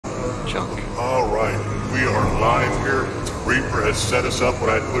junk. Alright, we are live here. Reaper has set us up what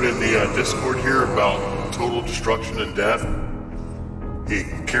I put in the Discord here about total destruction and death. He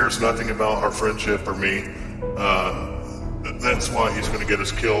cares nothing about our friendship or me. That's why he's going to get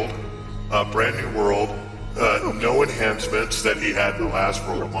us killed. Brand new world. No enhancements that he had in the last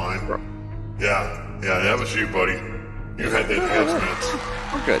world of mine. Yeah, that was you, buddy. You had the enhancements.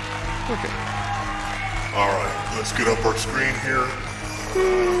 We're good. We're good. Alright, let's get up our screen here.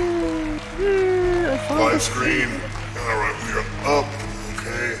 Live screen. Alright, we are up.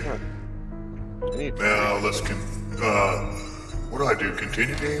 Okay. Now let's what do I do?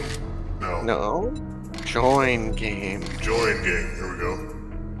 Continue game? No. No. Join game. Join game. Here we go.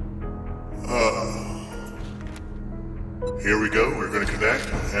 Here we go. We're gonna connect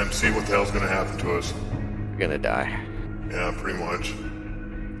and see what the hell's gonna happen to us. We're gonna die. Yeah, pretty much.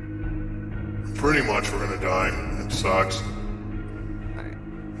 Pretty much we're gonna die. It sucks.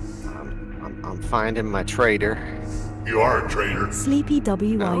 I'm finding my trader. You are a traitor. Sleepy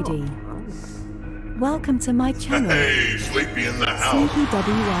WYD. Oh. Welcome to my channel. Hey, Sleepy in the house. Sleepy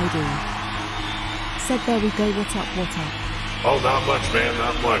WYD. Said there we go, what up, what up? Oh, not much, man,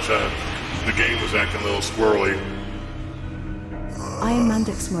 not much. The game was acting a little squirrely. I am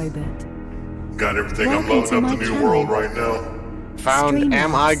Mandix Robot. Got everything. Welcome I'm loading to up my the new channel. world right now. Found Streamers.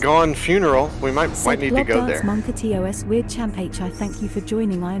 Am I Gone Funeral. We might need to go there. Monka TOS Weird Champ H. I thank you for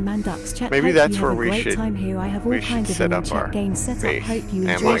joining Iron Man Ducks chat. Maybe Hope that's you where have a we great should- time here. I have all we should kinds of set new up chat our games set up. base. Hope you Am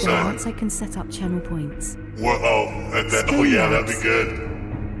enjoy I them Gone? once I can set up channel points. What? Oh, yeah, that'd be good.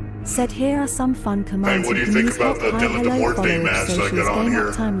 Said here are some fun commands. Hey, what do you can think use. about Help, the hi, Dylan hello, DeMorte follow, mask that I socials, got on game here?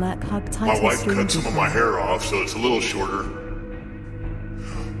 up, time, lurk, hug, My title, wife stream, cut some of my hair off, so it's a little shorter.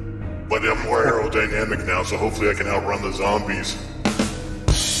 But I'm more aerodynamic now, so hopefully I can outrun the zombies.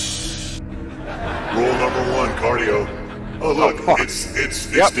 Rule number 1, cardio. Oh look, it's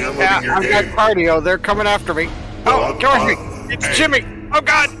downloading your I've got game. cardio. They're coming after me. Well, Oh, join me. It's hey. Jimmy. Oh,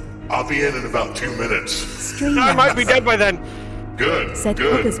 God. I'll be in about 2 minutes. Stream I might be dead by then. Good, Said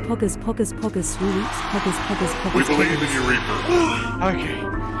good. poggers, sweets, poggers. We believe in you, Reaper. Okay.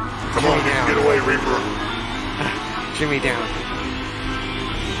 Come on, you can get away, Reaper. Jimmy down.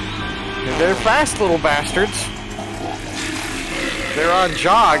 And they're fast little bastards. They're on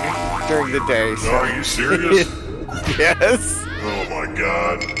jog during the day. So. Are you serious? Yes. Oh my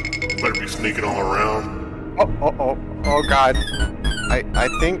god. Better be sneaking all around. Oh God. I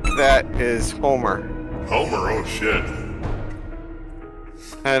think that is Homer. Homer, oh shit.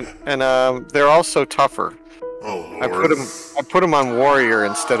 And they're also tougher. Oh lord. I put him on warrior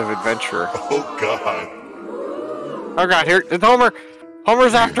instead of adventurer. Oh god. Oh God, here it's Homer.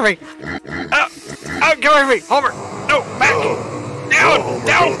 Homer's after me. Oh, get away from me, Homer. No, back. Oh. Down, No, Homer,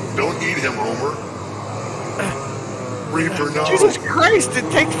 down. Don't eat him, Homer. Reaper, no. Jesus Christ! It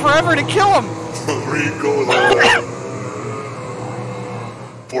takes forever to kill him. Rico,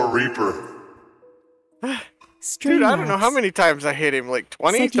 poor Reaper. Stream Dude, I don't know ads. how many times I hit him. Like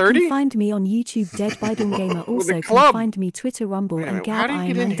 20, Said you 30? can find me on YouTube, Dead Biden Gamer. Also can club. find me Twitter, Rumble, Wait a and minute, how Gal do you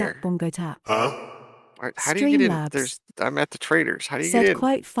get in Iron Man here? Duck Bongo Tap. Huh? Alright, how do you get in? Streamlabs. I'm at the traders. How do you Said get in?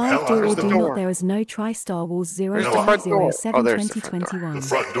 quote 5 Hell, do where's or the do door? not. There is no try Star Wars Where's the front door? 007 Oh, there's the front door. 2021. The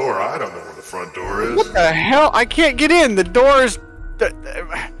front door? I don't know where the front door is. What the hell? I can't get in. The door's...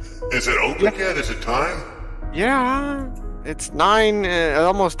 Is it open yet? Is it time? Yeah, it's 9,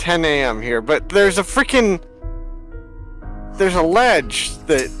 almost 10 a.m. here, but there's a freaking... There's a ledge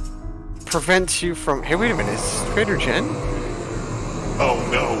that prevents you from... Hey, wait a minute. Is this Trader Jen? Oh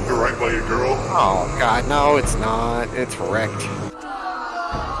no, we're right by your girl. Oh, God, no, it's not. It's wrecked.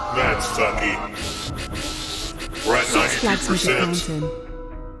 That's sucky. We're at Six Flags Music 92%. Mountain.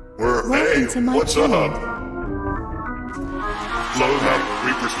 We're, Welcome hey, to my what's channel. up? Loading up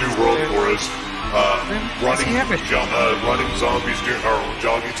Reaper's New World for us. Running zombies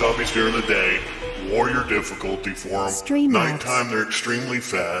jogging zombies during the day. Warrior difficulty for them. Stream ads. Nighttime they're extremely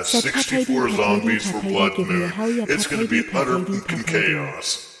fast. Said 64 Pepe, zombies for Pepe, Blood give me a Moon. hell yeah, It's going to be Pepe, utter Pepe, fucking Pepe.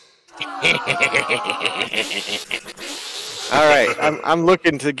 chaos. All right, I'm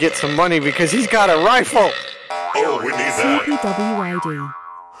looking to get some money because he's got a rifle. Oh, we need Sleepy that. WYD.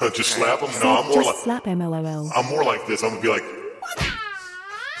 Just slap him. No, Said I'm more just like slap MLOL. I'm more like this. I'm gonna be like,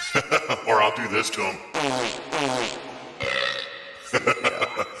 or I'll do this to him.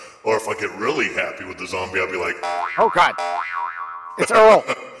 Or if I get really happy with the zombie, I'll be like, Oh, God. It's Earl.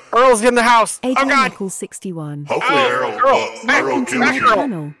 Earl's in the house. Oh, Adrian God. Nichols 61. hopefully Arrow Welcome to my kills you.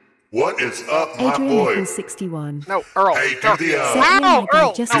 channel. What is up, my Adrian boy? Nichols 61. No, Earl. Hey, No. do the Said Ow, Ian Earl,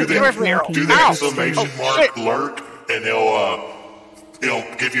 Nichols just no, do get away from me, Earl. the lurking. exclamation Oh, mark shit. lurk, and he'll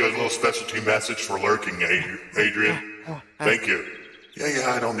give you a little specialty message for lurking, Adrian. Thank you.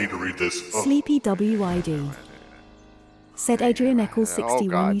 Yeah, I don't need to read this. Oh, Sleepy WID. Said Adrian Eccles 60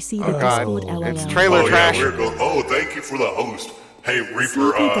 God. when you see the Oh, God. Discord LOL. It's trailer oh yeah, trash. we're going. Oh, thank you for the host. Hey,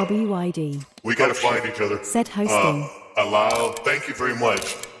 Reaper, Sleepy WID. we gotta find each other. Said hosting. Allow, thank you very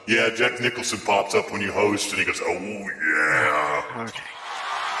much. Yeah, Jack Nicholson pops up when you host and he goes, oh yeah. Okay.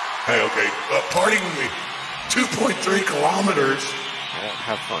 Hey, okay, party with me. 2.3 kilometers.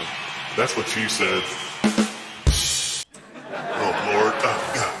 Have fun. That's what she said. Oh Lord,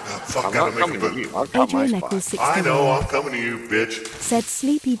 fuck, I'm gotta not make coming it. to you. I've got my Adrian spot. Eccles 61. I know, I'm coming to you, bitch. Said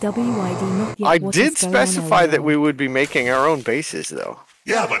Sleepy WID not yet. I what did is going on, specify that LOL. we would be making our own bases, though.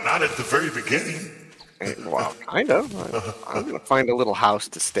 Yeah, but not at the very beginning. Well, kind of. I'm gonna find a little house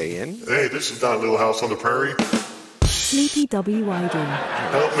to stay in. Hey, this is not Little House on the Prairie. Sleepy WID.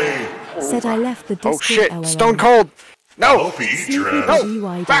 Help me. Said I left the Oh Discord shit! LOL. Stone Cold. I No. hope he eats your Sleepy ass.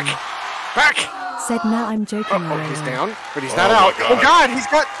 WID. Back. Said now I'm joking. Oh, he's LOL. down, but he's Oh not my out. God. Oh God, he's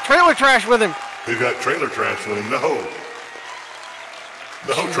got trailer trash with him. He's got trailer trash with him. No.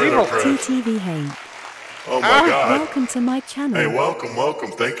 No She's trailer evil. trash. TTV Hank. Oh my Ah, God. Welcome to my channel. Hey,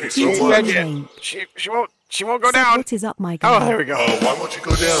 welcome. Thank you so TTV much. Hank. She won't go Said down. what is up, my guy? Oh, there we go. Why won't you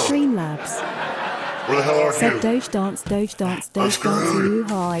go down? Streamlabs. Where the hell are Said you? Doge dance, Doge dance, I'm Doge dance, screwed. you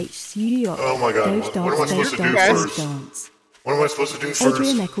high, you Oh my God, Doge what dance, am I Doge supposed to do dance, first? Doge dance. What am I supposed to do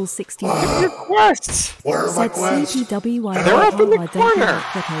Adrian first? Eccles 61. Your quests. Where are my Said quests? Sleepy WID. They're up in the I don't corner.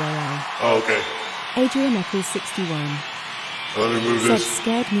 like that, LOL. Oh, okay. Adrian Eccles 61. Let me move Said this.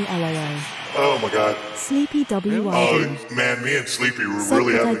 scared me, LOL. Oh my God. Sleepy WID. Oh man, me and Sleepy were Said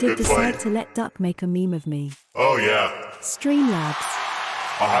really that I having a did good decide fight. to let Duck make a meme of me. Oh yeah. Streamlabs.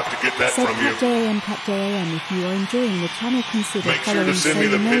 I'll have to get that Said from you. Cat JAM, if you are enjoying the channel, consider Make sure following to send so me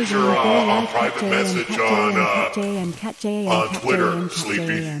the you know picture, when I go on live. private message Cat JAM, on Twitter,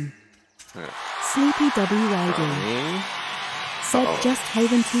 Sleepy. Sleepy WID. Said just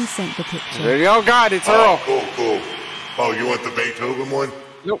Haven 2 sent the There picture. you go. God, it's Oh, Earl. cool. Oh, you want the Beethoven one?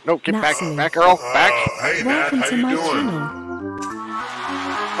 Nope. Get back, Naturally. back, Earl. Back. Hey Nat, Welcome how to you my doing? channel.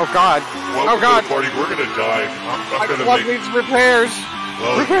 Oh God. Welcome Oh God. to the party. We're gonna die. I'm My gonna plug make. needs repairs.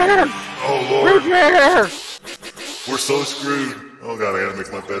 Oh, Repair. oh Lord, Repair. we're so screwed. Oh God, I gotta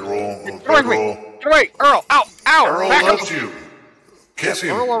make my bed roll. Get Bed away roll. from me. Get away, Earl. Ow. Ow. Earl Back loves up. you. Kiss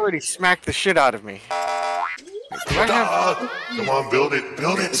him. Earl already smacked the shit out of me. Do I have... Come on, build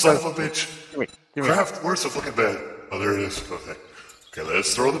it, son of a bitch. Give me. Craft, where's the fucking bed? Oh, there it is. Okay. Okay,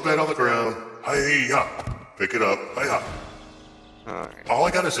 let's throw the bed on the ground. Hi-ya. Pick it up. Hi-ya. Alright. All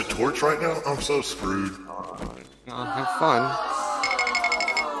I got is a torch right now? I'm so screwed. Have fun.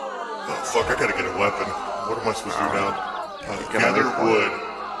 Oh, fuck, I gotta get a weapon. What am I supposed to do now? Gather wood.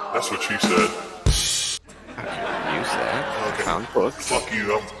 That's what she said. Use that. Okay. Found books. Fuck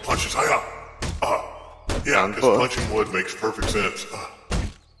you, I'm punches. Hi-ya. Yeah, Found because books. punching wood makes perfect sense.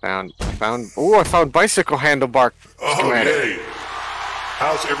 Found. Oh, I found bicycle handlebar. schematic. Okay.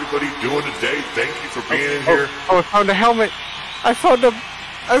 How's everybody doing today? Thank you for being in here. Oh, I found a helmet. I found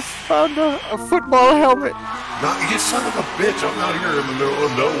a football helmet. Not you son of a bitch! I'm out here in the middle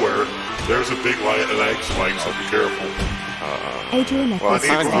of nowhere. There's a big lag spike, so be careful. Adrian Well, I Eccles need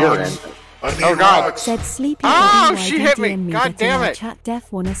found your rocks. end. I need Oh, God. rocks. said Sleepy Oh, WID she hit me. DM God that in damn our it. Chat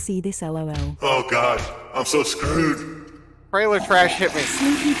def wanna see this LOL. Oh God, I'm so screwed. Trailer trash hit me.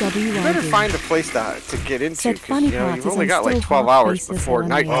 Sleepy WID. You better find a place to get into Said because funny you know part you've is only I'm got like still 12 half hours faceless before LMAO.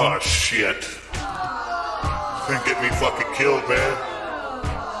 night. Oh shit. Couldn't get me fucking killed, man.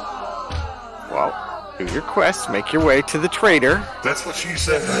 Well, do your quests, make your way to the trader. That's what she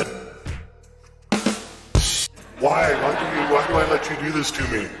said. Why? Why do I let you do this to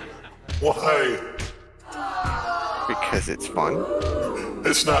me? Why? Because it's fun.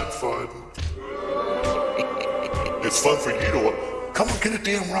 It's not fun. It's fun for you to. Come on, get a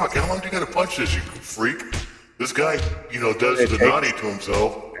damn rock. How long do you gotta punch this, you freak? This guy, does the naughty to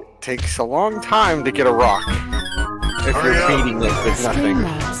himself. It takes a long time to get a rock. If Hurry you're up. beating it with nothing.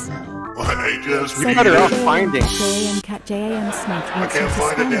 Streamlabs. Hey, just Said better off JAM, finding. JAM Cat JAM Smith wants can't you to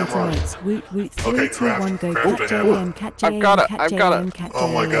find a spam damn into rock. mates. Woot woot Okay, 3, 2, 1 go craft Cat a hammer. JAM Cat I've JAM got it, Cat I've got JAM it. Cat Oh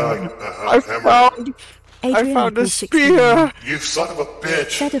my JAM. God. I found Adrian a Eccles 61. spear. You son of a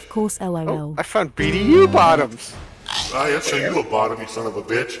bitch. Said of course LOL. Oh, I found BDU bottoms. I'll show you a bottom, you son of a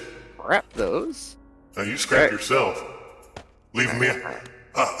bitch. Wrap those. Now you scrap Right. yourself. Leave me.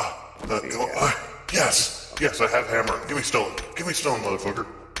 Yes, I have hammer. Give me stone, motherfucker.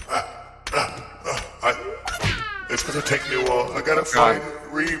 It's gonna take me a while. I gotta find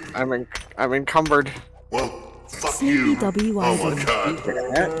Reeb. I'm encumbered. Well, fuck Sleepy you. WID. Oh my God.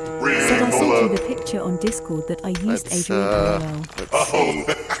 Said Reeb, I sent you hold the up. picture on Discord that I used Let's, Adrian LOL. Let's Oh, see.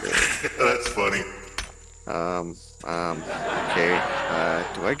 that's funny. Okay.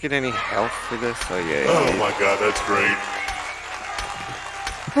 Do I get any health for this? Oh, yeah. Oh my god, that's great.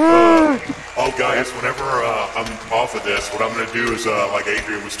 Oh, guys, whenever I'm off of this, what I'm going to do is, like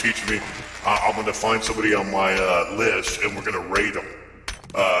Adrian was teaching me, I'm going to find somebody on my list, and we're going to raid them.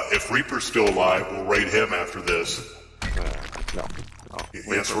 If Reaper's still alive, we'll raid him after this. No.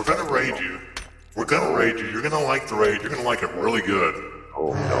 Yes, we're going to raid you. We're going to raid you. You're going to like the raid. You're going to like it really good.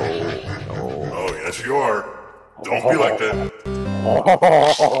 Oh, no. Oh, yes, you are. Don't be like that.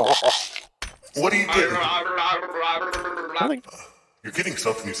 What are you getting? You're getting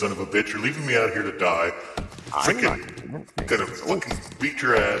something, you son of a bitch. You're leaving me out here to die. Freaking gonna fucking beat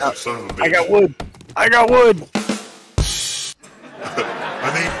your ass, you son of a bitch. I got wood. I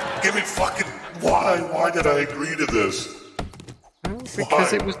mean, give me fucking... Why? Why did I agree to this?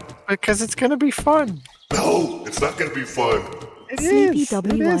 Because it's gonna be fun. No, it's not gonna be fun. It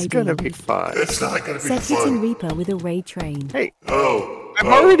is gonna be fun. It's not gonna be Said hitting fun. Reaper with a raid train. Hey, Oh. I've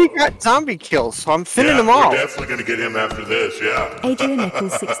already got zombie kills, so I'm thinning them all. We're definitely gonna get him after this, yeah. Adrian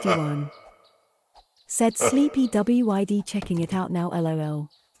Eccles 61. Said Sleepy WID checking it out now LOL.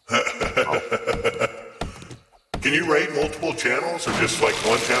 Can you raid multiple channels or just like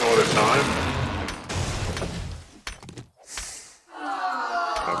one channel at a time?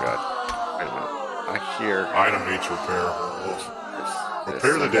 Oh god. Wait a minute. I hear Item needs repair.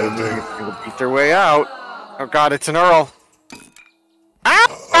 Repair the damn thing. They'll beat their way out. Oh god, it's an Earl. Ah!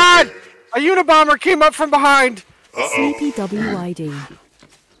 God! A Unabomber came up from behind! Sleepy WID.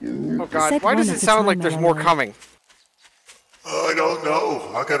 Oh god, why does it sound like there's more coming? I don't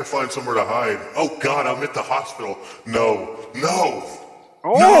know. I gotta find somewhere to hide. Oh god, I'm at the hospital. No.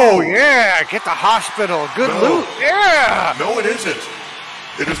 Oh No! yeah, get the hospital. Good No. loot. Yeah! No, it isn't.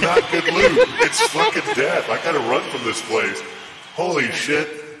 It is not good loot. It's fucking death. I gotta run from this place. Holy shit.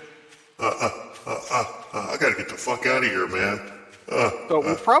 I gotta get the fuck out of here, man. So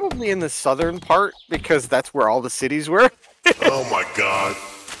we're probably in the southern part because that's where all the cities were. Oh my god.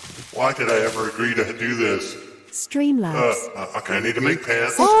 Why did I ever agree to do this? Streamlabs. Okay, I need to make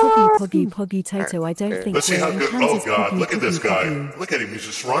pants. Said Poggy Toto. I don't think Let's see we're how in good. Kansas. Oh god, Poggy, look at this Poggy, guy. Poggy. Look at him. He's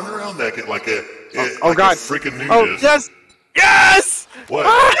just running around naked like a Oh god. a freaking nudist. Oh yes! Yes! What?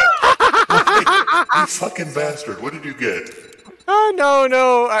 You fucking bastard. What did you get? Oh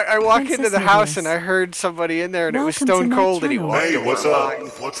no! I walked Princess into the house Nidius. and I heard somebody in there and it was Welcome to stone my cold and he channel. walked Hey, over what's mine.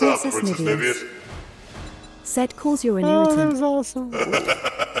 up? What's up, Princess Princess Nidius. Nidius? Said calls you're an Oh, that irritant. was awesome.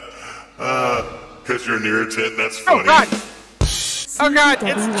 Because you're an irritant. That's Oh funny. god! Oh god!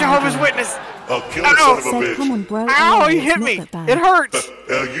 It's Jehovah's Witness! Oh, kill the son of a Said bitch. come on bro. Ow! He it's hit not me! that bad. It hurts!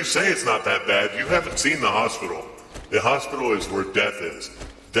 You say it's not that bad. You haven't seen the hospital. The hospital is where death is.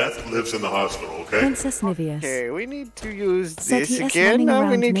 Death lives in the hospital, okay? Princess Nivius. Okay, we need to use Said this he is again. running Now we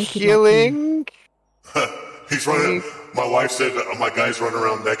around need naked like healing. He's running. My wife said my guy's running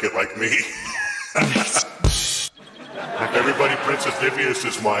around naked like me. Everybody, Princess Nivius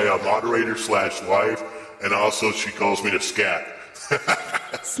is my moderator / wife, and also she calls me to scat.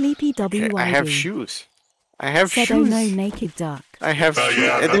 Sleepy WID. I have shoes. I have Said shoes. oh no naked duck. I have shoes.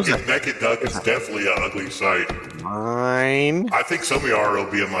 Yeah, There's naked duck is definitely an ugly sight. mine. I think some of y'all will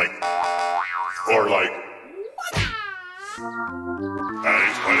be in like, or like,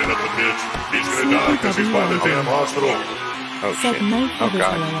 he's fighting up a bitch. He's gonna die because he's by the damn hospital. Oh Said shit. no Oh feathers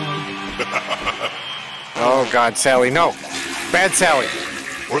god. LOL. Oh god, Sally, no. Bad Sally.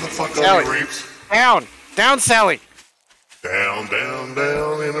 Where the fuck Sally. are you, Reeves? Down. Down, Sally. Down, down,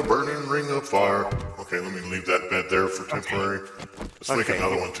 down in a burning ring of fire. Okay, let me leave that bed there for temporary. Let's make Okay.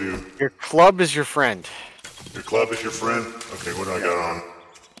 another one too. Your club is your friend. Your club is your friend? Okay, what do I got on?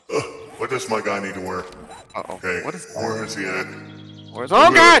 What does my guy need to wear? Uh-oh. Okay, What is where is he at? Where's...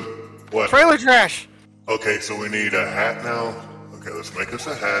 Oh god! What? Trailer trash! Okay, so we need a hat now. Okay, let's make us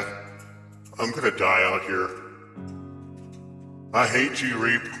a hat. I'm gonna die out here. I hate you,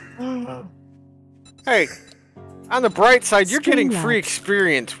 Reap. Hey, on the bright side, you're getting Streamlabs. free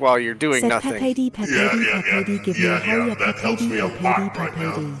experience while you're doing Said nothing. Pepedi, give me a hurry up, that helps me a Pepedi. lot right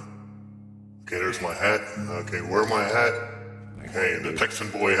now. Okay, there's my hat. Okay, wear my hat. Okay, and the Texan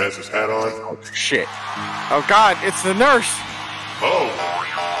boy has his hat on. Shit. Oh god, it's the nurse! Oh!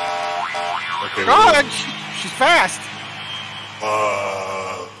 Okay, God, she's fast!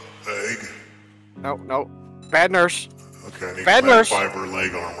 egg. No. Bad nurse. Okay, I need Bad plant nurse. fiber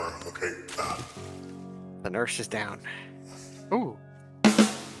leg armor. Okay. The nurse is down. Ooh. I'll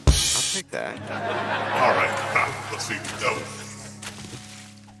take that. Alright, let's see. Oh.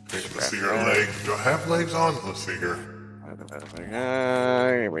 Okay, let's see her leg. Do I have legs on? Let's see here. Let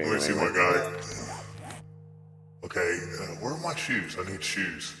me see my guy. Okay, where are my shoes? I need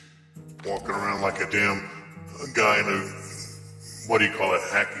shoes. Walking around like a damn guy in a, what do you call it,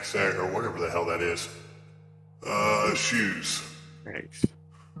 hacky sack or whatever the hell that is. Shoes. Eggs.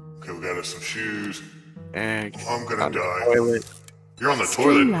 Okay, we got us some shoes. Eggs. I'm gonna On the die. toilet. You're on the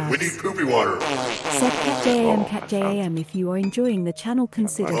Streamlabs. toilet. We need poopy water. Said CatJam, if you are enjoying the channel,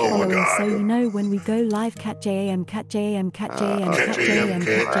 consider Oh my following God. so you know when we go live. CatJam, CatJam, CatJam, CatJam,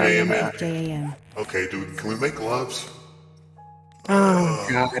 CatJam, CatJam. Okay, dude, can we make gloves? Oh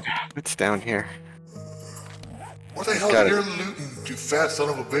God, what's down here? What the hell Got are it. you looting, you fat son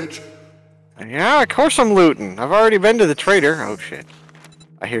of a bitch? Yeah, of course I'm looting. I've already been to the trader. Oh shit,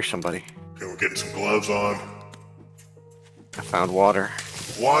 I hear somebody. Okay, we're getting some gloves on. I found water.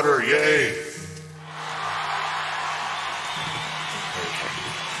 Water, yay!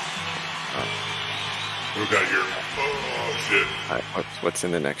 What we got here? Oh shit. All right, what's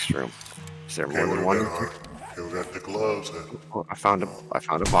in the next room? Is there Okay, more what than do we one? got on? Okay, we got the gloves. Oh, I found a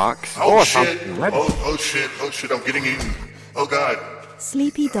box. Oh, I found shit! some red- Oh shit! Oh shit! I'm getting eaten. Oh god!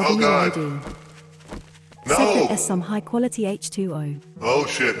 Sleepy Oh, God. WID. No! Said that as some high quality H2O. Oh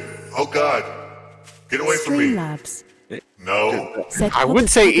shit! Oh god! Get away from me! Streamlabs. No! Said I would Poggers,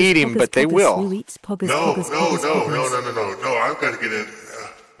 say Poggers, eat him, Poggers, but they Poggers, will. Who eats Poggers, No! Poggers, No! Poggers, No! Poggers. No! No! No! No! No! I've got to get in.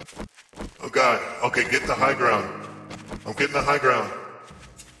 Oh god! Okay, get the high ground. I'm getting the high ground.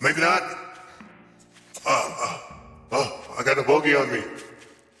 Maybe not. I got a bogey on me.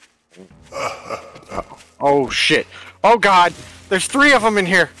 Oh shit! Oh God! There's 3 of them in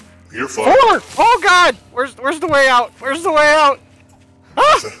here. You're fucked. 4! Oh God! Where's the way out? Where's the way out?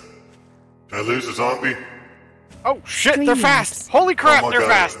 Ah! Did I lose a zombie? Oh shit! They're Streamlabs. fast! Holy crap! Oh my they're God.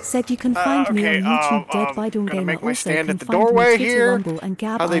 fast! Said you can find me okay, on YouTube, Dead I'm by Dawn gonna Gamer. make my Also stand can at the find me doorway Twitter, here. Rumble, and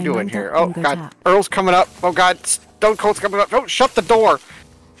Gab How they I'm doing Amanda here? Oh Bongo God! Tap. Earl's coming up. Oh God! Stone Cold's coming up. Don't shut the door.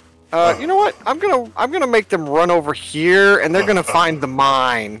 You know what? I'm gonna make them run over here, and they're gonna find the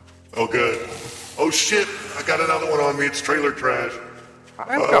mine. Oh good. Oh shit! I got another one on me. It's trailer trash.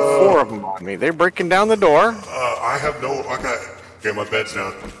 I've got 4 of them on me. They're breaking down the door. I have no. Okay. Okay, my bed's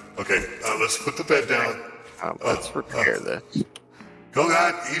down. Okay, let's put the bed down. Let's repair this. Go,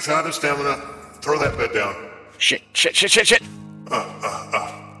 God. He's out of stamina. Throw that bed down. Shit! Shit! Shit! Shit! Shit! I'm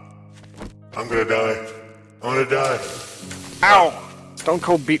gonna die. I'm gonna die. Ow! Stone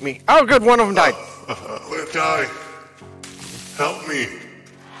Cold beat me. Oh, good. One of them died. I'm gonna die. Help me.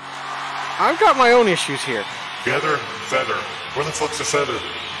 I've got my own issues here. Feather, feather. Where the fuck's the feather?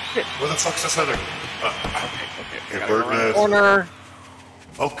 Shit. Where the fuck's the feather? Okay. Hey, bird nest. Corner.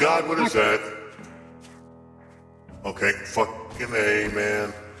 Oh God, what is that? Okay, fucking A,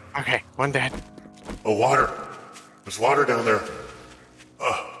 man. Okay, one dead. Oh, water. There's water down there.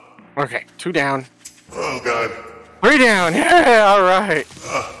 Okay, 2 down. Oh God. 3 down. Yeah, all right.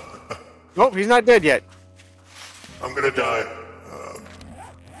 Nope, he's not dead yet. I'm gonna die.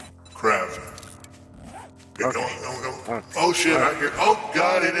 Crap. Get Okay. going. Okay. Oh shit, I hear. Oh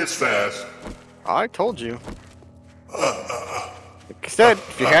God, it is fast. I told you. Like I said,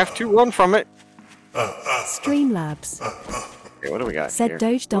 if you have to, run from it. Streamlabs. Okay, what do we got Said here?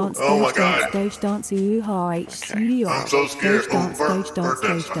 Doge Dance, Oh my Doge Dance, God. Doge Dance, ooh, ha, H, studio. I'm so scared. Doge Dance, Doge Dance, bird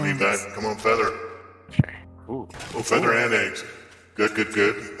Doge nest. I need Dance. that. Come on, feather. Okay. Ooh. Oh, feather and eggs. Good.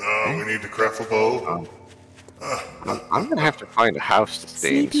 We need to craft a bow. I'm gonna have to find a house to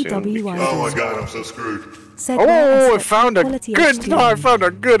stay in Sleepy soon. WY. because- Oh my God, I'm so screwed. Said Oh, that I as found a quality good. H2O. No, I found a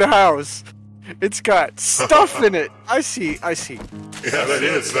good house. It's got stuff in it. I see. Yeah, that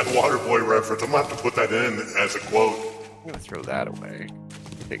is that Waterboy reference. I'm gonna have to put that in as a quote. I'm gonna throw that away.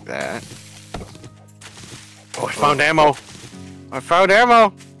 Take that. Oh, I found ammo. I found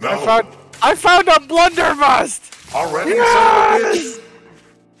ammo. No. I found a blunderbuss. Already, son of a bitch.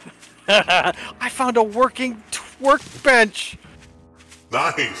 I found a working workbench.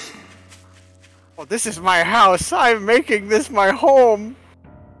 Nice. Oh, this is my house. I'm making this my home.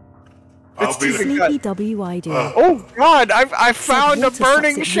 I'll It's be too the. Sleepy WID. Oh God! I Said found a water sucks,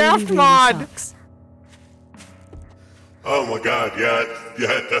 burning it shaft really mod. sucks. Oh my God, yeah,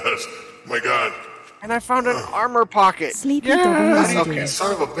 it does. My God. And I found an armor pocket. Sleepy Yes! WID. Okay.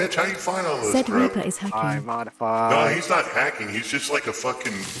 Son of a bitch, how you find all this Said crap? Reaper is I hacking. modify. No, he's not hacking. He's just like a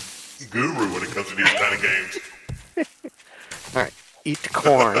fucking guru when it comes to these kind of games. All right. Eat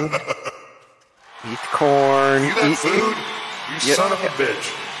corn. Eat corn. You got Eat, food? You Yeah. son of a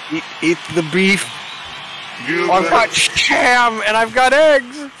bitch. eat the beef. You I've got bitch. ham and I've got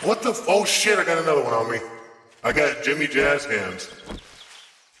eggs. What the? Oh shit! I got another one on me. I got Jimmy Jazz hands.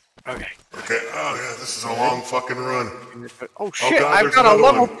 Okay. Okay. Oh yeah, this is a long fucking run. Oh shit! God, I've there's got a another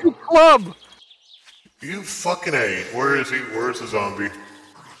level one. 2 club. You fucking A. Where is he? Where's the zombie?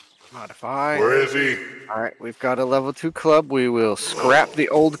 Modify. Where is he? All right, we've got a level 2 club. We will scrap the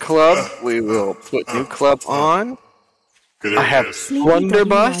old club. We will put new club on. Good, I have Sleepy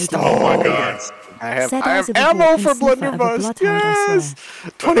Blunderbuss. WID. Oh my god. I have Said eyes of a ammo hawk for and sniffer of a Blunderbuss. bloodhound, I Yes,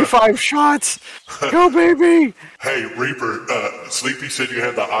 25 shots. Go, baby. Hey, Reaper, Sleepy said you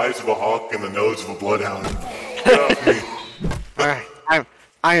had the eyes of a hawk and the nose of a bloodhound. Get off me. All right,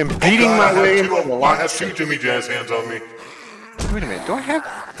 I am beating God, my way I into the have lock. two Jimmy Jazz hands on me. Wait a minute. Do I have?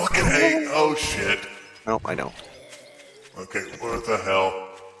 Fucking A. Oh shit. No, I don't. Okay, what the hell?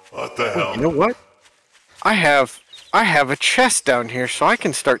 What the hell? You know what? I have a chest down here, so I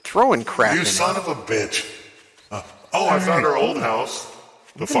can start throwing crap You in son of a bitch. I found our old house.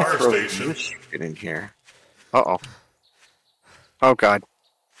 The fire station. This shit in here. Uh-oh. Oh, God.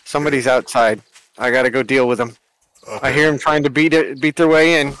 Somebody's outside. I gotta go deal with them. Okay. I hear them trying to beat their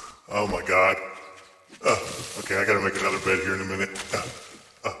way in. Oh my god. Okay, I gotta make another bed here in a minute.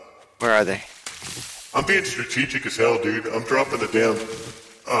 Where are they? I'm being strategic as hell, dude. I'm dropping the damn...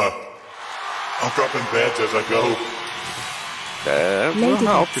 I'm dropping beds as I go. Will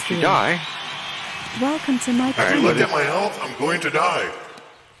help if you die. Welcome to my If you Alright, look planet. at my health, I'm going to die.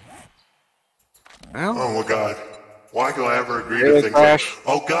 Well, Oh my god. Why do I ever agree Hey, to things like... Crash.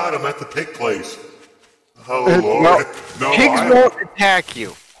 Oh god, I'm at the pig place. Oh no, lord. No, pigs won't attack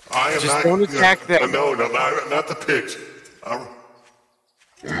you. I am just not... don't attack them. No, not the pigs.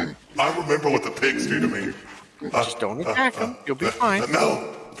 I remember what the pigs do to me. Just don't attack them. You'll be fine.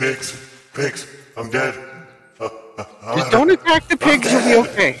 No, pigs. I'm dead. Just don't attack the pigs. You'll be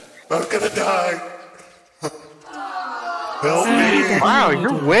okay. I'm gonna die. Help me. Wow,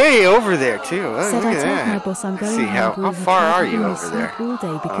 you're way over there too. Oh, Said look I at told my that. boss I'm Let's going see home how with far a are cat you who over sleep there? all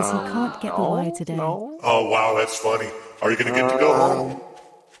day because he can't get the wire today. No. Oh wow, that's funny. Are you gonna get to go home?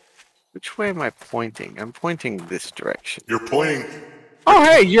 Which way am I pointing? I'm pointing this direction. You're pointing. Oh,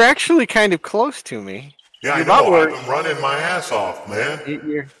 hey, you're actually kind of close to me. Yeah, I You're about know. where- I've been running my ass off, man.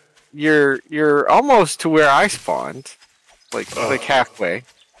 You're almost to where I spawned, like halfway.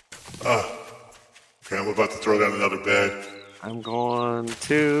 Okay, I'm about to throw down another bed. I'm going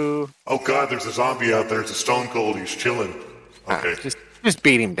to Oh god, there's a zombie out there. It's a stone cold. He's chilling. Okay. just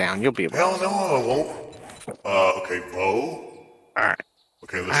beat him down. You'll be able. Hell no, I won't. Okay, bow. All right.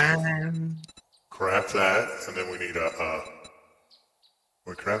 Okay, let's craft that, and then we need a.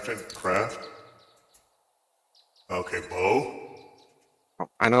 We're crafting craft. Okay, bow.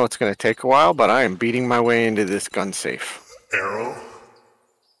 I know it's going to take a while, but I am beating my way into this gun safe. Arrow.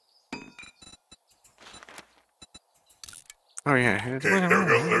 Oh yeah. Okay, there we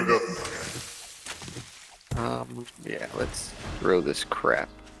go. There we go. Yeah. Let's throw this crap.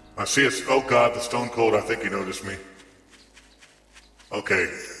 I see us. Oh god, the stone cold. I think he noticed me. Okay.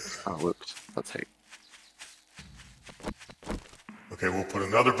 Oh, whoops. Let's see. Okay, we'll put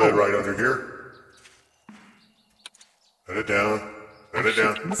another bed right under here. Let it down. Let it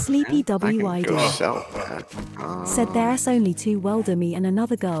down. Sleepy I can go WID. sell that. Said there's only two welder me and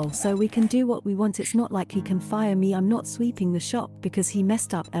another girl, so we can do what we want. It's not like he can fire me. I'm not sweeping the shop because he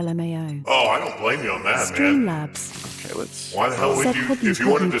messed up LMAO. Oh, I don't blame you on that, man. Streamlabs. Okay, let's. Why the hell would Said you, Puggy if you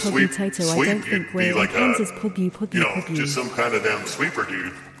wanted to Puggy sweep, Tato. I don't you'd think be we're like Kansas Puggy Puggy you know, Puggy. just some kind of damn sweeper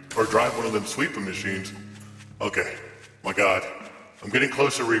dude. Or drive one of them sweeping machines. Okay. My god. I'm getting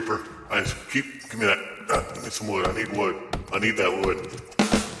closer, Reaper. Give me that. Give me some wood. I need wood. I need that wood.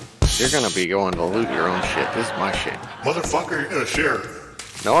 You're gonna be going to loot your own shit. This is my shit. Motherfucker, you're gonna share.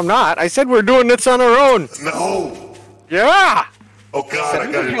 No, I'm not. I said we're doing this on our own. No! Yeah. Oh god,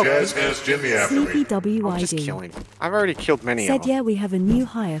 I got a jazz hands Jimmy after Sleepy me. I'm just WID. killing. I've already killed many Said of them. yeah, we have a new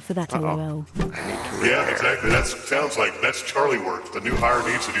hire for that LOL. I need to Yeah, repair. exactly. That sounds like that's Charlie work. The new hire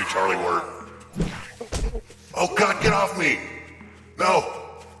needs to do Charlie work. Oh god, get off me! No!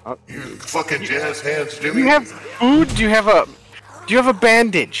 You fucking jazz hands Jimmy. Do you have food? Do you have a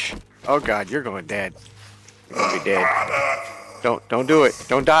bandage? Oh god, you're going dead. You're gonna be dead. Don't do it.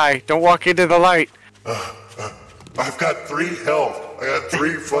 Don't die. Don't walk into the light. I've got 3 health. I got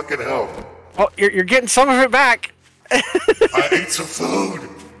 3 fucking health. Oh, you're getting some of it back. I ate some food.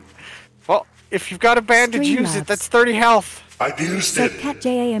 Well, if you've got a bandage, use it. Streamlabs. That's 30 health. I used Said it. Cat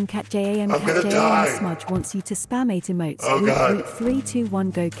JAM Cat JAM I'm Cat gonna die. JAM Smudge wants you to spam 8 emotes. Oh, Root, God. root 3, 2, 1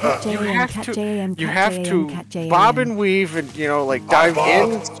 go Cat You JAM have Cat to. JAM You Cat have JAM to Cat JAM. bob and weave, and like dive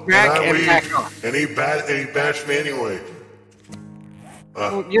in, Bob, smack, I and weaved, back off. And he bashed me anyway.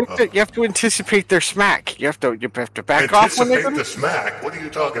 Well, you have to anticipate their smack. You have to back off when they're Anticipate gonna. the smack? What are you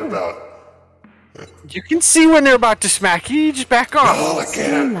talking about? You can see when they're about to smack you. You just back off. Oh, I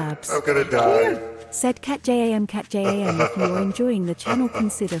can't. Streamlabs. I'm gonna die. Said Cat JAM Cat JAM. If you are enjoying the channel,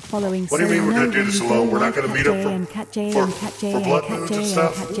 consider following. What do you mean we're gonna do this alone? We're not gonna meet up Cat for blood moons and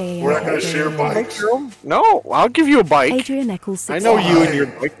stuff? We're not gonna share bikes? No, I'll give you a bike. Adrian Eccles. I know you and your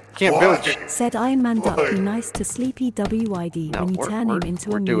bike. Can't build it. Said Iron Man Duck, be nice to Sleepy WYD when you turn him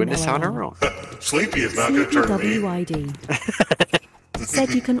into a meme. We're doing this on our own. Sleepy is not gonna turn me. WYD.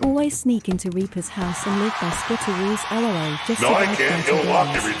 Said you can always sneak into Reaper's house and live by Splitter rules. LOL. Just No, I can't. He'll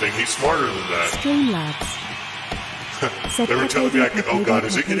lock everything. He's smarter than that. Streamlabs. Said They were telling me I could. Oh God,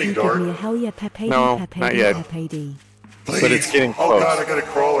 is it getting dark? Hell yeah, Pepe No, Pepe not yet. Pepe D. Please. But it's getting Oh close. God, I got a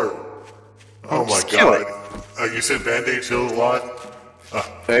crawler. Oh my Just kill God. You said Band-Aids heal a lot?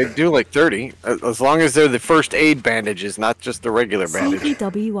 They do like 30, as long as they're the first aid bandages, not just the regular Sleepy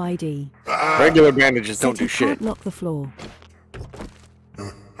bandage. WYD. Regular bandages don't Said do you shit. can't lock the floor.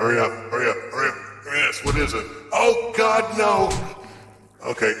 Hurry up, hurry up, hurry up. Yes, what is it? Oh God, no.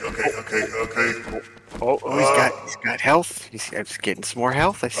 Okay. Oh, he's got health. He's getting some more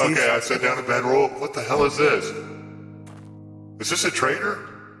health. I see. Okay, I sat down a bedroll. What the hell is this? Is this a trader?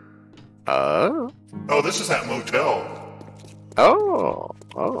 Oh, Oh, this is that motel.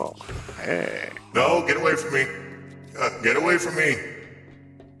 hey. No, get away from me. Get away from me.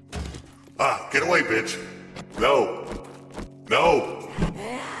 Get away, bitch. No.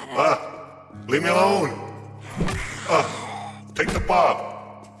 Leave me alone. Take the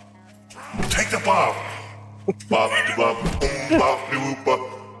bob. Take the bob. Bob, bob, boom, bob, doo, bob.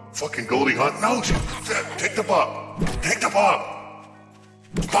 Fucking Goldie Hunt. No, take the bob. Take the bob.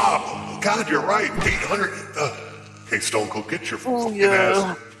 Bob. God, you're right. 800. Okay, Stone Cold, get your fucking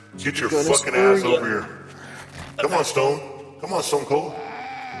ass. Get your fucking ass over here. Come on, Stone. Come on, Stone Cold.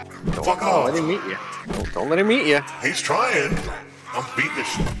 Fuck Don't off. let him meet you. Don't let him meet you. He's trying. I'm beating the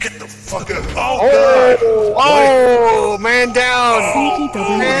shit. Get the fuck out. Oh, God. Oh, man down. Sleepy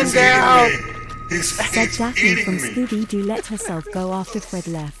Man He's WYD. down. eating me. He's Said Daphne from eating me. Scooby-Doo let herself go after Fred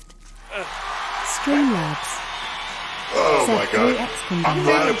left. Streamlabs. Oh, Said my God. 3X I'm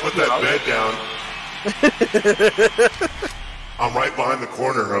glad I put that bed down. I'm right behind the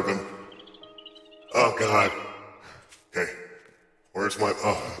corner of him. Oh, God. Okay. Where's my...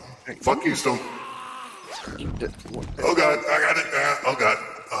 Oh, fuck you, Stone. Oh, God. I got it. Oh, God.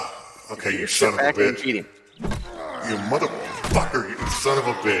 Okay, you son of a Back and bitch. beat him. You motherfucker. You son of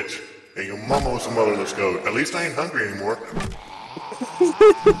a bitch. Hey, your mama was a motherless goat. At least I ain't hungry anymore.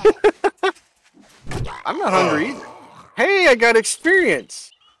 I'm not hungry either. Hey, I got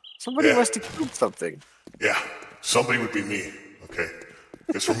experience. Somebody must have killed something. Yeah, somebody would be me. Okay.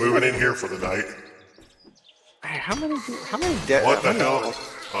 Guess we're moving in here for the night. Hey, how many dead? What the hell?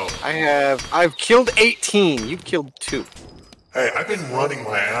 Oh, I've killed 18. You killed 2. hey, I've been running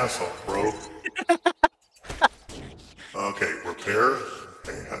my ass off, bro. Okay, repair.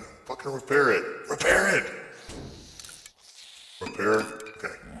 Hey, how to fucking repair it? Repair it. Repair.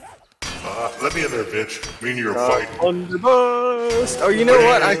 Okay. Let me in there, bitch. Me and you are fighting. Blunderbuss. Oh, you know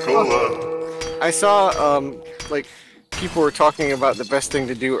what? I saw like people were talking about the best thing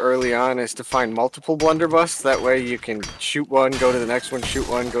to do early on is to find multiple blunderbuss. That way you can shoot one, go to the next one, shoot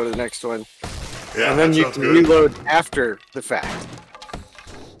one, go to the next one, Yeah, and then that you sounds can good. reload after the fact.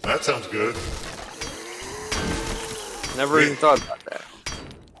 That sounds good. Never even thought about that.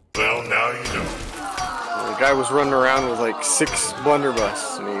 Well, now you know. The guy was running around with like 6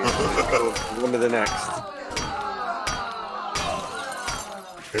 blunderbuss, and he go from one to the next.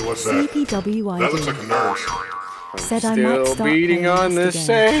 Hey, what's that? Sleepy That looks like a WYD. nurse. Said I might Still start beating playing on the this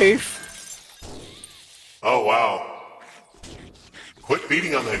again. safe. Oh, wow. Quit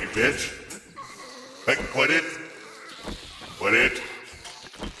beating on that, you bitch. Hey, quit it. Quit it.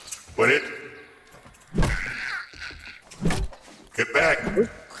 Quit it. Get back.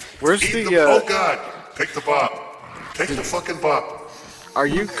 Where's Eat the? oh, God. Take the bop. Take the fucking bop. Are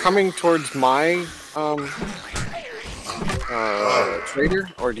you coming towards my trader,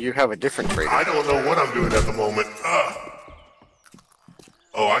 or do you have a different trader? I don't know what I'm doing at the moment.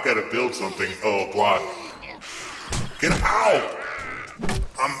 Oh, I gotta build something. Oh, a block. Get out!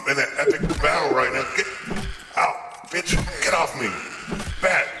 I'm in an epic battle right now. Get out, bitch! Get off me!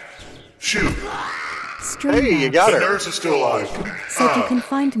 Bat! Shoot! Hey, you got The her. nurse is still alive. Said you can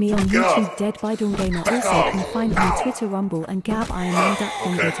find me on Get YouTube, up. Dead by Dawn Gamer. Back Also off. can find me Ow. Twitter, Rumble, and Gab Iron Man Duck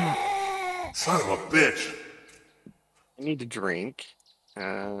Okay. Tap. Son of a bitch! I need to drink.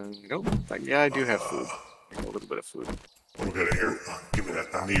 Nope. Yeah, I do have food. A little bit of food. What do we got in here? Give me that.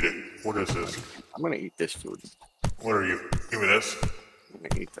 I need it. What is this? I'm gonna eat this food. What are you? Give me this. I'm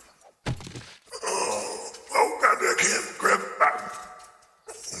gonna eat that. Oh, God, I can't grab it.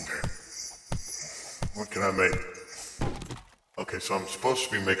 Okay. What can I make? Okay, so I'm supposed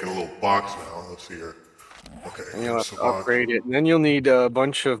to be making a little box now. Let's see here. Okay, And you'll have so to upgrade it. And then you'll need a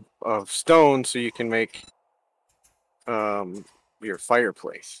bunch of stone so you can make your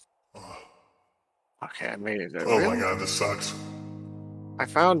fireplace. Okay, I made it. Oh my god, this sucks. I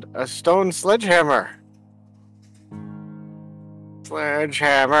found a stone sledgehammer.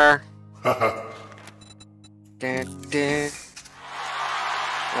 Sledgehammer. Haha. Dun, dun.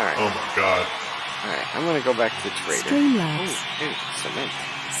 Alright. Oh my god. Alright, I'm gonna go back to the trader. Streamlabs. Oh, hey, cement.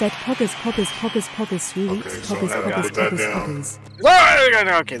 Said poggers, sweet. Okay, so Poggers, I gotta put that down.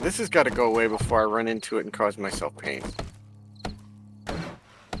 poggers. Okay, this has got to go away before I run into it and cause myself pain.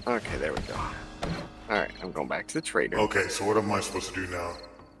 Okay, there we go. Alright, I'm going back to the trader. Okay, so what am I supposed to do now?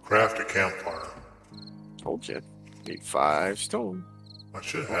 Craft a campfire. Told you. Need 5 stone. I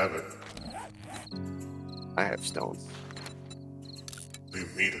should have it. I have stone.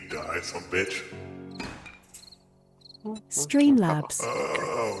 Leave me to die, some bitch. Streamlabs.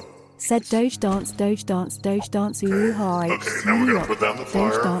 Oh. Said Doge dance, ooh hi. Okay, now we're gonna put down the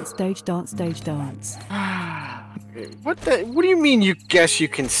fire. Doge dance. What do you mean you guess you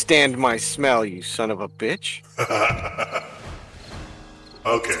can stand my smell, you son of a bitch?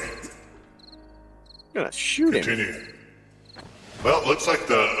 Okay, I'm gonna shoot him. continue. Well, it looks like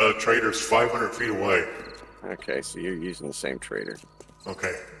the trader's 500 feet away. Okay, so you're using the same trader.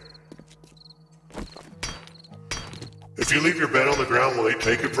 Okay. If you leave your bed on the ground, will they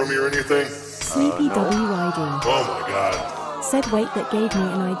take it from you or anything? Sleepy WYD. Oh my god. Said wait that gave me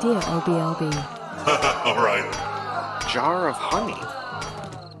an idea, LB. Alright. Jar of honey.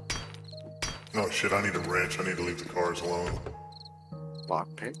 Oh shit, I need a wrench. I need to leave the cars alone.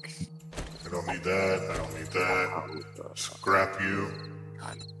 Lockpicks. I don't need that. I don't need that. Scrap you.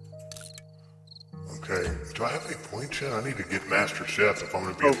 Okay. Do I have any points yet? I need to get Master Chef if I'm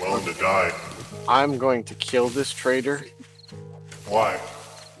going to be alone to die. I'm going to kill this trader. Why?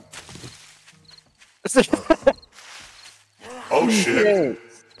 Oh shit.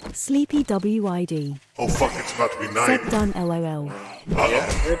 Sleepy WYD. Oh fuck, it's about to be Said night. done LOL.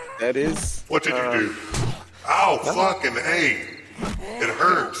 Uh-oh. That is. What did you do? Ow, fucking A. It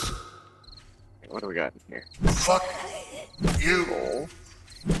hurts. What do we got in here? Fuck you.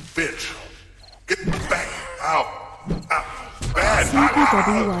 Bitch. Get back. Ow. Ow. Bad. Sleepy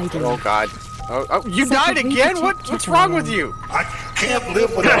Oh WYD. god. Oh, you Such a died really again? cheap What's chicken wrong line. with you? I can't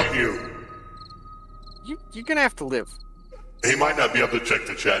live without you. You're gonna have to live. He might not be able to check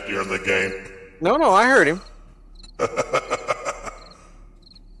the chat during the game. No, I heard him.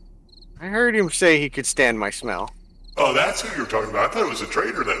 I heard him say he could stand my smell. Oh, that's who you were talking about. I thought it was a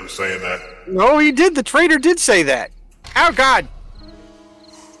trader that was saying that. No, he did. The trader did say that. Oh god.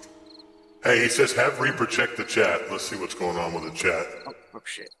 Hey, he says have Reaper check the chat. Let's see what's going on with the chat. Oh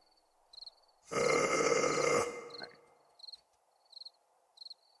shit.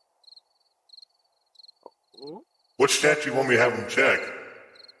 Which chat do you want me to have him check?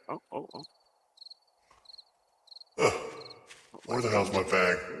 Oh. Where the hell's my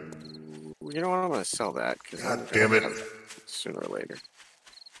bag? You know what? I'm gonna sell that because God damn it. sooner or later.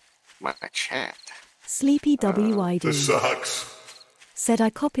 My chat. Sleepy This WYD. sucks. Said I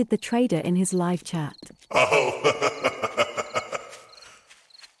copied the trader in his live chat. Oh.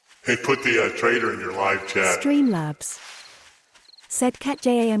 He put the trader in your live chat. Streamlabs. Said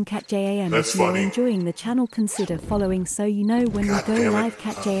CatJam. That's If you're funny. enjoying the channel, consider following so you know when God we go damn it. live.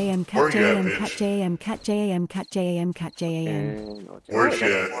 CatJam. Where you at, bitch? CatJam. Where's she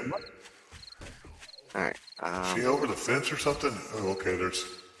at? Alright. Is she over the fence or something? Oh, okay, there's...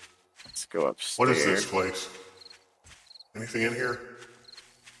 Let's go upstairs. What is this place? Anything in here?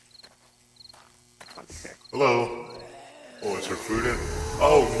 Okay. Hello? Oh, is there food in?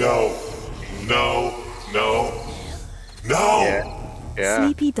 Oh, no. No. Yeah.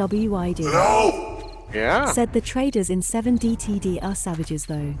 Sleepy WYD. No! Yeah. Said the traders in 7DTD are savages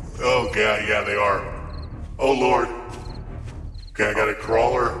though. Oh, yeah, they are. Oh, Lord. Okay, I got a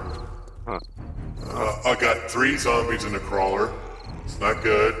crawler. Huh. I got 3 zombies in a crawler. It's not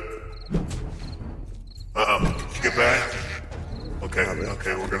good. Get back. Okay,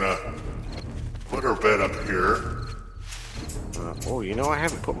 we're gonna put our bed up here. Oh, you know, I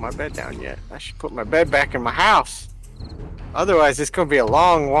haven't put my bed down yet. I should put my bed back in my house. Otherwise, it's going to be a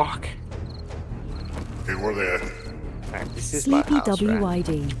long walk. Okay, where are they at? Alright, this is Sleepy my house, right?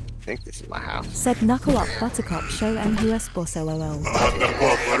 WYD. I think this is my house. Said knuckle up buttercup show MUS boss LOL.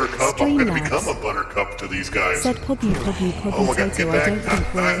 Well, Buttercup. I'm gonna Streamlabs. become a Buttercup to these guys. Said Podby Oh my God, Toto. get I back. don't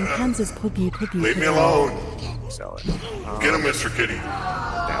think we're in Kansas. Podby. Leave me alone. Sell it. Get him, Mr. Kitty.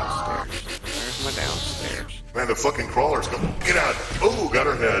 Downstairs. Where's my downstairs? Man, the fucking crawler's coming. Get out. Oh, got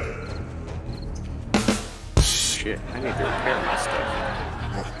her head. shit. I need to repair my stuff.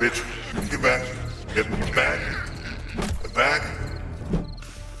 Come on, bitch. Get back. Get back. Get back.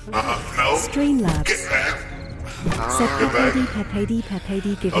 No. Streamlabs. Get back. Said Get back.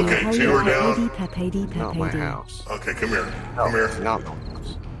 Pepedi, give me a Okay, hurry two are up, down. Pepedi. Not my house. Okay, come here. Come here. Not my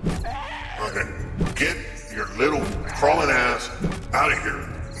house. Okay. Get your little crawling ass out of here.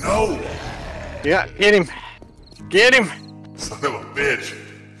 No. Yeah, get him. Get him. Son of a bitch.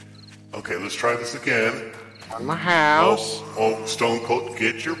 Okay, let's try this again. On my house. Oh, Stone Cold.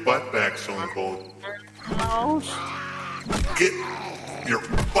 Get your butt back, Stone Cold. House. Get your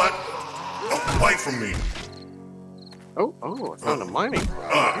butt away from me. Oh, I found a mining.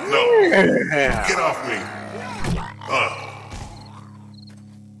 No. Yeah. Get off me.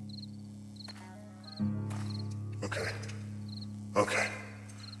 Okay. Okay.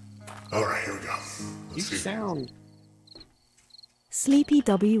 All right, here we go. You Let's see. sound. Sleepy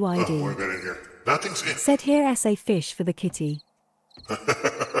What do we WID. got in here? Nothing's in. Said here as a fish for the kitty.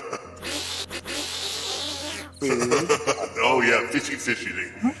 Oh yeah, fishy.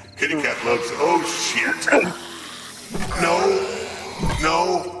 Kitty cat loves. Oh shit. No.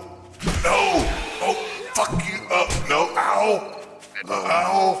 Oh fuck you. No. Ow.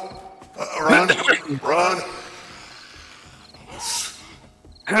 Ow. Run.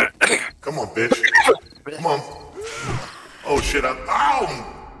 Come on, bitch. Come on. Oh shit.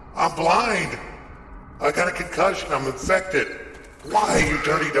 I'm blind. I got a concussion. I'm infected. Why, you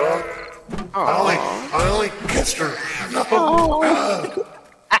dirty dog? I only kissed her. No.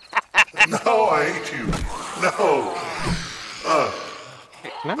 No, I hate you. No.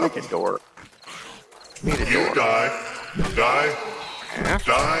 Can I make a door? Need a You door. die. Yeah.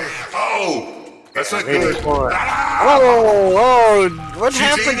 Die. Oh, that's not Need a good. door. Ah, Oh, what she's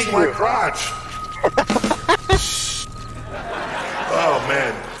happened eating to my you? crotch. Oh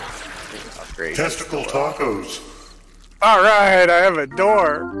man, Great. testicle tacos. All right, I have a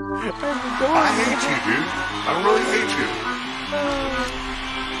door. I hate you, dude. I really hate you.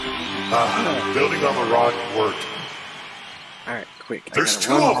 Building on the rock worked. All right, quick. There's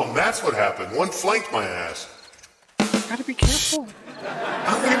two of them. That's what happened. One flanked my ass. Gotta be careful.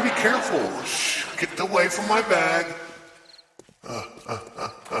 I'm gonna be careful. Shh, get away from my bag.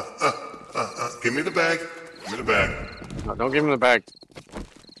 Give me the bag. Give me the bag. No, don't give him the bag.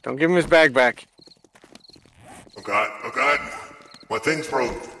 Don't give him his bag back. Oh God. Oh God. My thing's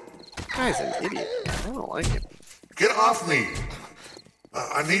broke. This guy's an idiot. I don't like him. Get off me.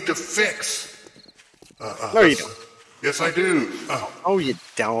 I need to fix. No, you don't. Yes, I do. Oh, you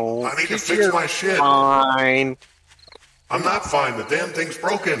don't. I need to Just fix you're my shit. Fine. I'm not fine. The damn thing's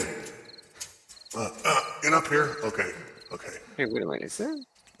broken. Get up here. Okay. Hey, wait a minute. Is there?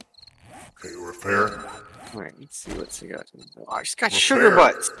 Okay, repair. All right, let's see what's he got. Oh, he's got Repair. sugar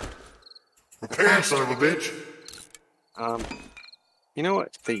butts. Repair, son of a bitch. You know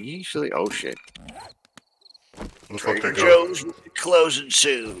what? They usually. Oh shit. Where the fuck they go? Joe's closing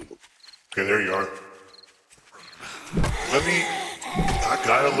soon. Okay, there you are. Let me. I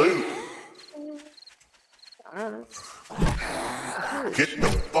got a loot. Get the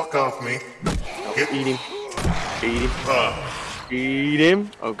fuck off me. Get. Eat him. Eat him. Eat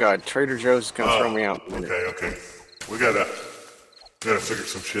him. Oh god, Trader Joe's is gonna throw me out. in a minute. Okay. We gotta figure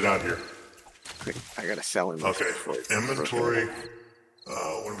some shit out here. Quick, I gotta sell him. Okay. before it's Inventory.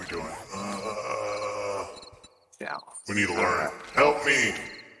 What are we doing? Yeah. We need to learn. Help me.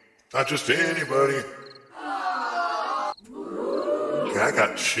 Not just anybody. Okay, I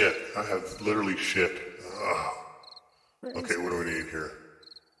got shit. I have literally shit. Okay, what do we need here?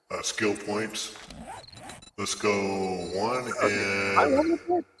 Skill points. Let's go 1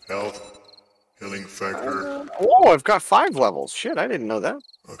 and health, healing factor. Oh, I've got 5 levels. Shit, I didn't know that.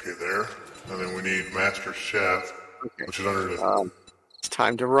 Okay, there. And then we need Master Chef, Okay. which is under the. It's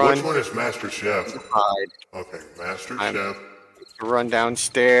time to run. Which one is Master Chef? Hide. Okay, Master I'm- Chef. To run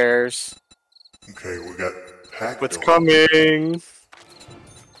downstairs. Okay, we got pack. What's door. coming?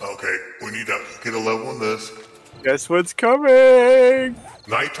 Okay, we need to get a level in this. Guess what's coming?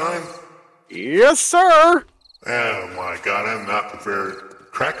 Nighttime? Yes, sir. Oh my god, I'm not prepared.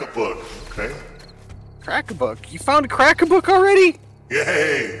 Crack a book, okay? Crack a book. You found a crack a book already?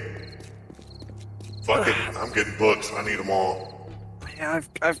 Yay! Fuck it, I'm getting books. I need them all. Yeah,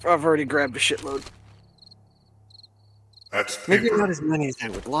 I've already grabbed a shitload. That's Maybe paper. not as many as I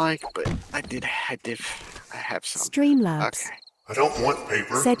would like, but I have some. Streamlabs. Okay. I don't want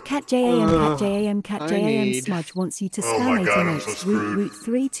paper. Said Cat JAM, Cat I JAM need- Smudge wants you to Oh scan my God, I'm 8 so route, screwed. route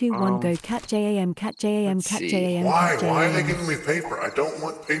 3, 2, 1, go Cat JAM, Let's Cat see. JAM, Why? Cat Why are they JAM. giving me paper? I don't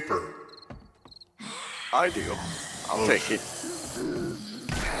want paper. I do. I'll take it.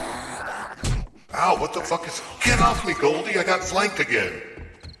 Ow, what the fuck is... Get off me, Goldie! I got flanked again!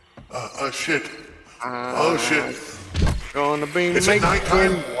 Shit. Oh, shit. Gonna be Is it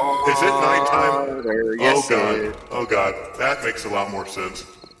nighttime? Is it nighttime? Yes, oh, God. it is. Oh, God. That makes a lot more sense.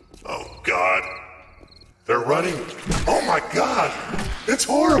 Oh, God. They're running. Oh, my God. It's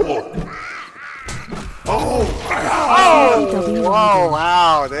horrible. Oh, Whoa,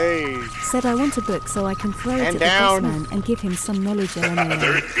 wow, they... Said I want a book so I can throw it And at down. the boss man and give him some knowledge LMAO.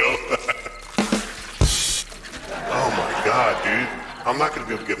 there you go. Oh, my God, dude. I'm not going to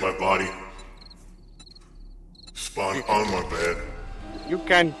be able to get my body spawned on my bed. You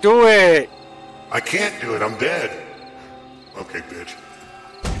can do it! I can't do it. I'm dead. Okay, bitch.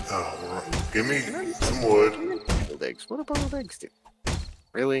 Oh, give me some wood. Boiled eggs. What do boiled eggs do?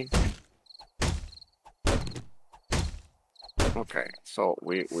 Really? Okay, so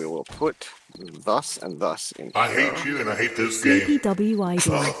we will put thus and thus in. I hate you and I hate this game. CPWID.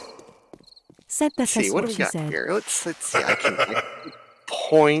 Oh, Said Let's that's see, what what do we she got said. here? Let's see. I can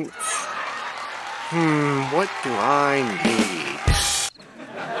points. What do I need?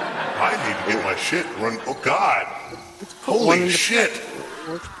 I need to get my shit run. Oh, God. one Holy in the- shit.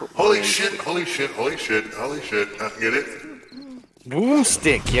 Let's put Holy one shit. Holy shit. Holy shit. Holy shit. Get it? in-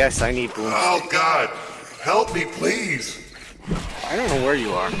 Boomstick. Yes, I need boomstick. Oh, God. Help me, please. I don't know where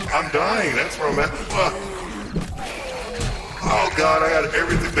you are. I'm dying. That's where I'm at. Oh, God. I got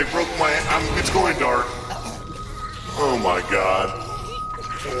everything. They broke my... it's going dark. Oh, my God.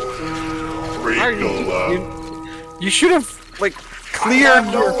 Are you, Ricola. you should have, like, I cleared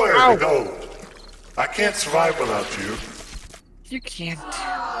have your nowhere house. to go. I can't survive without you. You can't.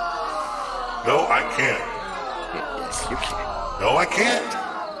 No, I can't. Yes, you can. No, I can't.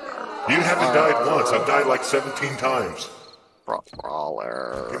 You haven't died once. I've died like 17 times.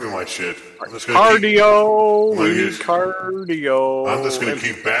 Brawler. Give me my shit. I'm just gonna keep, Cardio. What We it need is. cardio. I'm just gonna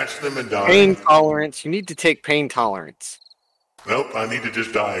keep bashing them and dying. Pain tolerance. You need to take pain tolerance. Nope, I need to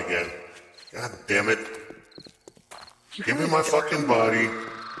just die again. God damn it. Give me my fucking body.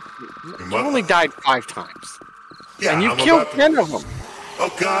 You only died 5 times. Yeah, And you I'm killed about to- 10 of them.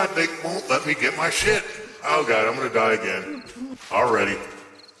 Oh, God, they won't let me get my shit. Oh, God, I'm gonna die again. Already.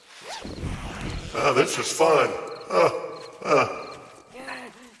 Oh, this is fun.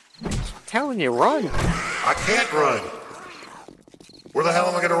 I'm telling you, run. I can't run. Where the hell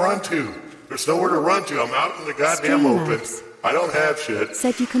am I gonna run to? There's nowhere to run to. I'm out in the goddamn open. Streamlabs. I don't have shit.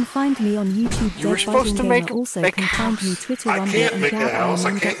 Said you can find me on YouTube. You were Dead supposed to Biden make Gamer. Also a can find me house. Twitter, I Rumble, can't and make a Gab house.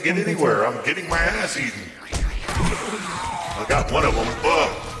 I on can't get Rumble. anywhere. I'm getting my ass eaten. I got one of them.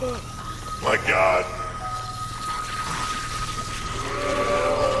 Ugh. My God.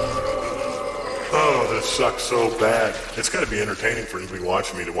 Oh, this sucks so bad. It's got to be entertaining for anybody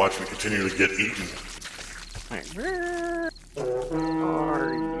watching me to watch me continually get eaten. Wait, where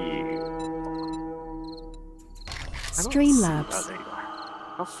are you? I don't see- oh, Streamlabs. there you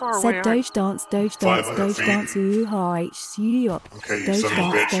are. How far away Said are you? Doge dance, Doge dance, 500 Doge feet. dance, ooh, HU up. Okay, you Doge son of a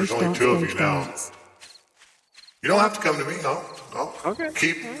dance, bitch, there's Doge only dance, 2 of Doge you now. dance. You don't have to come to me. No. No. Okay.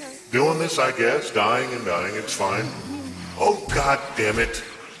 Keep doing this, I guess. Dying and dying. It's fine. Oh, God damn it.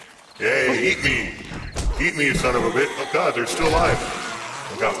 Hey, eat me. Eat me, you son of a bitch. Oh, God, they're still alive.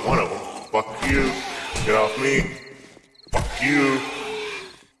 I got one of them. Fuck you. Get off me. Fuck you.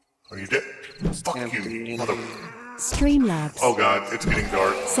 Are you dead? Fuck you, mother... Streamlabs. Oh, God, it's getting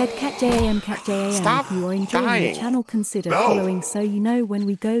dark. Said Cat JAM, Cat JAM. Stop If you are enjoying dying. the channel, consider No. following so you know when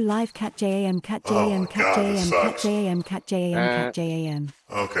we go live. Cat JAM, Cat Oh JAM, my Cat God, this JAM, Cat sucks. JAM, Cat JAM, Cat JAM.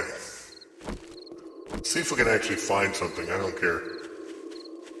 Okay. Let's see if we can actually find something. I don't care.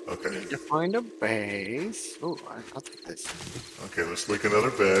 Okay. You find a base. Oh, I'll take this. Okay, let's make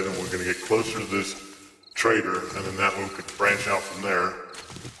another bed, and we're going to get closer to this trader, and then that one could branch out from there.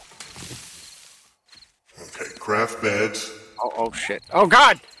 Okay, craft beds. Oh shit. Oh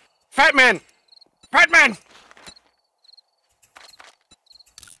God! Fat man! Fat man!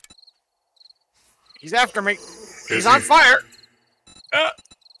 He's after me. He's Is on he? fire.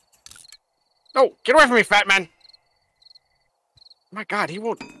 No, get away from me, fat man! My God, he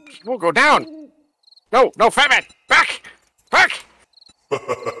won't go down. No, fat man, back, back!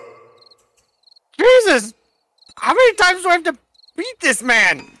 Jesus! How many times do I have to beat this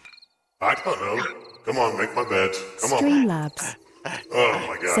man? I don't know. Come on, make my beds. Come on. Streamlabs. Oh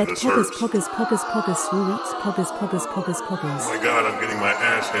my God, Said this poggers, hurts. poggers, poggers, poggers, sweets, poggers, poggers, poggers, Oh poggers. my God, I'm getting my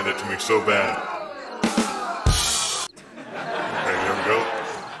ass handed to me so bad. Okay, there we go.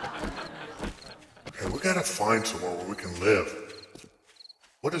 Okay, we gotta find somewhere where we can live.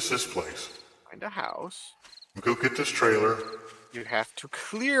 What is this place? Find a house. We go get this trailer. You have to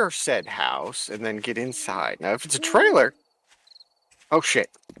clear said house and then get inside. Now, if it's a trailer... Oh, shit.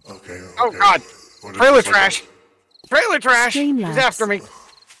 Okay. Oh, God. What is Trailer this, like trash! Trailer trash! He's Streamlabs. after me!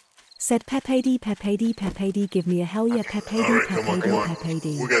 Said Pepe D, give me a hell yeah, Pepe All right, come on, come on. Pepe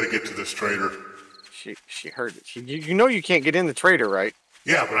D. We got to get to this trader. She heard it. You know you can't get in the trader, right?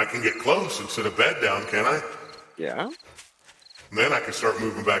 Yeah, but I can get close and sit a bed down, can I? Yeah. And then I can start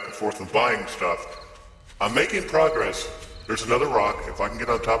moving back and forth and buying stuff. I'm making progress. There's another rock. If I can get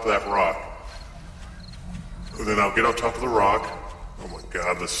on top of that rock, then I'll get on top of the rock. Oh my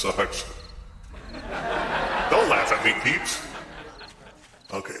god, this sucks. Don't laugh at me, peeps.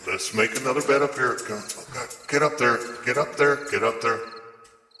 Okay, let's make another bed up here. Get up there. Get up there. Get up there.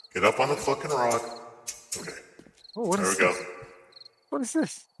 Get up on the fucking rock. Okay. Oh, what There is we go. this? What is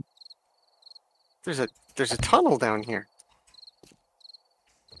this? There's a tunnel down here.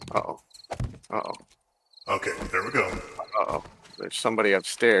 Uh-oh. Uh-oh. Okay, there we go. Uh-oh. There's somebody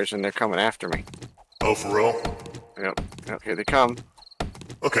upstairs and they're coming after me. Oh, for real? Yep, here they come.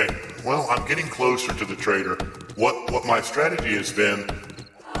 Okay, well, I'm getting closer to the trader. What my strategy has been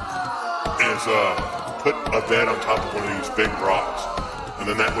is put a bed on top of one of these big rocks. And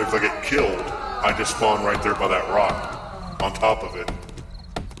then that way if I get killed, I just spawn right there by that rock, on top of it.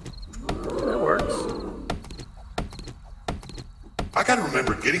 That works. I gotta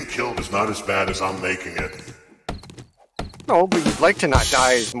remember, getting killed is not as bad as I'm making it. No, but you'd like to not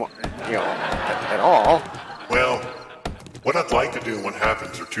die as at all. Well, what I'd like to do and what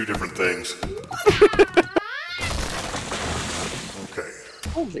happens are two different things. Okay.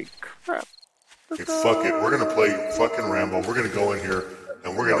 Holy crap. Okay, fuck it. We're gonna play fucking Rambo. We're gonna go in here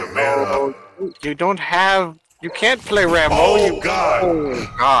and we're gonna man up. You can't play Rambo. Oh, God.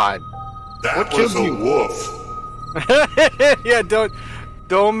 Oh, God. That What was killed a you? wolf. Yeah,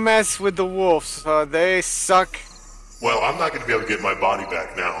 don't mess with the wolves. They suck. Well, I'm not gonna be able to get my body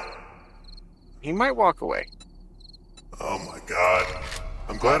back now. He might walk away. Oh my god.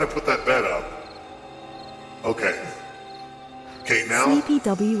 I'm glad I put that bed up. Okay. Okay, now. Sleepy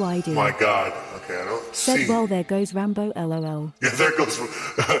WID. My god. Okay, I don't Said see. well there goes Rambo LOL. Yeah, there goes.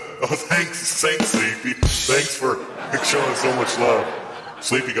 Oh, thanks, Sleepy. Thanks for showing so much love.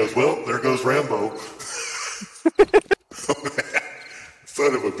 Sleepy goes, well, there goes Rambo.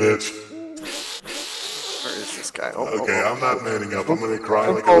 Son of a bitch. Where is this guy? Okay, I'm not manning up. I'm gonna cry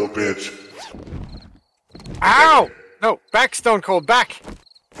like a little bitch. Ow! No, back, Stone Cold, back!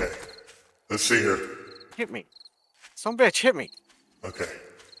 Okay, let's see here. Hit me. Some bitch hit me. Okay.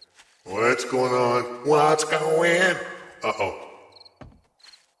 What's going on? What's going? Uh-oh.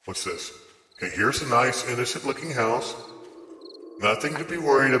 What's this? Okay, here's a nice, innocent-looking house. Nothing to be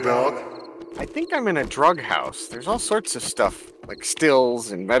worried about. I think I'm in a drug house. There's all sorts of stuff, like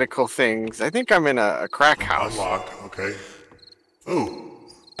stills and medical things. I think I'm in a crack house. Unlocked, okay. Ooh.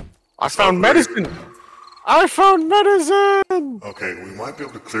 I found medicine! I found medicine! Okay, we might be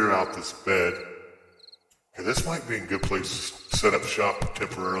able to clear out this bed. Okay, this might be a good place to set up shop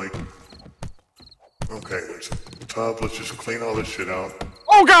temporarily. Okay, there's a tub. Let's just clean all this shit out.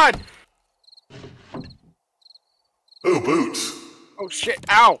 Oh, God! Ooh, boots. Oh, shit.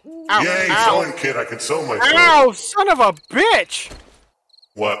 Ow! Ow! Yay, Ow! sewing kit. I can sew myself. Ow! Son of a bitch!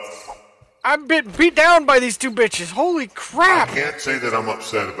 What? I'm beat down by these two bitches. Holy I crap! can't say that I'm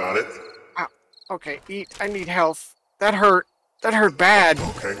upset about it. Ow. Okay, eat. I need health. That hurt. That hurt bad.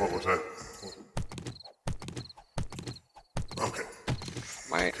 Okay, what was that? Okay.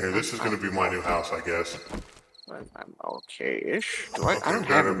 Okay, this is going to be my new house, I guess. I'm okay-ish. I don't Okay, have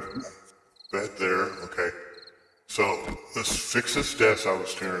got a... a bed there. Okay. So, let's fix this desk I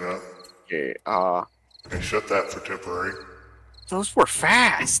was tearing up. Okay, Okay, shut that for temporary. those were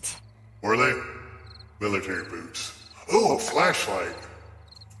fast. Were they? Military boots. Oh, a flashlight.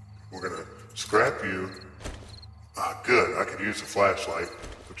 We're going to scrap you. Ah, good. I could use a flashlight.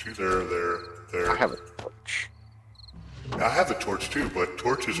 Put you there. I have a torch. I have a torch too, but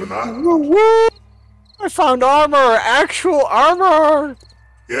torches are not. Woo! I found armor! Actual armor!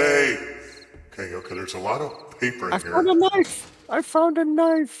 Yay! Okay, there's a lot of paper in I here. found a knife! I found a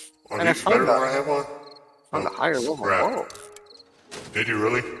knife! Are And I these better found than what I have on? a higher level. crap. Whoa. Did you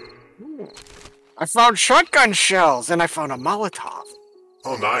really? I found shotgun shells, and I found a Molotov.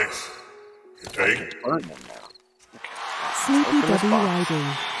 Oh, nice. You take? Burn them now. Sleepy Open this box. WID.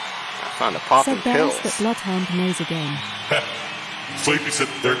 I found a popping Said Bells pills. that Bloodhound knows again. Sleepy said,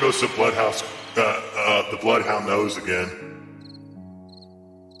 there goes the bloodhouse. The bloodhound knows again.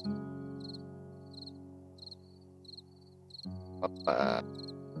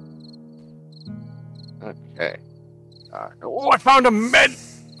 Okay. Oh, I found a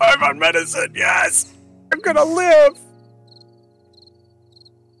I found medicine, yes! I'm gonna live!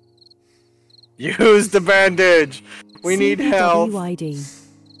 Use the bandage! We need Sleepy help! WID.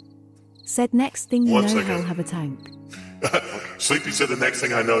 Said next thing you One know, second. he'll have a tank. Sleepy said the next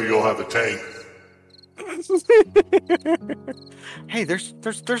thing I know, you'll have a tank. Hey, there's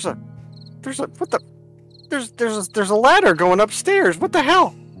a ladder going upstairs. What the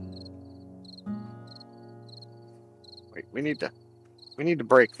hell? Wait, we need to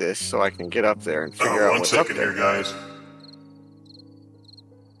break this so I can get up there and figure out One what's up second there. here, guys.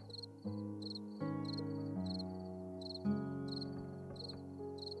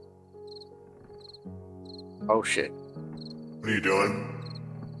 Oh shit. What are you doing?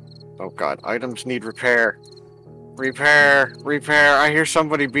 Oh god, items need repair. Repair, repair. I hear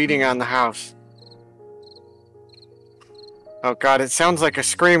somebody beating on the house. Oh god, it sounds like a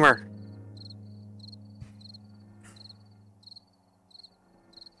screamer.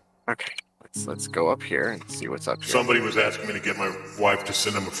 Okay, let's go up here and see what's up here. Somebody was asking me to get my wife to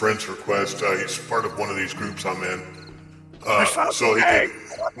send him a friend's request. He's part of one of these groups I'm in. So he can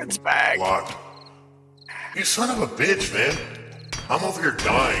It's back. locked. You son of a bitch, man. I'm over here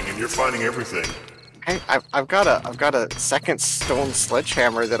dying and you're finding everything. Hey, I've got a second stone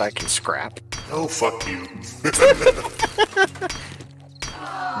sledgehammer that I can scrap. Oh, fuck you.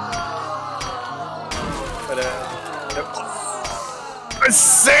 It's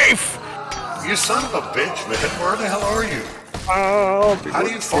safe. You son of a bitch, man. Where the hell are you? Oh, How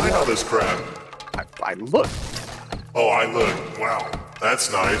do you find all this crap? I look. Oh, I look. Wow.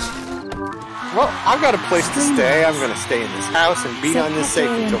 That's nice. Well, I've got a place to stay. I'm gonna stay in this house and be Said on this Cat safe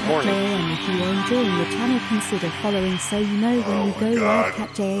JM, until Cat morning. JM, if you are enjoying the channel, consider following so you know when Oh we my go God. live. Cat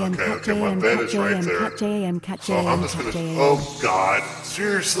JM, Okay, Cat okay, my JM, bed Cat is right JM, there. Cat JM, Cat So I'm JM, just Cat gonna. JM. Oh God!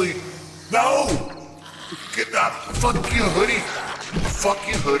 Seriously? No! Get up! Fuck you, hoodie! Fuck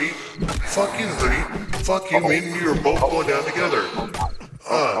you, hoodie! Fuck you, hoodie! Fuck you! Me and you are both going down together.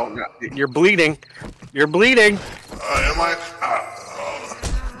 Oh god, you're bleeding. You're bleeding. Am I?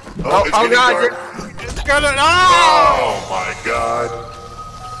 Oh, It's getting god, dark. it's gonna. Oh! Oh my God!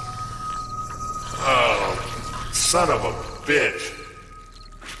 Oh, son of a bitch!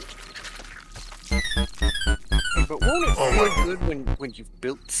 But won't it Oh feel my- good when you've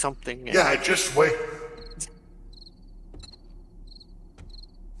built something? And Yeah, I just wait.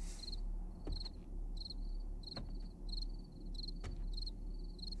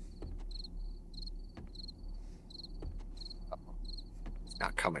 It's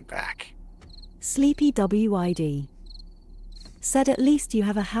not coming back. Sleepy WID. Said at least you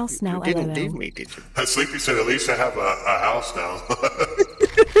have a house now, You didn't leave LOL. me, did you? Sleepy said, at least I have a house now.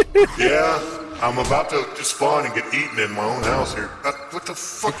 Yeah, I'm about to just spawn and get eaten in my own house here. What the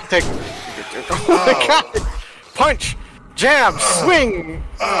fuck? Take. Oh my god! Punch! Jab! Swing!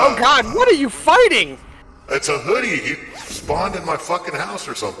 Oh god, what are you fighting? It's a hoodie. He spawned in my fucking house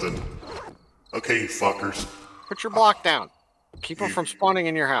or something. Okay, you fuckers. Put your block down. Keep them from spawning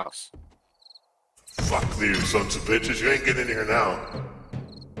in your house. Fuck you, sons of bitches. You ain't getting in here now.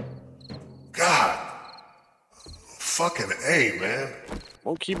 God. Fucking A, man.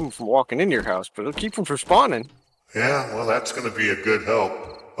 Won't keep them from walking into your house, but it'll keep them from spawning. Yeah, well, that's gonna be a good help.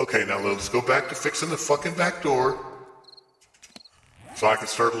 Okay, now let's go back to fixing the fucking back door. So I can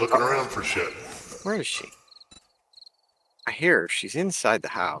start looking around for shit. Where is she? I hear her. She's inside the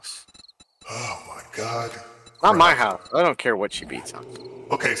house. Oh my God. Not my house. I don't care what she beats on.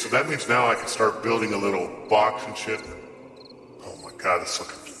 Okay, so that means now I can start building a little box and shit. Oh my god, this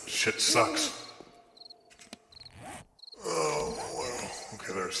fucking shit sucks. Oh, well.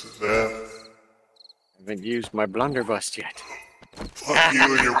 Okay, there's that. I haven't used my blunderbuss yet. Fuck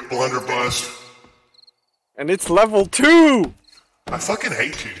you and your blunderbuss. And it's level 2! I fucking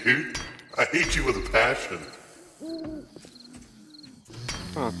hate you, dude. I hate you with a passion.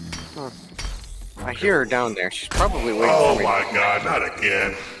 I hear her down there. She's probably waiting Oh for me. my god, not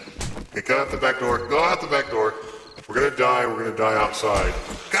again. Okay, go out the back door. Go out the back door. We're gonna die. We're gonna die outside.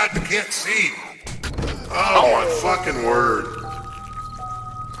 God, you can't see. Oh my fucking word.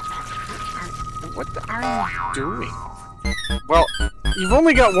 What are you doing? Well, you've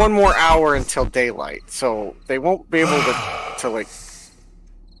only got one more hour until daylight, so they won't be able to like,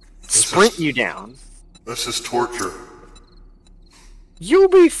 sprint you down. This is torture. You'll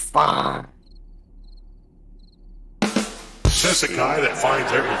be fine. Says the guy that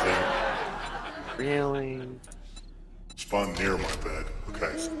finds everything. Really? Spawn near my bed.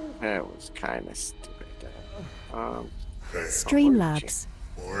 Okay. That was kind of stupid. Okay. Streamlabs.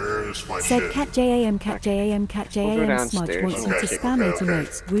 Where's my Said shit? Cat JAM, Cat JAM, Cat We'll go JAM Smudge downstairs. wants you to Okay, spam okay, into okay.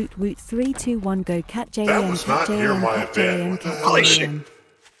 notes. Woot woot 3, 2, 1 go. Cat That JAM, was Cat not near JAM, my Cat bed. JAM, What the Cat hell? Holy shit. JAM.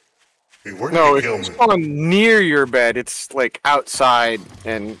 Hey, where did No, you it's kill me? spawn near your bed. It's like outside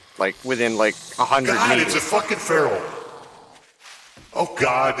and like within like 100 God, meters. it's a fucking feral. Oh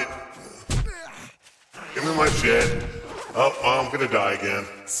God. Give me my shit. Oh, I'm gonna die again.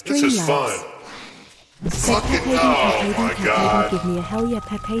 This is fun. Said Fucking Pepedi, oh my Pepedi, god. Pepedi, give me a hell yeah,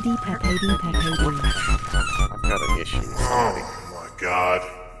 Pepedi, Pepedi, Pepedi. I've got an issue. Oh my god.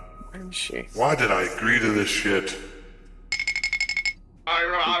 Where is she? Why did I agree to this shit?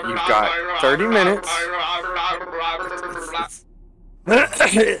 You've got 30 minutes.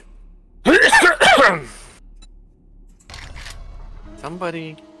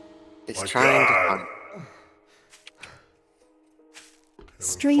 Somebody is My trying God. to.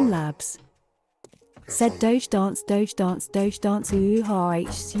 Streamlabs. Said Doge dance, Doge dance, Doge dance, ooh, ha, h,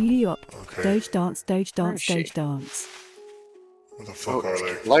 up. Okay. Doge dance, Doge Where dance, is she? Doge dance. Where the fuck Oh, are it's they?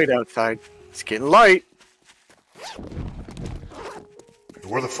 getting light outside. It's getting light.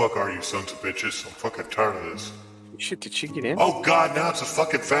 Where the fuck are you, sons of bitches? I'm fucking tired of this. Shit, did she get in? Oh god, now it's a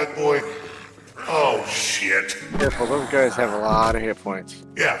fucking fat boy. Oh shit. Careful, those guys have a lot of hit points.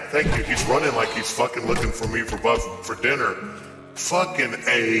 Yeah, thank you. He's running like he's fucking looking for me for dinner. Fucking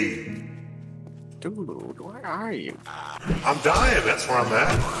A. Dude, where are you? I'm dying, that's where I'm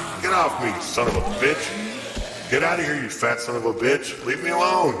at. Get off me, son of a bitch. Get out of here, you fat son of a bitch. Leave me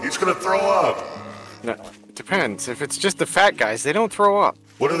alone. He's gonna throw up. No, it depends. If it's just the fat guys, they don't throw up.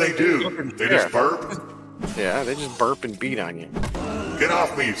 What do? They just burp? Yeah, they just burp and beat on you. Get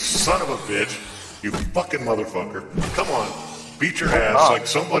off me, you son of a bitch. You fucking motherfucker. Come on. Beat your ass like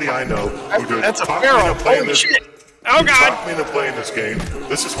somebody I know who did That's a talk me pharaoh. into playing Holy this. shit. Oh, God. Talk me into playing this game.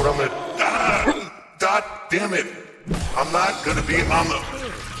 This is what I'm gonna. God damn it. I'm not gonna be on the.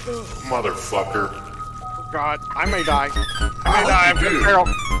 Motherfucker. Oh, God, I may die. I may hope die. I've you got do. a barrel.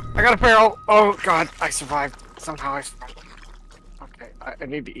 I got a barrel. Oh, God, I survived. Somehow I survived. Okay, I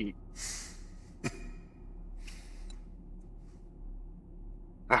need to eat.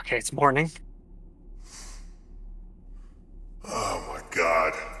 Okay, it's morning. Oh my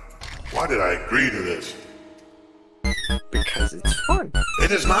god. Why did I agree to this? Because it's fun.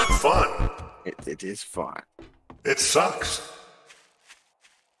 It is not fun. It is fun. It sucks.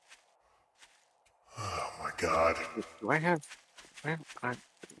 Oh my god. Do I have a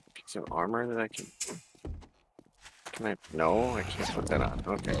piece of armor that I can... Can I... No, I can't put that on.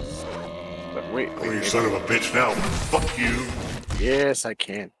 Okay. But wait, Oh, you son of a bitch now. Fuck you. Yes, I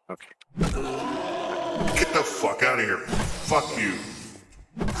can. Okay. Get the fuck out of here. Fuck you.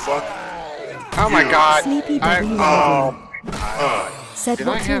 Fuck. Oh my You. god. Sleepy I, W. oh, Said Did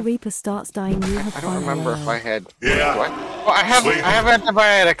I what till have- Reaper starts dying, you have I fun. don't remember if lol. I had... Yeah. Do I? Well, I have Sleep.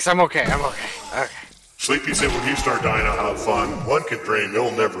 antibiotics. I'm okay. I'm okay. Okay. Sleepy said when you start dying, I'll have fun. One can dream.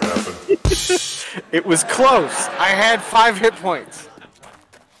 It'll never happen. It was close. I had 5 hit points.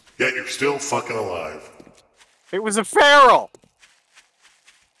 Yet you're still fucking alive. It was a feral.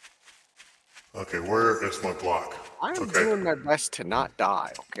 Okay, where is my block? I'm Okay. doing my best to not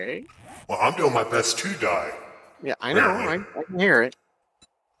die, okay? Well, I'm doing my best to die. Yeah, I know. I can hear it.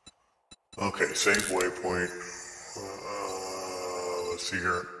 Okay, save waypoint. Let's see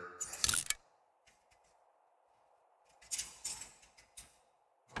here.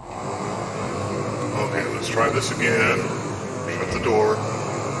 Okay, let's try this again. Shut the door.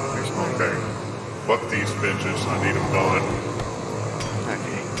 Okay. Fuck these bitches. I need them gone.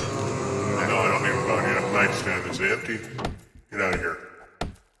 Okay. No, I don't need them gone yet. Nightstand is empty. Get out of here.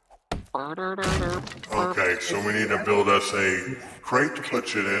 Okay, so we need to build us a crate to put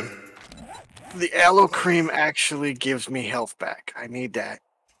shit in. The aloe cream actually gives me health back. I need that.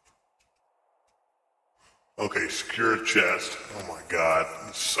 Okay, secure chest. Oh my god,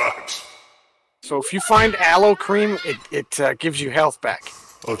 this sucks. So if you find aloe cream, it gives you health back.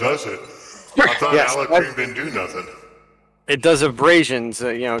 Oh, does it? I thought Yes, aloe cream didn't do nothing. It does abrasions,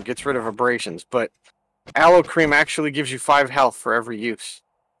 gets rid of abrasions, but aloe cream actually gives you 5 health for every use.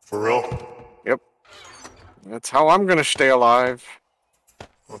 For real? Yep. That's how I'm gonna stay alive.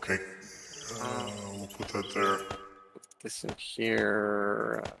 Okay. We'll put that there. This in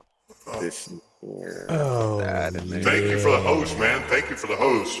here. This in here. Oh, that in there. Thank you for the hose, man. Thank you for the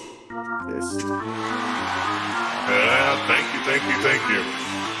hose. This. Yeah, thank you.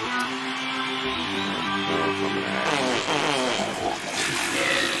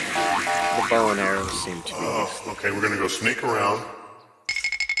 The bow and arrows seem to be useful. Okay, we're gonna go sneak around.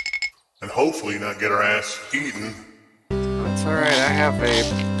 And hopefully not get our ass eaten. That's alright, I have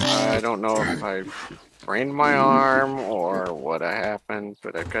I don't know if I sprained my arm or what happened,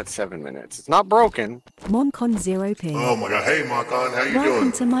 but I've got 7 minutes. It's not broken. Moncon 0p. Oh my god. Hey, Makon, how you Welcome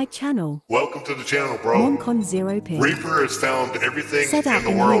doing? to my channel. Welcome to the channel, bro. Moncon 0p. Reaper has found everything Set up in the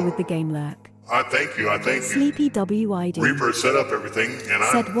in here world. with the game lurk. I thank you. Sleepy WID. Reaper has set up everything, and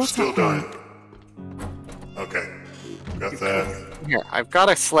Said I'm what still up, dying. Okay. Got that. Here, I've got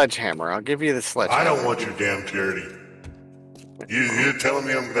a sledgehammer. I'll give you the sledgehammer. I don't want your damn charity. You telling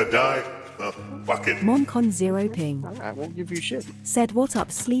me I'm gonna die? Oh, fuck it. Moncon 0 ping. I won't give you shit. Said what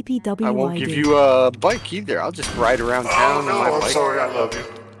up Sleepy WYD. I won't give you a bike either. I'll just ride around town Oh, no, on my I'm bike. sorry. I love you.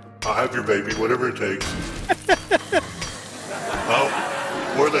 I'll have your baby, whatever it takes. Oh,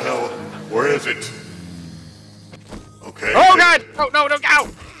 where is it? Okay. Oh, God! No, no, no, go!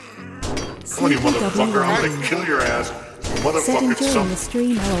 Come on, you motherfucker. I'm gonna kill your ass. Said Motherfucker, enjoying the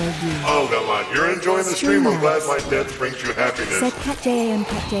stream LOU. Oh, come on. You're enjoying the stream. I'm glad my death brings you happiness. Said Cat JAM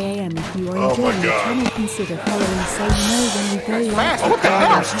if you are Oh my enjoying the God. channel consider following say no when we go live. Oh,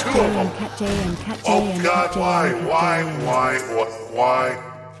 God, there's two of them. Cat JAM, Cat JAM, Oh, God, Cat why?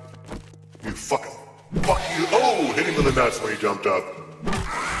 You fucking... Fuck you. Oh, hit him in the nuts when he jumped up.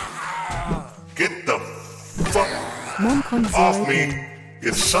 Get the fuck Moncon off 0 me, ping.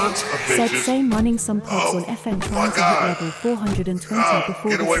 you sons of Said bitches. same running some pods on FM my trying to God. hit level 420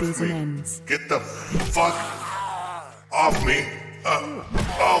 before Get the away from season me. ends. Get the fuck off me.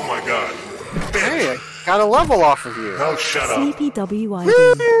 Oh, my God. Hey, Bitch. I got a level off of you. Oh, shut up. Sleepy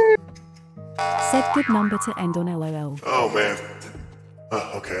WYD. Said good number to end on LOL. Oh, man.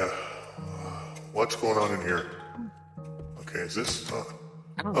 Okay. What's going on in here? Okay, is this...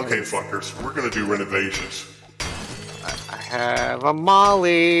 okay, fuckers. We're gonna do renovations. I have a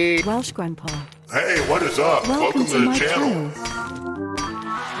Molly. Welsh Grandpa. Hey, what is up? Welcome to the my channel.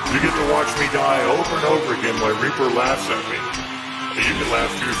 You get to watch me die over and over again while Reaper laughs at me. You can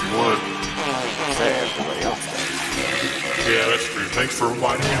laugh too if you want. Say everybody else. Yeah, that's true. Thanks for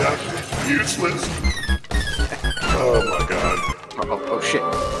reminding me that. Useless. Oh my god. Oh, shit.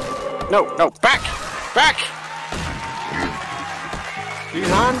 No, back! Back! She's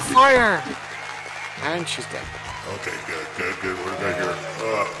on fire! And she's dead. Okay, good. What do I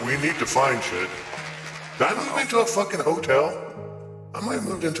hear? We need to find shit. Did I move into a fucking hotel? I might have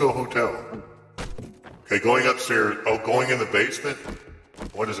moved into a hotel. Okay, going upstairs. Oh, going in the basement?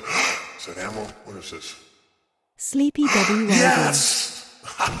 What is it? Is that ammo? What is this? Sleepy WYD. Yes!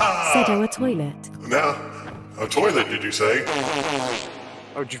 Said a toilet. Now, a toilet, did you say?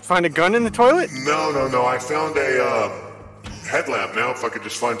 Oh, did you find a gun in the toilet? No. I found a headlamp now. If I could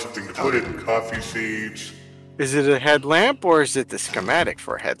just find something to put it. Coffee seeds. Is it a headlamp or is it the schematic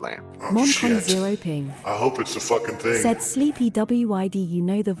for a headlamp? Oh, Moncon shit. 0 ping. I hope it's the fucking thing. Said Sleepy WYD, you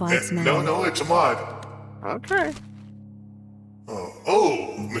know the vibes now. No, it's a mod. Okay.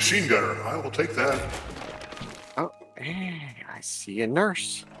 Oh, machine gunner. I will take that. Oh, hey, I see a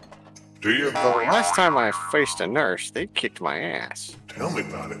nurse. Do you? The last time I faced a nurse, they kicked my ass. Tell me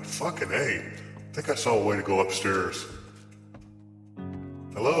about it. Fucking A. I think I saw a way to go upstairs.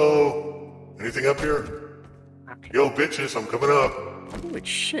 Hello? Anything up here? Yo, bitches, I'm coming up. Holy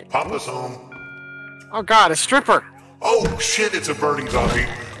shit. Papa's home. Oh god, a stripper! Oh, shit, it's a burning zombie.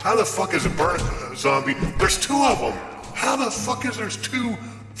 How the fuck is a burning zombie? There's two of them. How the fuck is there's two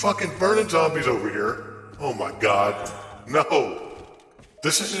fucking burning zombies over here? Oh my god. No.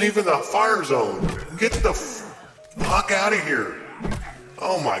 This isn't even the fire zone. Get the fuck out of here.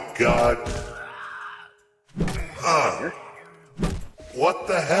 Oh my god. What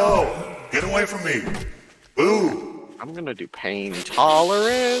the hell? Get away from me. Boo. I'm gonna do pain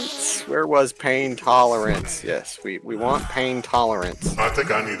tolerance. Where was pain tolerance? Yes, we want pain tolerance. I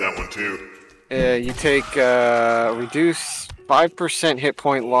think I need that one too. You take reduce 5% hit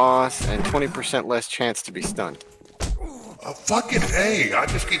point loss and 20% less chance to be stunned. Fucking A. I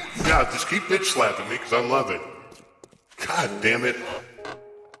just keep bitch slapping me because I love it. God damn it.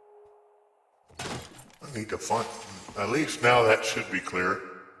 I need to find, at least now that should be clear.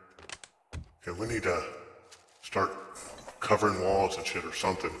 Okay, we need to start covering walls and shit or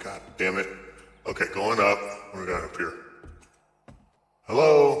something. God damn it. Okay, going up. What do we got up here?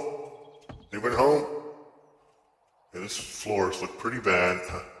 Hello? Anybody home? Yeah, this floors look pretty bad.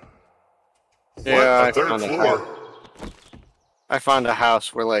 Yeah, What? A third floor? I found a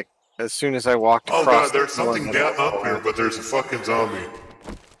house where, like, as soon as I walked Oh across... god, there's something down up here, but there's a fucking zombie.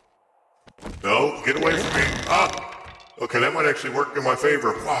 No, get away from me. Okay, that might actually work in my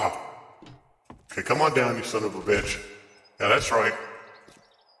favor. Wow. Okay, come on down, you son of a bitch. Yeah, that's right.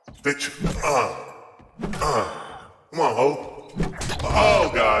 Bitch. Come on, ho.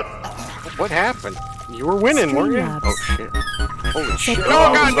 Oh god. What happened? You were winning, weren't you? Streamlabs. Oh, shit. Holy shit. Said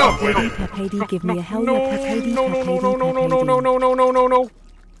Oh, God, no! Stop winning. Pepady, give me a hell No, yeah, Pepady, no, Pepady, no, no, no, no, no, no, no, no, no, no.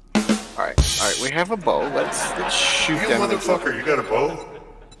 Alright, we have a bow. Let's shoot You them. motherfucker, you got a bow?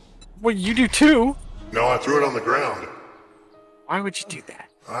 Well, you do too. No, I threw it on the ground. Why would you do that?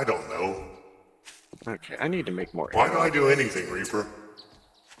 I don't know. Okay, I need to make more Why arrows. do I do anything, Reaper?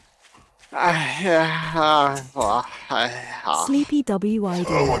 Sleepy WID.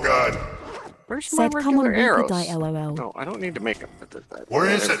 Oh my god. Where's my Said, come on, regular arrows? die LOL. No, I don't need to make up for that. Where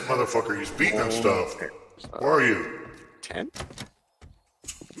is that motherfucker? He's beating on stuff. Where are you? 10?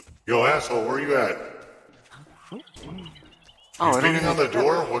 Yo, asshole, where you at? Oh, You beating on the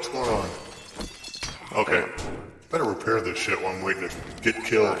door? What's going on? Okay. Better repair this shit while I'm waiting to get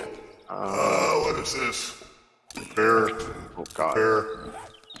killed. What is this? Repair. Oh, God. Repair.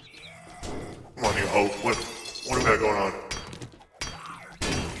 Come on, you hoe. What do we got going on?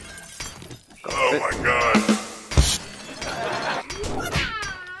 Oh my god.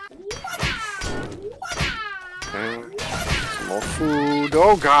 Some more food.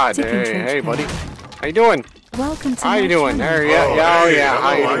 Oh, God. Chicken trench Hey, coat. buddy. How you doing? Welcome to How my you doing? channel. There, yeah, hey, yeah. hello,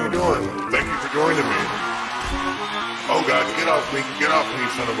 How how you you doing? doing? Thank you for joining me. Oh god, get off me,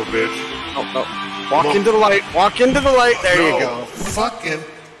 son of a bitch. Oh, no. Walk into the light. Walk into the light. There no, you go. Fucking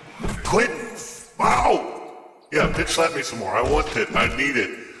quit. Wow. Yeah, bitch slap me some more. I want it. I need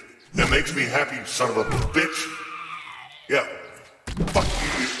it. That makes me happy, you son of a bitch. Yeah. Fuck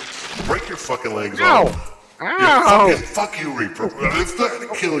you. Break your fucking legs Ow. off. Ow. Yeah, fuck you, Reaper. It's not gonna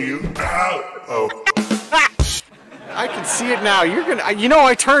kill you. Ow. Oh. I can see it now. You're gonna. You know,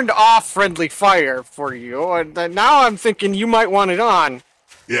 I turned off friendly fire for you, and now I'm thinking you might want it on.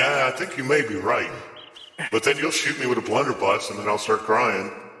 Yeah, I think you may be right. But then you'll shoot me with a blunderbuss, and then I'll start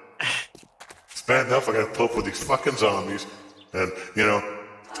crying. It's bad enough I gotta put up with these fucking zombies. And, you know,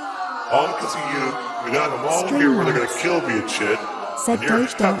 all because of you, we got them all here where they're gonna kill me and shit. Said and you're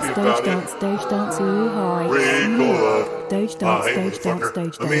Doge dance, happy Doge about dance, it. Doge dance, ooh, hi. Ricola. Doge dance, Hey, Doge dance, motherfucker.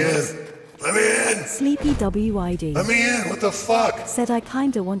 Doge Let me dance. in. Let me in. Sleepy WID. Let me in. What the fuck? Said I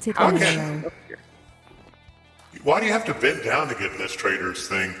kinda wanted Okay. LOL. Why do you have to bend down to get in this trader's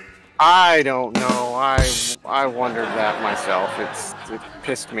thing? I don't know. I wondered that myself. It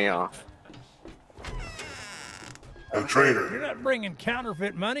pissed me off. Oh, trader. You're not bringing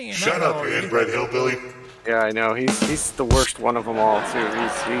counterfeit money in. Shut up, you inbred hillbilly. Yeah, I know. He's the worst one of them all too.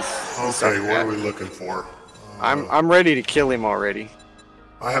 He's Okay, what are we looking for? I'm ready to kill him already.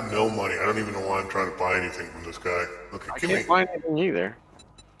 I have no money. I don't even know why I'm trying to buy anything from this guy. Okay, I give me. can't find anything either.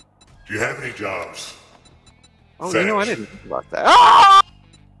 Do you have any jobs? Oh, Fetch. you know I didn't think about that. Ah!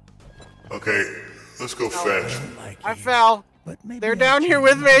 Okay, let's go fetch. I fell. But maybe They're I down can here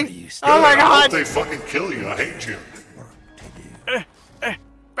with know me. you Oh my I hope God! they fucking kill you. I hate you.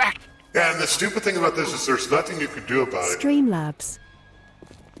 Back. Yeah, and the stupid thing about this is there's nothing you can do about it. Streamlabs.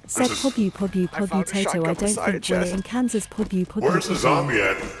 Said This is- Pobu I found a Tato, shotgun I don't beside a think we're chest. in Kansas Pobu. Where's the zombie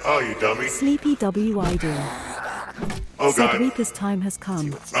at? Oh, you dummy. Sleepy WID. Oh, Said God. Reaper's time has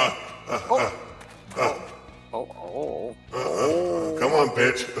come. Come on,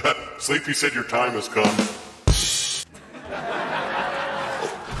 bitch. Sleepy said your time has come.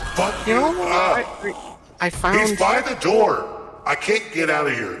 Fuck you. You know what? I He's found by the door. I can't get out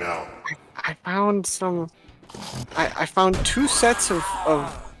of here now. I found some. I found 2 sets of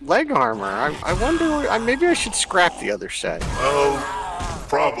leg armor. I wonder. Maybe I should scrap the other set. Oh,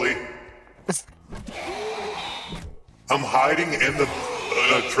 probably. I'm hiding in the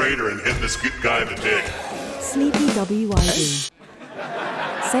trader and hitting this good guy in the dick. Sleepy WID.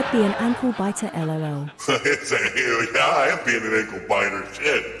 Said be an ankle biter LOL. Yeah, I am being an ankle biter.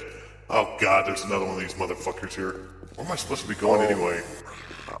 Shit. Oh, God, there's another one of these motherfuckers here. Where am I supposed to be going anyway?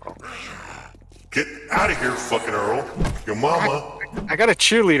 Get out of here, fucking Earl. Your mama. I got a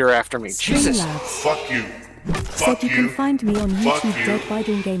cheerleader after me. Jesus. Streamlabs. Fuck you. Said Fuck you can you. find me on Fuck YouTube, you. Dead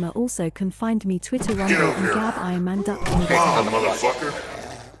Biden Gamer. Also can find me Twitter, Rumble, over and here. Gab Iron Man Duck. Come on, motherfucker.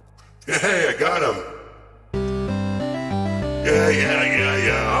 Hey, I got him.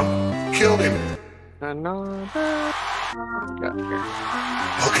 Yeah. Killed him. Another. What do we got here?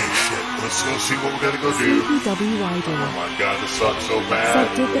 Okay, shit. Let's go see what we gotta go do. Sleepy WID. Oh my God, this sucks so Said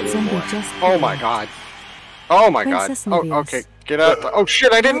bad. did that zombie just. Oh my God. Oh my God. Princess Oh, Niveus. okay. Get out. Oh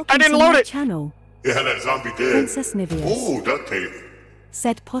shit! I didn't Welcome to load my it. Channel. Yeah, that zombie did. Princess Niveus. Ooh, duct tape.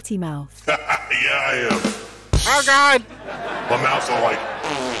 Said potty mouth. Yeah, I am. Oh God. My mouth's all like.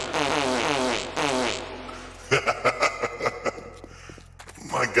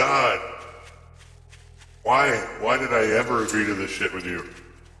 My God. Why did I ever agree to this shit with you?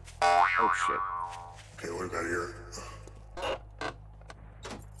 Oh shit. Okay, what do we got here?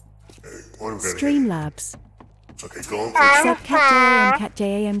 Okay, what do we got here? Streamlabs. Okay, going for Said Cat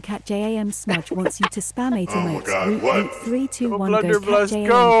JAM Smudge wants you to spam 8 Oh my emotes. God, Root what? 8 3 2 Go 1 go Blunderbuss, Cat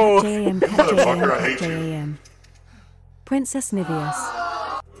go! JAM Motherfucker, I hate you. JAM. Princess Niveus.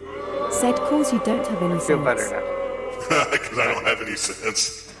 Said calls you don't have any I feel better sense. now. because I don't have any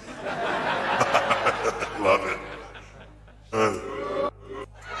sense. Love it.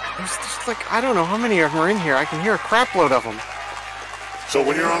 There's like, I don't know how many of them are in here. I can hear a crap load of them. So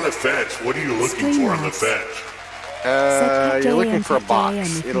when you're on the fetch, what are you looking for on the fetch? You're looking for a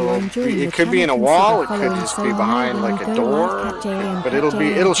box. It could be in a wall. It could just be behind like a door. But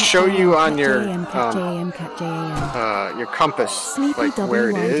it'll show you on your compass like where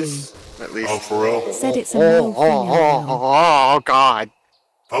it is. At least. Oh, for real? Said it's a male female. Oh God.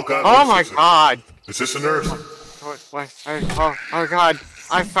 Oh God. Oh my God. Is this a nurse? What? Oh God.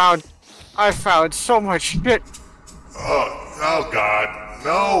 I found so much shit. Oh God.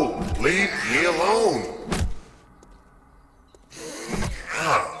 No. Leave me alone.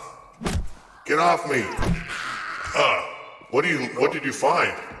 Get off me. What did you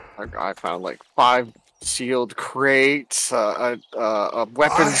find? I found like 5 sealed crates, a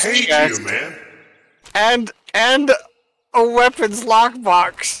weapons I hate chest, you, man. and a weapons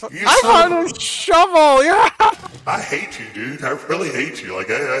lockbox. You I son found of a shovel. Yeah. I hate you, dude. I really hate you. Like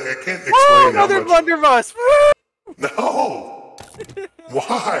I can't explain Oh, how another much. blunderbuss. No.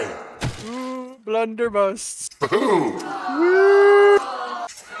 Why? Blunderbuss. Boo.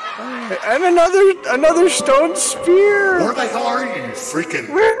 And another stone spear. Where the hell are you freaking?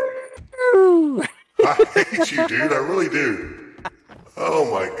 Woo. I hate you, dude. I really do. Oh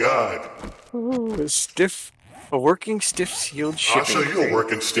my God. Ooh, a working stiff sealed shipping. I'll show you a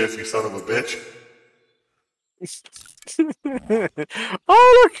working stiff, you son of a bitch. Oh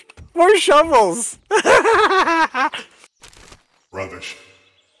look, more shovels. Rubbish.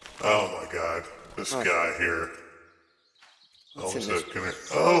 Oh my God. This guy here.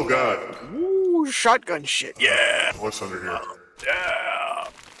 Oh God. Ooh, shotgun shit. Yeah. What's under here? Yeah.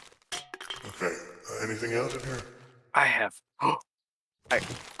 Okay. Anything else in here? I have.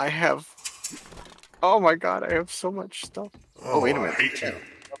 I have. Oh my God! I have so much stuff. Oh wait a minute. I hate you.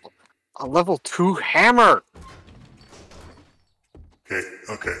 A level 2 hammer.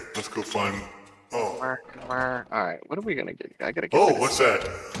 Okay. Let's go find. Oh. All right. What are we gonna get? I gotta get. Oh, this. what's that?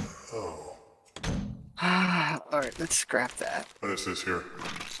 Oh. All right. Let's scrap that. What is this here?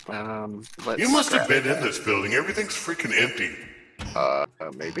 Let's. You must have scrap been in this building. Everything's freaking empty.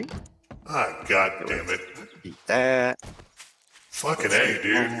 Maybe. Ah, God damn it. Eat that. Fucking A,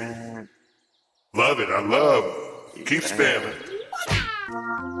 dude. Love it. I love. Keep spamming.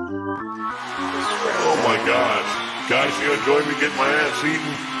 Oh my God. Guys, you enjoy me getting my ass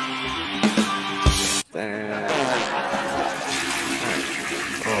eaten? That.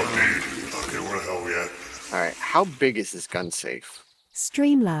 Oh, dude. Okay, where the hell are we at? All right. How big is this gun safe?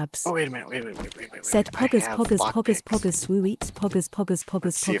 Streamlabs. Oh wait a minute. Wait. Said I poggers, have poggers, lockpicks. poggers, poggers, sweets,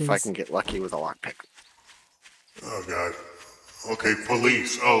 poggers. See if I can get lucky with a lockpick. Oh, God. Okay,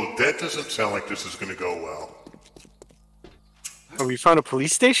 police. Oh, that doesn't sound like this is going to go well. Oh, we found a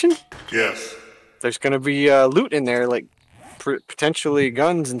police station? Yes. There's gonna be loot in there, like potentially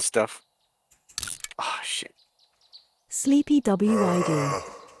guns and stuff. Oh shit! Sleepy WID.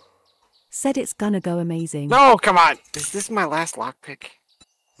 Said it's gonna go amazing. No, come on! Is this my last lockpick?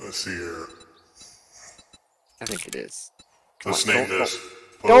 Let's see here. I think it is. Let's name this.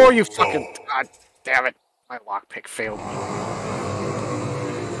 No, you fucking! God damn it! My lockpick failed me.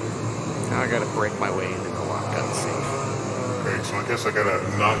 Now I gotta break my way into the lockgun safe. Okay, so I guess I gotta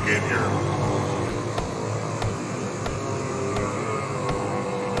knock in here.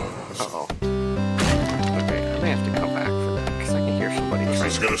 Uh-oh. Okay, I may have to come back for that, because I can hear somebody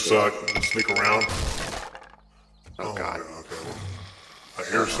trying This is gonna suck. Sneak around. Oh God. Okay, well, I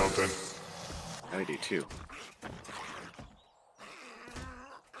hear something. I do too.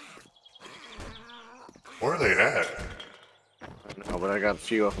 Where are they at? I don't know, but I got a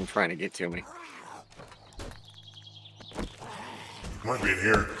few of them trying to get to me. Might be in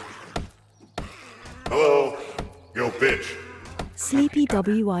here. Hello? Yo, bitch. Sleepy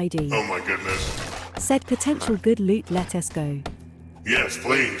WID. Oh my goodness. Said potential good loot, let us go. Yes,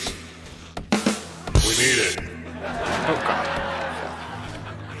 please. We need it. Oh God.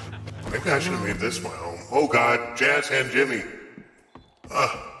 Maybe I should have made this my home. Oh God, Jazz Hand Jimmy.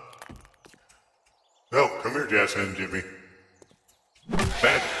 No, come here, Jazz Hand Jimmy.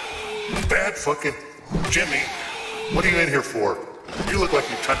 Bad fucking Jimmy. What are you in here for? You look like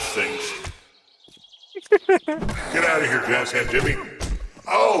you touch things. Get out of here, Jazz Hand Jimmy.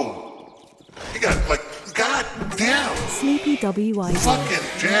 Oh! You got, like, god damn! Sleepy WID.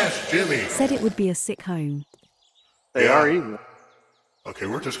 Fucking Jazz Jimmy. Said it would be a sick home. They Yeah. are evil. Okay,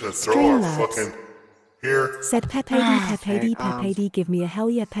 we're just gonna throw our Streamlabs. fucking... Here. Said Pepedi, give me a hell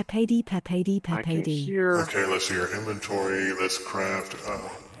yeah, Pepedi. I can hear Okay, let's see your inventory. Let's craft,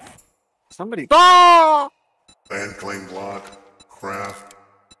 somebody. Ah! land claim block. Craft.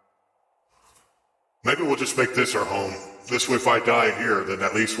 Maybe we'll just make this our home. This way, if I die here, then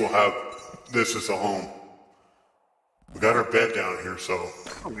at least we'll have this is a home. We got our bed down here, so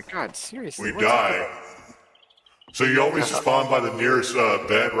Oh my god, seriously. we what's up with die. So you always spawn by the nearest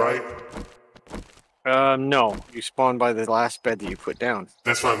bed, right? that? No. You spawn by the last bed that you put down.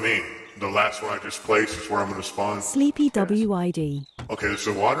 That's what I mean. The last one I just placed is where I'm going to spawn. Sleepy WID. Okay, there's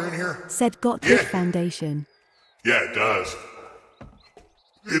some water in here? Said got good Yeah. foundation. Yeah, it does.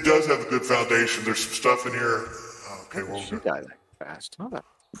 It does have a good foundation. There's some stuff in here. Okay, well, She died that fast. Oh, that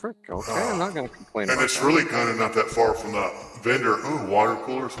frick. Okay, I'm not going to complain and about it's that. really kind of not that far from the vendor. Ooh, water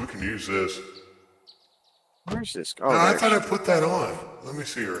coolers. We can use this. Where's this? Oh, No, I there. thought I put that on. Let me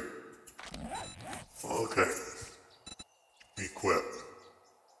see her. Okay. Equip.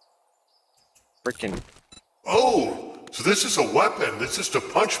 Frickin'. Oh, so this is a weapon. This is to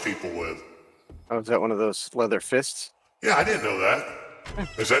punch people with. Oh, is that one of those leather fists? Yeah, I didn't know that.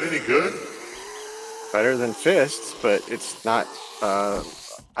 Is that any good? Better than fists, but it's not.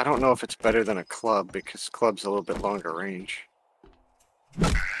 I don't know if it's better than a club because club's a little bit longer range.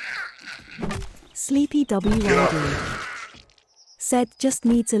 Sleepy Get up. WID. Said just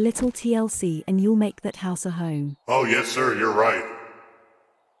needs a little TLC and you'll make that house a home. Oh, yes, sir. You're right.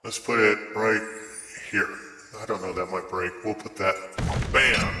 Let's put it right here. I don't know. That might break. We'll put that.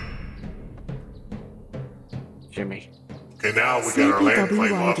 Bam. Jimmy. Okay, now we got our land Sleepy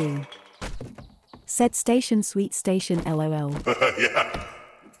claim up. WID. Said station sweet station LOL. Yeah.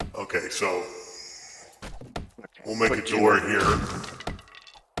 Okay, so Okay. we'll make put a Jimmy- door here.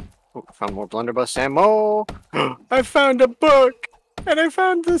 Oh, found more blunderbuss ammo. I found a book, and I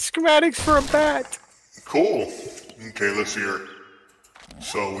found the schematics for a bat. Cool. Okay, let's hear.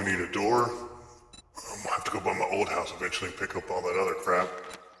 So we need a door. I'm gonna have to go by my old house eventually and pick up all that other crap.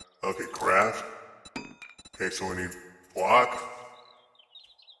 Okay, craft. Okay, so we need block.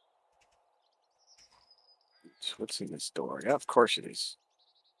 So what's in this door? Yeah, of course it is.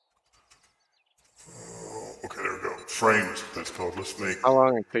 Okay, there we go. Frame is what that's called. Let's make. How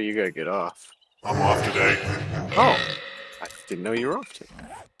long until you gotta get off? I'm off today. Oh, I didn't know you were off today.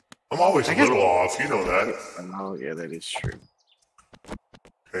 I'm always a I guess- little off, you know that. Oh, yeah, that is true.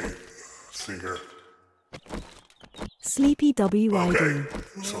 Okay, let's see here. Sleepy WID. Okay,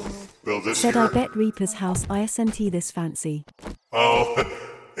 so build this Said here. I bet Reaper's house ISNT this fancy. Oh,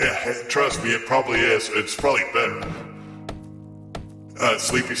 yeah, trust me, it probably is. It's probably better.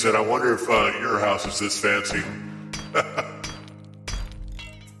 Sleepy said, I wonder if your house is this fancy.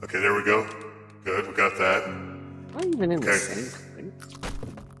 Okay, there we go. Good, we got that. Am I even in the Okay. same place?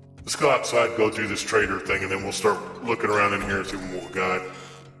 Let's go outside, go do this trader thing, and then we'll start looking around in here and see what we got.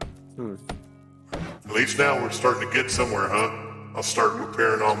 At least now we're starting to get somewhere, huh? I'll start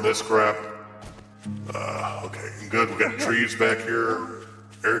repairing on this crap. Okay, good. We got trees back here,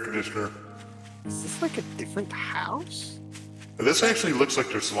 air conditioner. Is this like a different house? And this actually looks like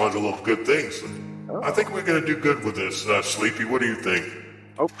there's a lot of little good things. I think we're gonna do good with this. Sleepy, what do you think?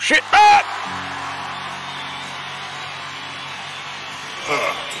 Oh, shit! Ah!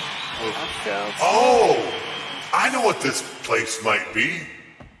 I fell. Oh, I know what this place might be.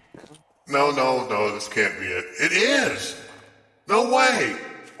 No, this can't be it. It is. No way.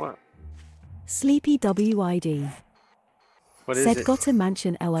 What? Sleepy WID. What is Said it? got a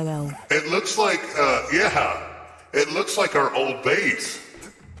mansion LOL. It looks like, yeah, it looks like our old base.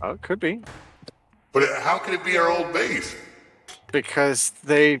 Oh, it could be. But how could it be our old base? Because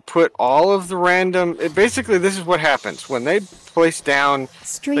they put all of the random. Basically, this is what happens when they place down.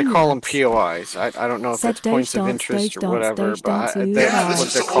 They call them POIs. I don't know if Said that's points of Doge interest dance, or whatever, Doge dance, but Doge that's Yeah, dance, what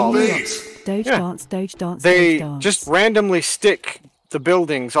this they're is the called. old base. Doge Yeah. dance, Doge dance, They Doge dance. just randomly stick the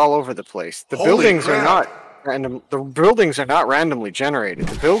buildings all over the place. The Holy buildings crap. are not random. The buildings are not randomly generated.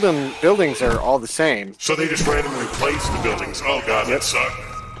 The buildings are all the same. So they just randomly place the buildings. Oh god, that sucked.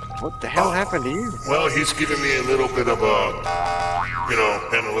 What the hell happened to you? Well, he's giving me a little bit of a, you know,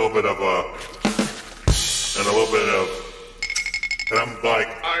 and a little bit of and I'm like,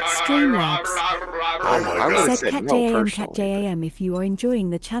 Streamlabs. oh my I god. would Said say Cat no JAM, personally. Cat JAM. If you are enjoying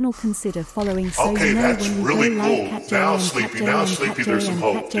the channel, consider following so Okay, you know that's when we really go cool. live. Cat Now, JAM, Sleepy, Cat now, JAM, Sleepy, Cat there's some JAM,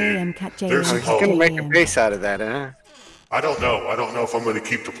 hope, Cat JAM, dude. Cat There's some JAM, hope. He's gonna make a JAM. base out of that, huh? I don't know. I don't know if I'm going to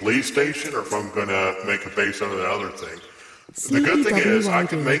keep the police station or if I'm going to make a base out of the other thing. The good thing is I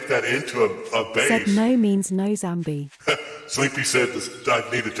can make that into a Said base. no means no zombie. Sleepy said this, I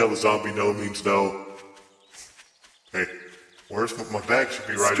need to tell the zombie no means no. Hey, where's my bag? Should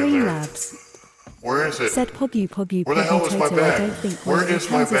be right in there. Streamlabs. Where is it? Said Poggy Poggy Where the hell Poggy is my Toto. I bag? don't think Where one of is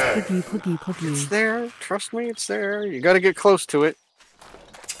the my houses bag? Poggy Poggy It's Poggy. there. Trust me, it's there. You got to get close to it.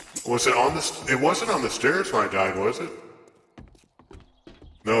 Was it on the? It wasn't on the stairs when I died, was it?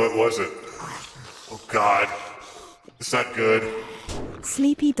 No, it wasn't. Oh God, it's not good.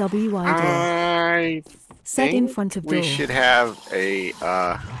 Sleepy WYD. I Said in think front of we door. should have a,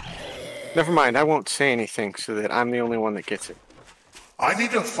 never mind, I won't say anything so that I'm the only one that gets it. I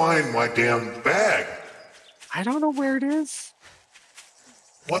need to find my damn bag. I don't know where it is.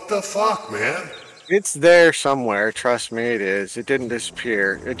 What the fuck, man? It's there somewhere, trust me it is. It didn't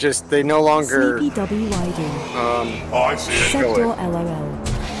disappear. It just, they no longer, Sleepy WYD. Oh, I see it. Said show door it. LOL.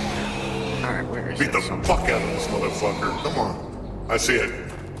 alright, where is Beat it? the fuck out of this motherfucker. Come on. I see it.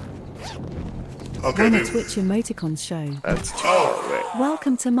 Okay, On a dude. Twitch emoticons show. That's too Oh. far away.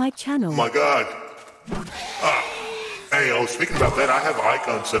 Welcome to my channel. My God. Hey, oh, speaking about that, I have an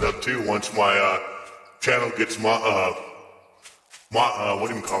icon set up too. Once my channel gets what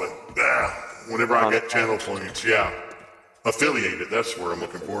do you call it? Whenever I get channel points, yeah, affiliated. That's where I'm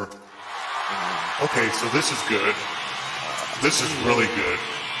looking for. Okay, so this is good. This is really good.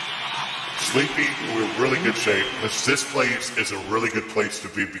 Sleepy, we're in really good shape. This place is a really good place to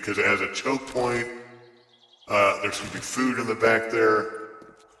be because it has a choke point. There's gonna be food in the back there.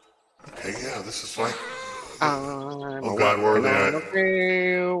 Okay, yeah, this is like. Oh God, where are they On at? the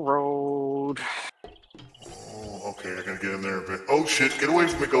railroad. Oh, okay, I gotta get in there a bit. Oh shit, get away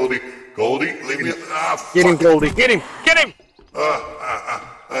from me, Goldie. Goldie, leave me. Get him, Fuck. Goldie. Get him! Get him!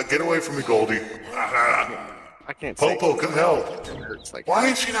 Get away from me, Goldie. I can't say. Popo, come help. It's like, Why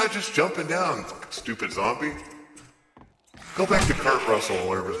is she not just jumping down, fucking stupid zombie? Go back to Kurt Russell,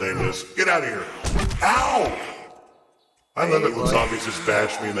 whatever his name is. Get out of here. Ow! I love it when zombies just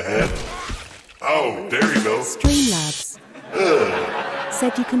bash me in the head. Oh, there you go. Streamlabs.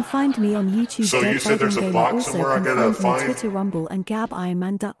 Said you can find me on YouTube. So Dead you said there's a Gamer. box Also somewhere I can gotta find me find? Twitter, Rumble, and Gab Iron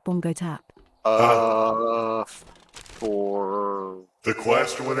Man Duck Bongo Tap. for... The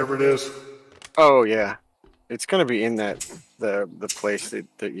quest or whatever it is? Oh, yeah. It's gonna be in that, the place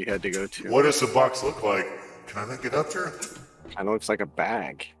that you had to go to. What does the box look like? Can I not get up there? Kind of looks like a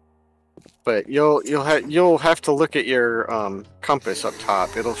bag. But you'll have to look at your compass up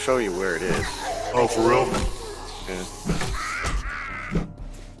top. It'll show you where it is. Oh, for real? Yeah.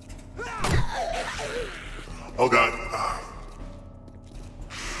 Oh God.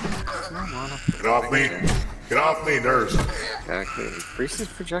 Get off me. Get off me, nurse. Exactly. Increases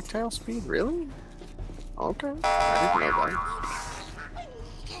projectile speed? Really? Okay. I didn't know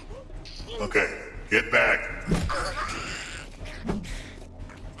that. Okay, get back.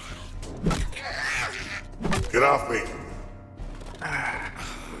 Get off me.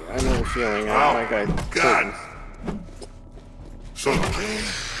 I know the feeling. Ow. Like I God. couldn't. So,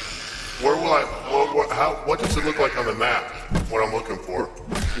 where will I, what does it look like on the map? What I'm looking for?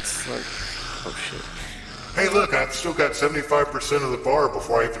 It's like, oh shit. Hey look, I've still got 75% of the bar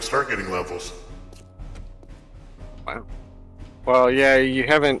before I even start getting levels. Wow. Well, yeah, you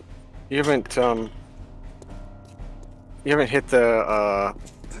haven't hit the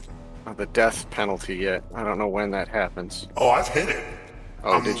death penalty yet. I don't know when that happens. Oh, I've hit it.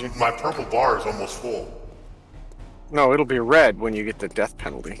 Oh, did you? My purple bar is almost full. No, it'll be red when you get the death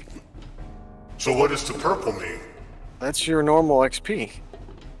penalty. So what does the purple mean? That's your normal XP.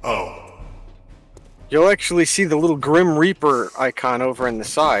 Oh, You'll actually see the little Grim Reaper icon over in the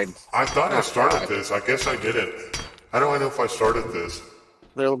side. I thought I started this. I guess I didn't. How do I know if I started this?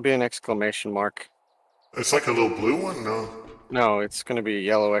 There'll be an exclamation mark. It's like a little blue one? No. No, it's going to be a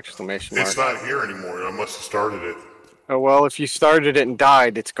yellow exclamation mark. It's not here anymore. I must have started it. Oh, well, if you started it and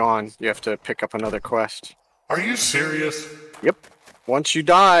died, it's gone. You have to pick up another quest. Are you serious? Yep. Once you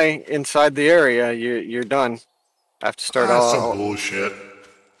die inside the area, you're done. Have to start That's all. some bullshit.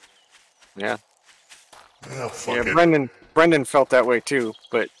 Yeah. Yeah, fuck Yeah, it. Brendan felt that way too,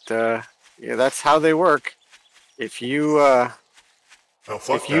 but yeah, that's how they work. If you Oh,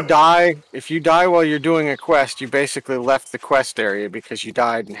 fuck if you that. die while you're doing a quest, you basically left the quest area because you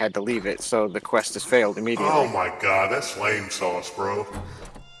died and had to leave it, so the quest has failed immediately. Oh my god, that's lame sauce, bro.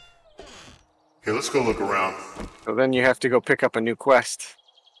 Okay, let's go look around. So then you have to go pick up a new quest.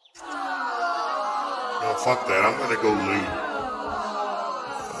 No, fuck that. I'm gonna go loot.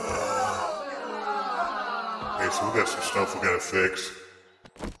 Okay, so we got some stuff we gotta fix.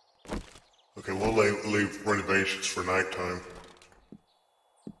 Okay, we'll leave renovations for nighttime.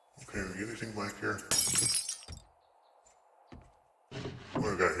 Okay, anything back here? What do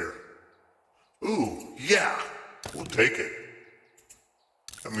we got here? Ooh, yeah! We'll take it.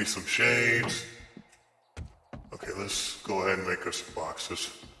 Got me some shades. Okay, let's go ahead and make us some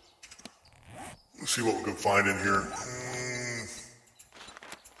boxes. Let's see what we can find in here.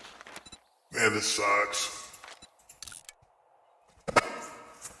 Man, this sucks.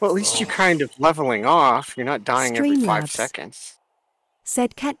 Well, at least you're kind of leveling off. You're not dying every 5 Streamlabs. seconds.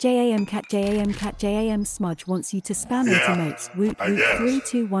 Said Cat JAM Cat JAM Cat JAM Smudge wants you to spam Yeah, emotes. Woot I woot guess. 3,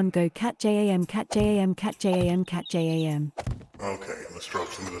 2, 1 go Cat JAM Cat JAM Cat JAM Cat JAM. Okay, let's drop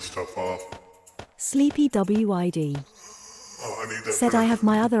some of this stuff off. Sleepy WID. Oh, I need that. Said for- I have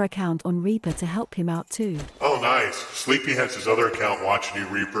my other account on Reaper to help him out too. Oh, nice. Sleepy has his other account watching you,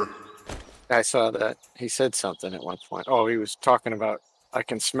 Reaper. I saw that. He said something at one point. Oh, he was talking about I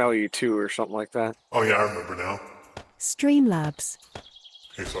can smell you too or something like that. Oh, yeah, I remember now. Streamlabs.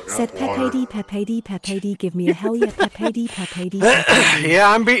 Okay, so I got Said water. Pepedi, give me a hell yeah, Pepedi. Yeah,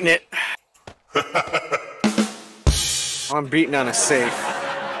 I'm beating it. I'm beating on a safe.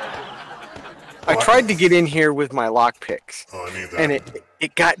 I tried to get in here with my lockpicks, Oh, I need that. and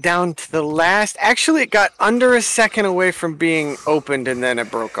it got down to the last. Actually, it got under a second away from being opened, and then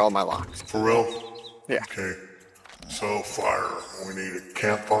it broke all my locks. For real? Yeah. Okay. So, fire. We need a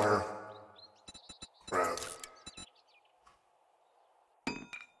campfire. Right.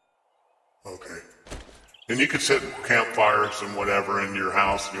 Okay. And you could set campfires and whatever in your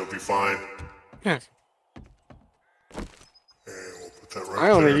house, and you'll be fine. Yeah. And we'll put that right I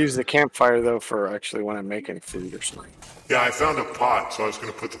only there. use the campfire though for actually when I'm making food or something. Yeah, I found a pot, so I was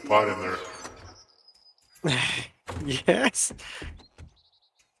going to put the pot in there. Yes.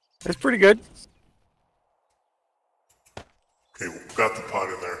 That's pretty good. Okay, we've got the pot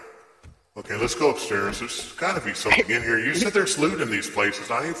in there. Okay, let's go upstairs. There's got to be something in here. You said there's loot in these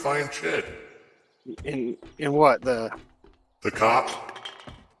places. I ain't find shit. In what the? The cops?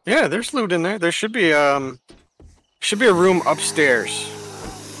 Yeah, there's loot in there. There should be a room upstairs.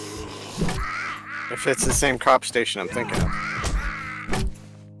 If it's the same cop station I'm thinking of.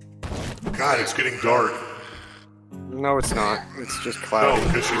 God, it's getting dark. No, it's not. It's just No, cloudy.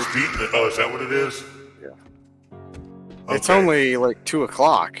 because she's beating it. Oh, is that what it is? Yeah. Okay. It's only like 2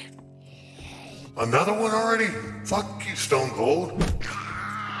 o'clock. Another one already? Fuck you, Stone Cold.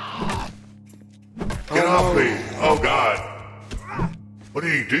 Get off me. Oh, God. What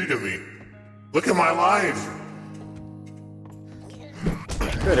did he do to me? Look at my life.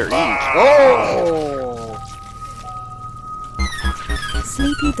 Better eat. Ah. Oh!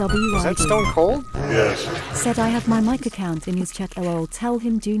 Sleepy Is that WID. Stone Cold? Yes. Said I have my mic account in his chat. LOL. Tell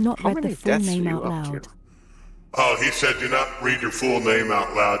him do not How read many the full deaths are name you out up loud. to? Oh, he said do not read your full name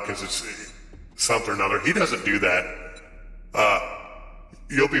out loud because it's something or another. He doesn't do that.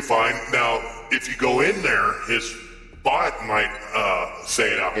 You'll be fine. Now, if you go in there, his bot might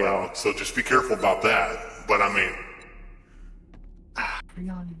say it out Yeah. loud, so just be careful about that. But I mean,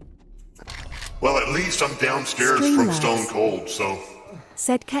 well, at least I'm downstairs from Streamlabs. Stone Cold, so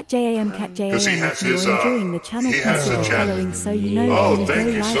Said Cat JAM Cat JAM. Because he has If you're his, enjoying the channel, he has consider a chat. following so you know Oh, when we thank go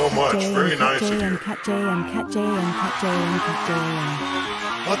you live. so Cat much. JAM, Very Cat nice of JAM, you. Cat JAM, Cat JAM, Cat JAM, Cat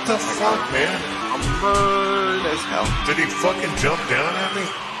JAM. what the fuck, man? I'm bird as hell. Did he fucking jump down at me?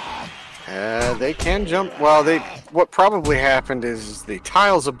 They can jump. Well, what probably happened is the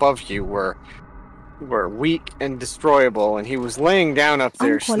tiles above you were weak and destroyable, and he was laying down up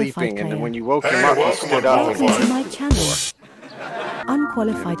there Unqualified sleeping, and then player. when you woke Hey, him up, he welcome stood on up. Welcome And to my channel.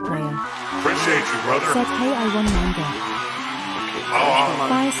 Unqualified player. Appreciate you, brother. Said hey I won manga. Oh,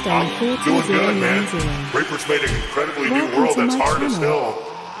 Firestone I'm doing good, man. 42090. Reaper's made an incredibly new Welcome world to that's my hard as channel. hell.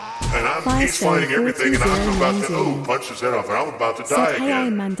 And he's Firestone finding everything, and I'm about to 42090. punch his head off, and I'm about to die Said hey Iron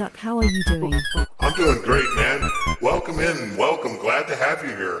again. Man Duck, how are you doing? I'm doing great, man. Welcome in, welcome. Glad to have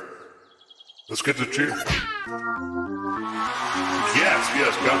you here. Let's get to cheer.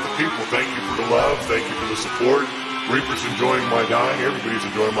 Yes, got the people. Thank you for the love. Thank you for the support. Reaper's enjoying my dying. Everybody's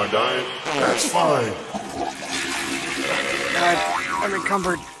enjoying my dying. That's fine. God, I'm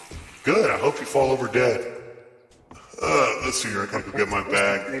encumbered. Good. I hope you fall over dead. Let's see here. I gotta go get my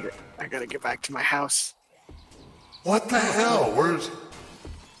bag. I gotta get back to my house. What the hell? Where's...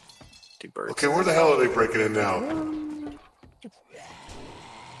 2 birds. Okay, where the hell are they breaking in now?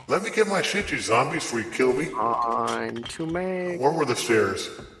 Let me get my shit, you zombies, before you kill me. I'm to make. Where were the stairs?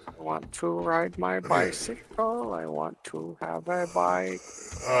 I want to ride my bicycle. I want to have a bike.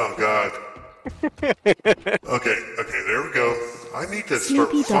 Oh, God. Okay, there we go. I need to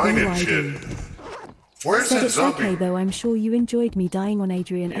start Sleepy finding WID. shit. Where's Said that it's zombie? okay though, I'm sure you enjoyed me dying on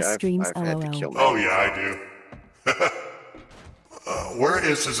Adrian S Yeah, streams. I've had to kill LOL. Oh, yeah, I do. Where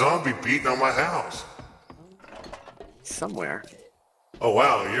is the zombie beating on my house? somewhere. Oh,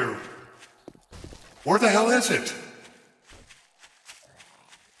 wow, you're... Where the hell is it?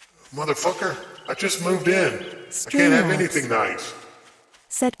 Motherfucker, I just moved in. I can't have Streamlabs. anything nice.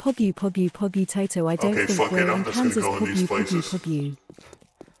 Said Poggy Toto. I don't Okay, think fuck it, we're I'm in just gonna Kansas. go in these Poggy places.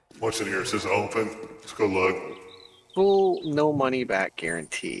 What's in here? It says open. Let's go look. Full no money back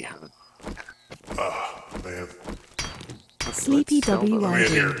guarantee, huh? Ah, man. Sleepy Let me in WYD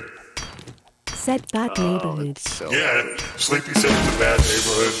here. said bad neighborhood. So Yeah, Sleepy said it's a bad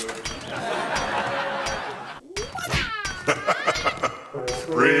neighborhood.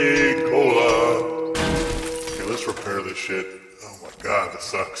 Free cola. Okay, let's repair this shit. Oh my god, this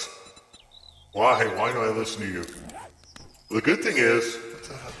sucks. Why? Why do I listen to you? The good thing is,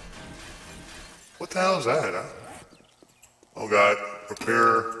 what the hell is that? Huh? Oh god,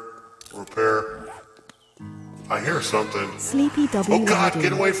 repair. I hear something. Sleepy Oh god,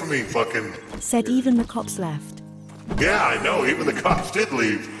 get WYD away from me, fucking. said even the cops left. Yeah, I know, even the cops did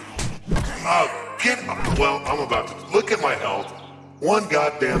leave. Well, I'm about to look at my health. One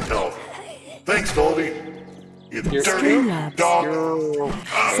goddamn health. Thanks, Goldie. You dirty Streamlabs dog.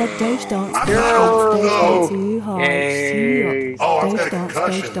 said Doge dance, I'm Doge not- dance, no. too hard, Yay. too Oh, I've Doge got a dance,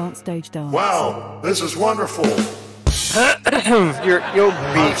 concussion. Doge dance, Doge dance. Wow, this is wonderful. you'll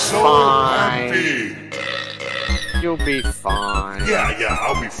be I'm so fine. happy. You'll be fine. Yeah,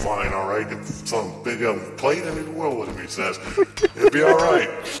 I'll be fine, all right. If some big plate in the world with me says, it'll be all right.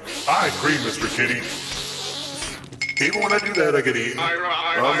 I agree, Mr. Kitty. Even when I do that, I get eaten.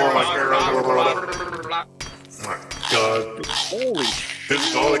 I'm more like, oh my God, Holy shit. this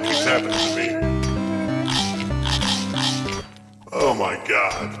is all that keeps happening to me. Oh my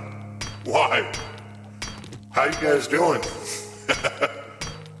God, why? How you guys doing?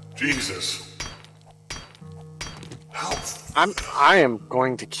 Jesus. How I am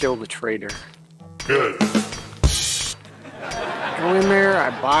going to kill the trader. good. Go in there, I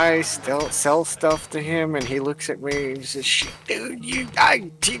buy, sell stuff to him, and he looks at me and he says, "Shit, dude, I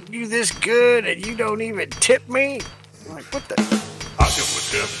tip you this good, and you don't even tip me." I'm like, what the? I'll give him a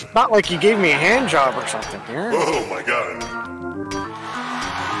tip. Not like you gave me a hand job or something here. Oh my God.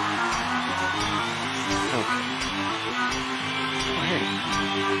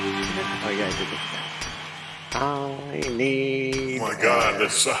 Oh yeah, I did it. I need. Oh my God,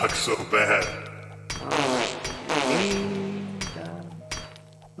 this sucks so bad.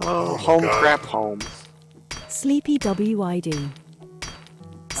 Oh, my home God. crap home. Sleepy WYD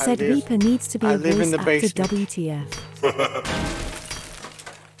said live- Reaper needs to be I a live in voice the actor basement. WTF.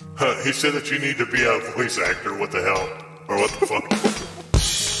 He said that you need to be a voice actor. What the hell? Or what the fuck?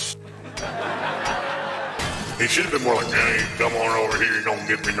 He should have been more like, hey, come on over here. You don't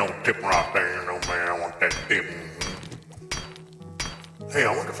give me no tip right there. No, man, I want that tip. Hey,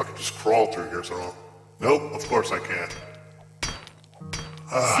 I wonder if I could just crawl through here so. Nope, of course I can't.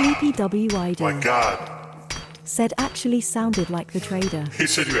 Sleepy My WYD God. said actually sounded like the trader. He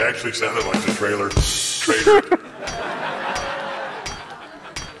said you actually sounded like the trader.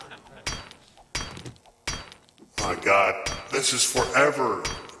 My God, this is forever.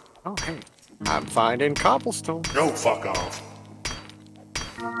 Oh hey, I'm finding cobblestone. No, fuck off.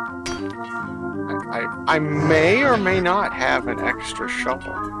 I may or may not have an extra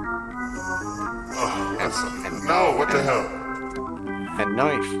shovel No, what the hell? and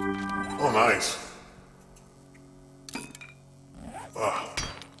knife. Oh, nice. Oh,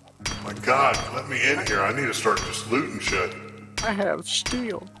 my God, let me in here. I need to start just looting shit. I have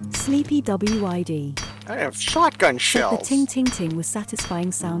steel. Sleepy WYD I have shotgun said the shells. ting ting ting was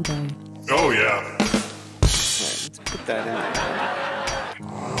satisfying sound though. Oh, yeah. Let's put that in there.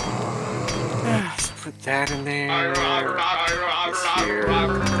 Let's put that in there. This here,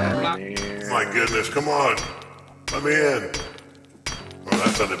 put that in there. My goodness, come on. Let me in. Oh,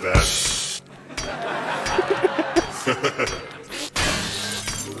 that sounded bad.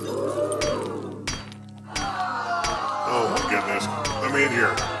 Oh, my goodness. Let me in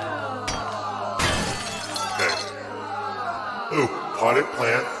here. Okay. Ooh, potted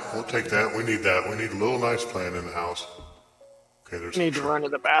plant. We'll take that. We need that. We need a little nice plant in the house. Okay, there's Need to run to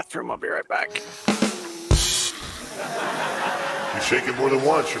the bathroom. I'll be right back. You shake it more than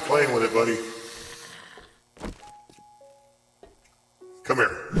once. You're playing with it, buddy. Come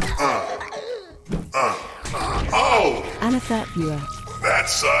here. Oh! Anathat viewer, That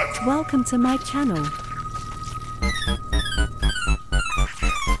sucked. welcome to my channel.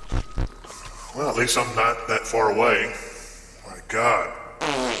 Well, at least I'm not that far away. My God.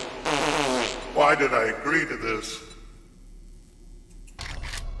 Why did I agree to this?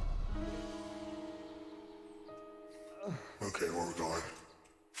 Okay, where are we going?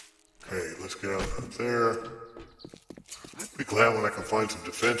 Okay, let's get up there. I'd be glad when I can find some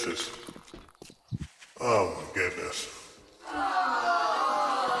defenses. Oh my goodness.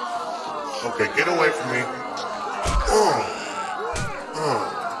 Okay, get away from me.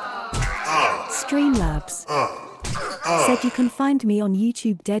 Streamlabs said you can find me on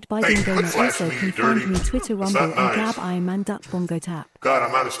YouTube Dead by Hey, Dingo quit and flashing also me, can you find dirty. me Twitter That's Rumble not and nice. Gab Iron Man Duck Bongo Tap. God,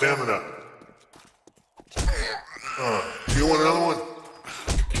 I'm out of stamina. You want another one?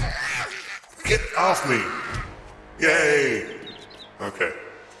 Get off me! Yay! Okay.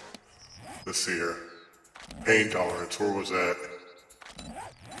 Let's see here. Pain tolerance, where was that?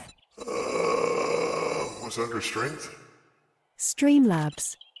 Was under strength?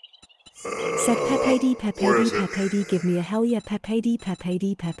 Streamlabs. Said Pepedi, where is Pepedi, it? Pepedi, give me a hell yeah, Pepedi,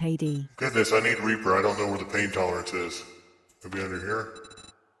 Pepedi, Pepedi. Goodness, I need Reaper. I don't know where the pain tolerance is. Maybe under here?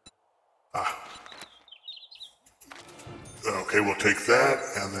 Ah. Okay, we'll take that,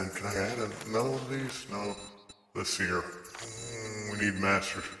 and then can I add another one of these? No. Let's see here. We need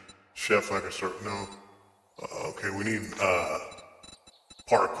Master Chef. I can start. No. Okay, we need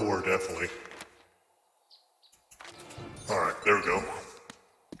parkour, definitely. Alright, there we go.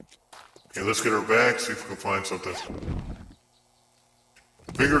 Okay, let's get her back, see if we can find something.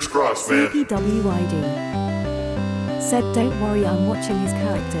 Fingers crossed, man. Sleepy WID. Said don't worry, I'm watching his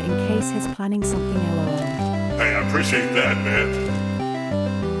character in case he's planning something LOL. Hey, I appreciate that,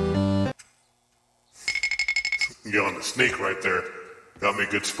 man. Get on the sneak right there. Got me a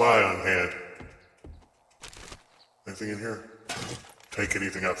good spy on hand. Anything in here? Take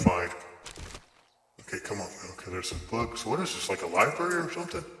anything I find. Okay, come on. Okay, there's some books. What is this, like a library or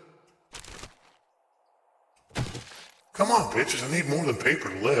something? Come on, bitches. I need more than paper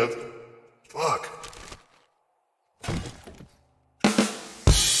to live. Fuck.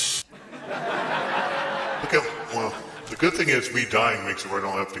 Okay, well, the good thing is me dying makes it where I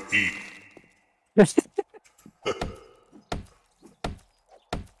don't have to eat.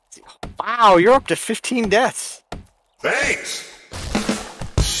 Wow, you're up to 15 deaths. Thanks!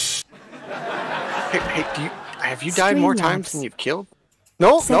 Hey, have you died more times Streamlabs. than you've killed?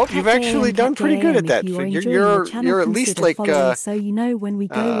 Nope, Said nope, you've Cat actually JAM, done Cat pretty good at JAM, that. if you are You're enjoying the channel, you're at least consider like following so you know when we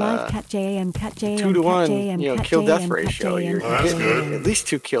go live. Cat JAM, Cat JAM, 2 to 1, Cat JAM, you know, Cat kill death JAM, ratio. Cat You're JAM, that's Cat good. JAM. at least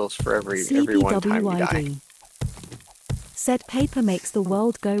 2 kills for every Sleepy one time you die. WID. Said paper makes the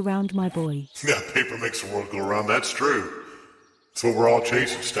world go round, my boy. Yeah, paper makes the world go around. That's true. That's what we're all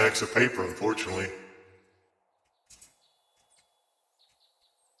chasing, stacks of paper, unfortunately.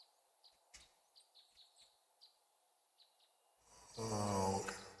 Oh,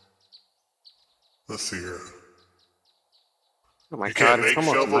 okay. Let's see here. Oh my You god, can't it's make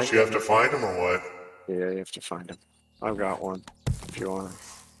almost shovels, night. you have to find them or what? Yeah, you have to find them. I've got one, if you want.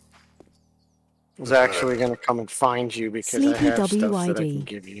 I was actually gonna come and find you because I Sleepy have stuff that I can WID.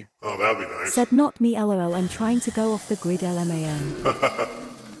 give you. Oh, that'd be nice. Said not me LOL, I'm trying to go off the grid LMAO.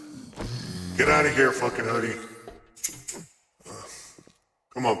 Get out of here, fucking hoodie.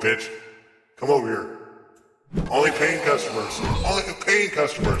 Come on, bitch. Come over here. Only paying customers. Only paying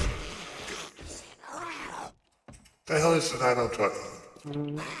customers. The hell is it? I don't touch.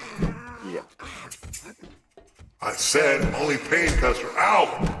 Yeah. I said only paying customers.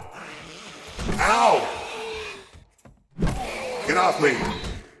 Ow! Ow! Get off me!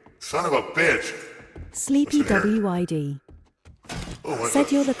 Son of a bitch! Sleepy What's in here? WID. Oh, what's Said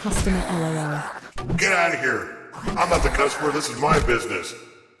up? you're the customer LOL. Get out of here! I'm not the customer. This is my business.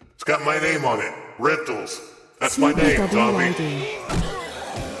 It's got my name on it. Rentals. That's my Sleepy name, Tommy.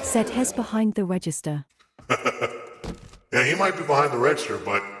 WID. Said Hez behind the register. Yeah, he might be behind the register,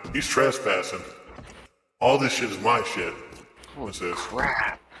 but he's trespassing. All this shit is my shit. What's this?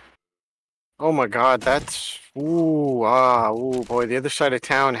 Crap. Oh my god, that's ooh boy, the other side of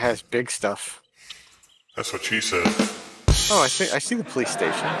town has big stuff. That's what she said. Oh, I see the police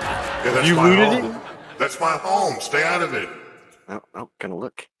station. Yeah, that's You my looted home. That's my home. Stay out of it. Oh, gonna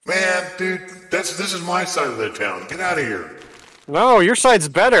look. Man, dude, this is my side of the town. Get out of here. No, your side's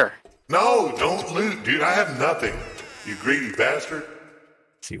better. No, don't loot, dude. I have nothing. You greedy bastard.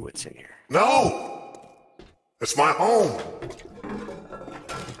 Let's see what's in here. No! It's my home.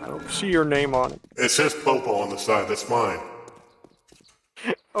 I don't see your name on it. It says Popo on the side. That's mine.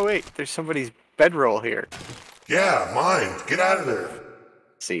 Oh wait, there's somebody's bedroll here. Yeah, mine. Get out of there.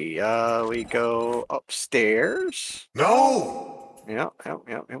 Let's see, we go upstairs. No! Yep,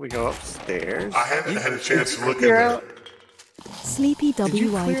 here we go upstairs. I haven't had a chance to look in Clear there. out. Sleepy Did you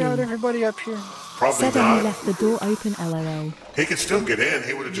clear out WID. everybody up here? Probably Said and he not. left the door open LOL. He could still get in.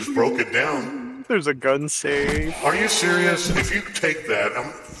 He would have just broke it down. There's a gun safe. Are you serious? If you take that,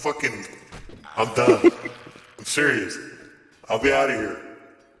 I'm done. I'm serious. I'll be out of here.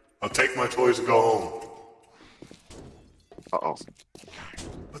 I'll take my toys and go home. Uh-oh.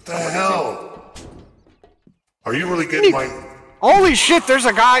 What the hell? Are you really getting my... Holy shit, there's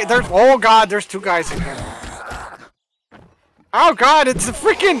a guy, oh god, there's 2 guys in here. Oh god, it's a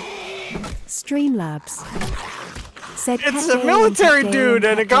freaking, Streamlabs. Said It's Cat a JM, military Cat dude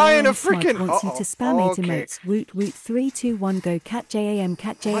JM, and a Cat guy in a JM, Smug freaking- wants you to spam oh, into okay. mates. Woot woot 3 2 1 go Cat JAM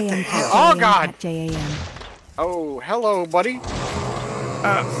Cat JAM Cat Oh, JAM God. Cat JAM. Oh, hello, buddy.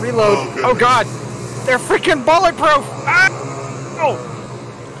 Reload. Oh, Oh, goodness. God. They're freaking bulletproof. Ah! Oh.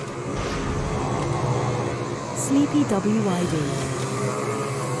 Sleepy WYD.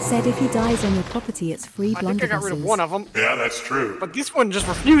 Said if he dies on your property, it's free I think I got rid of one blunderbusses. of them, Yeah, that's true. but this one just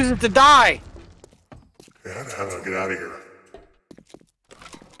refuses to die. Yeah, how do I get out of here?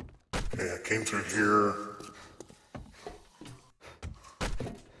 Okay, I came through here.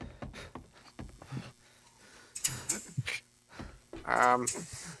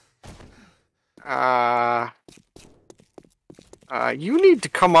 You need to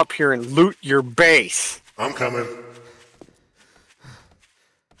come up here and loot your base. I'm coming.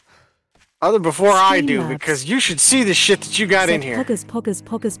 Before I do, Streamlabs. because you should see the shit that you got in Said here. poggers, poggers,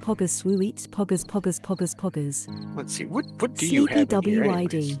 poggers, poggers, sweets, poggers, poggers, poggers, poggers. Let's see, what do you Sleepy have in here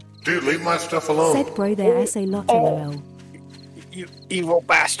anyways? WYD. Dude, leave my stuff alone. Said bro there essay lot LOL. You evil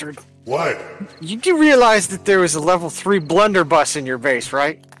bastard. What? You do realize that there was a level 3 blunderbuss in your base,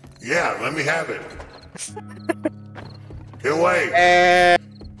 right? Yeah, let me have it. Get away. And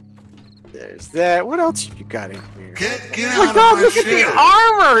there's that. What else you got in here? Get Oh out my of God, my look at shit. the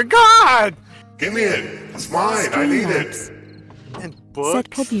armor! God! Give me it. It's mine. I need it. Streamlabs. And books. Said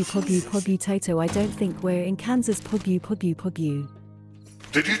Pogu Toto, I don't think we're in Kansas Pogu.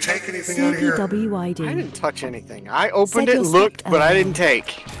 Did you take anything out of Sleepy here? I WYD. didn't touch anything. I opened Said it, you're looked, stuck, but I LOL. didn't take.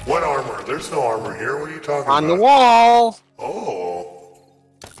 What armor? There's no armor here. What are you talking On about? the wall! Oh.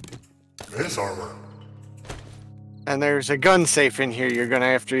 This armor. And there's a gun safe in here you're gonna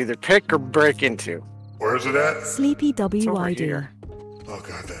have to either pick or break into. Where is it at? Sleepy It's over WYD. here. Oh,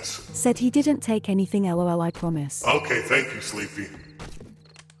 God, this. Said he didn't take anything LOL, I promise. Okay, thank you, Sleepy.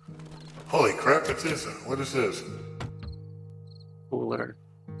 Holy crap, what's this? What is this? Cooler.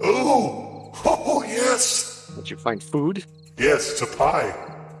 Ooh! Oh, yes! Did you find food? Yes, it's a pie.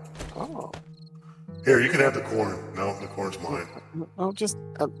 Oh. Here, you can have the corn. No, the corn's mine. I'll just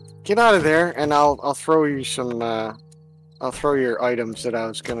get out of there, and I'll throw you some. I'll throw your items that I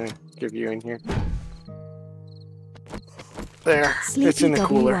was gonna give you in here. There, it's Sleepy in the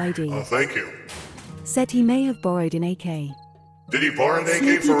cooler. Oh, WYD. thank you. Said he may have borrowed an AK. Did he borrow an AK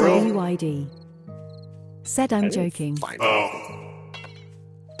Sleepy for real? WYD. Said I'm joking. Fine. Oh,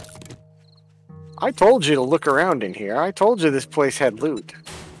 I told you to look around in here. I told you this place had loot.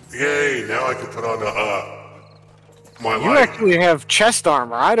 yay! Now I can put on my You light. actually have chest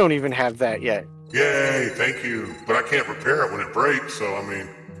armor. I don't even have that yet. Yay! Thank you. But I can't repair it when it breaks. So I mean,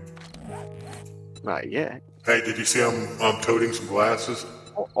 Not yet. hey, did you see I'm toting some glasses?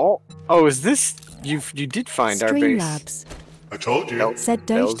 Oh, is this you did find our base? Streamlabs. I told you. Nope. Said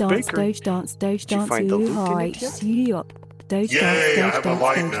Bell's Doge dance, Bakery. Doge dance, Doge Did you dance, find the ooh, loot in it right, yet? studio up. Doge Yay, dance, I Doge have a dance,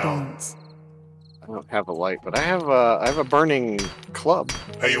 light Doge now. dance. I don't have a light, but I have a burning club.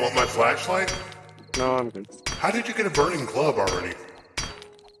 Hey, you want my flashlight? No, I'm good. How did you get a burning club already?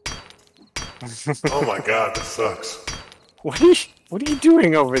 Oh my God, this sucks. What are you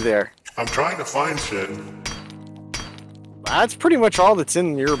doing over there? I'm trying to find shit. That's pretty much all that's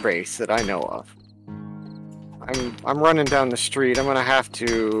in your base that I know of. I'm running down the street. I'm gonna have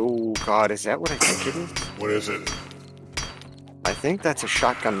to. Oh God, is that what I think it is? What is it? I think that's a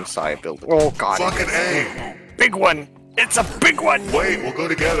shotgun Messiah building. Oh God, Fucking A. big one! It's a big one! Wait, we'll go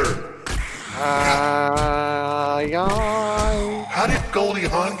together. Yeah, How did Goldie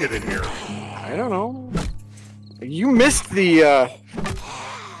Hawn get in here? I don't know. You missed the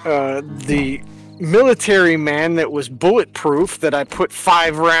military man that was bulletproof that I put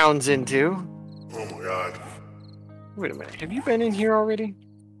 5 rounds into. Oh my God. Wait a minute, have you been in here already?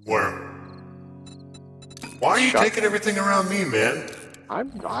 Where? Why are you Shut- taking everything around me, man? I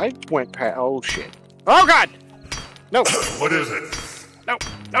went past. Oh shit! Oh God! No! What is it? No!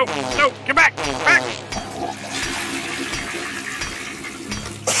 No! No! Get back! Back!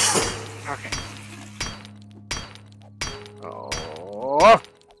 Okay. Oh!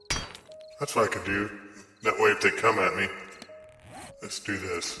 That's what I could do. That way, if they come at me, let's do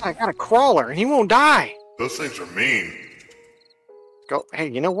this. I got a crawler, and he won't die. Those things are mean. Go. Hey,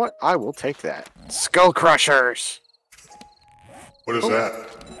 you know what? I will take that. Skull crushers, What is that?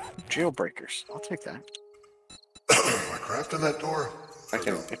 jailbreakers. I'll take that. Am I crafting that door?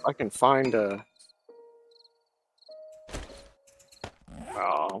 If I can find a.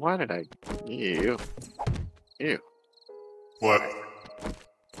 Oh, why did I? Ew. What?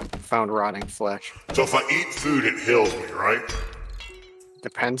 Found rotting flesh. So if I eat food, it heals me, right?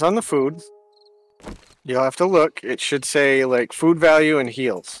 Depends on the food. You'll have to look. It should say like food value and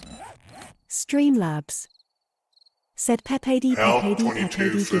heals. Streamlabs. Said Pepe D, Hell, Pepe D, 22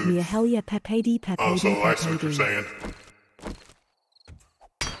 Pepe D, give me a hell yeah, Pepe D, Pepe Oh, D, so I see Pepe what you're D. saying.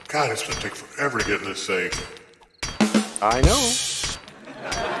 God, it's gonna take forever to get in this safe. I know.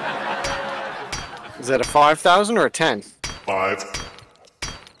 Is that a 5,000 or a 10? 5.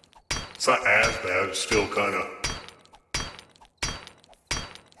 It's not as bad. It's still kind of.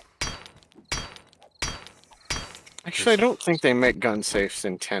 Actually, I don't think they make gun safes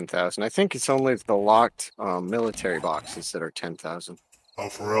in 10,000. I think it's only the locked military boxes that are 10,000. Oh,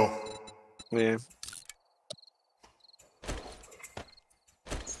 for real? Yeah.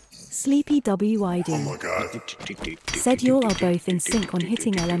 Sleepy WID Oh my god. said you all are both in sync on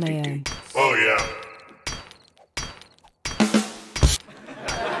hitting LMAO. Oh yeah.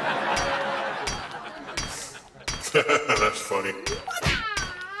 That's funny.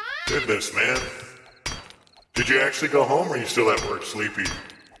 Goodness, man. Did you actually go home or are you still at work, Sleepy?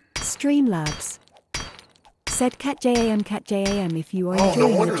 Streamlabs said CatJam if you are Oh, no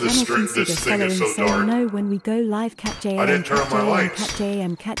enjoying wonder the this channel, thing consider is following so so dark. know when we go live. CatJam, I didn't turn on my lights.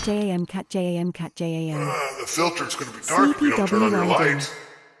 CatJam. The filter's gonna be dark if you don't turn on your lights.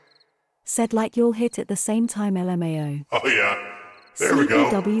 Said like you'll hit at the same time LMAO. Oh yeah. There we go.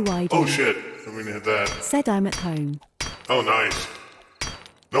 WID Oh shit. I mean, hit that. said I'm at home. Oh, nice.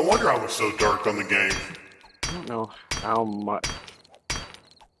 No wonder I was so dark on the game. I don't know how much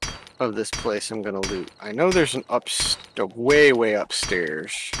of this place I'm gonna loot. I know there's an way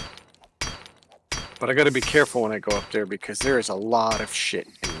upstairs. But I gotta be careful when I go up there because there is a lot of shit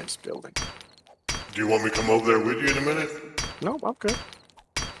in this building. Do you want me to come over there with you in a minute? No, I'm good.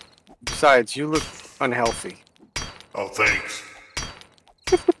 Besides, you look unhealthy. Oh, thanks.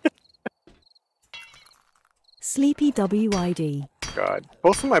 Sleepy WID God.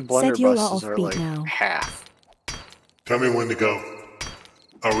 Both of my said you're blunderbusses are offbeat like now. half. Tell me when to go.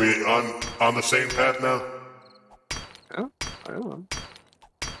 Are we on the same path now? Huh? I don't know.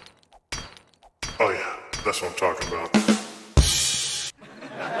 Oh yeah, that's what I'm talking about.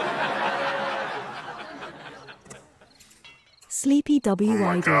 Sleepy Oh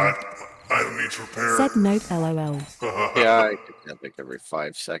my WID god. Item needs repair. said nope LOL. Yeah, I do that like every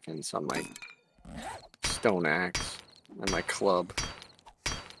 5 seconds on my stone axe and my club.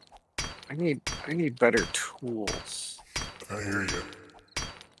 I need better tools. I hear you.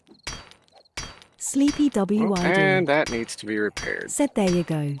 Sleepy Oh, WID and that needs to be repaired. said there you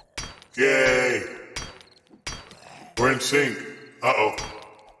go. Yay! We're in sync. Uh-oh.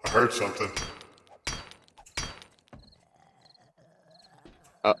 I heard something.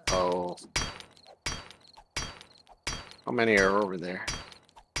 Uh-oh. How many are over there?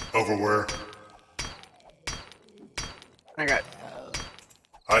 Over where? I got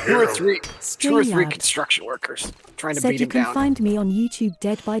I two hear or him. three Streamlabs construction workers trying to said beat you him can down. find me on YouTube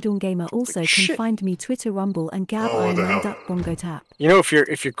Dead Bidon Gamer. Also can Shit. find me Twitter Rumble and Gab Oh, what Iron the Man hell? Duck Bongo Tap. You know, if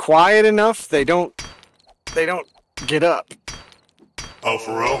you're quiet enough, they don't get up. Oh,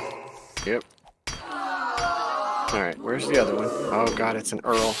 for real? Yep. All right, where's the other one? Oh god, it's an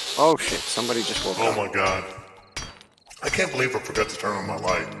Earl. Oh shit, somebody just woke Oh up. my god. I can't believe I forgot to turn on my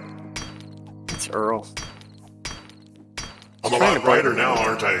light. It's Earl. I'm a trying lot to brighter brighten now,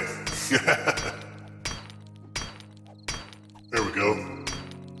 aren't I? There we go.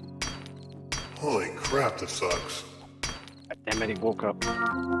 Holy crap, this sucks. Damn it, he woke up.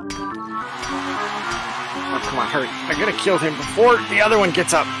 Oh, come on, hurry. I gotta kill him before the other one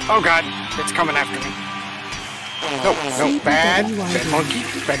gets up. Oh god, it's coming after me. No, bad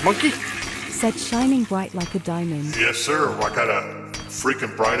monkey. Said shining bright like a diamond. Yes, sir. I got a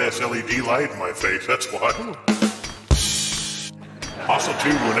freaking bright-ass LED light in my face, that's why. Also, too,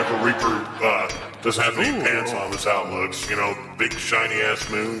 whenever Reaper doesn't have any pants on, this outlooks, you know, big shiny-ass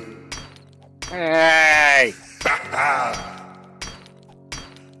moon. Hey!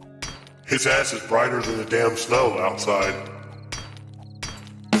 His ass is brighter than the damn snow outside.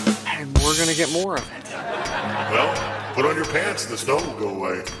 And we're gonna get more of it. Well, put on your pants and the snow will go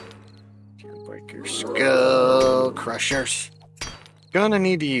away. Break your skull crushers. Gonna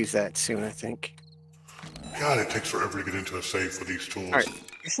need to use that soon, I think. God, it takes forever to get into a safe with these tools. Alright,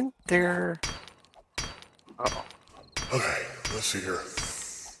 isn't there... Uh-oh. Okay, let's see here.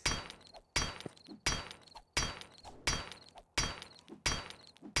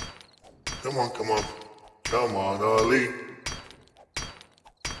 Come on, come on. Come on, Ali.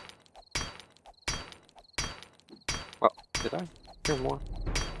 Oh, did I hear more?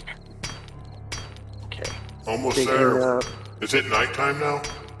 Okay. Almost Digging there. up. Is it nighttime now?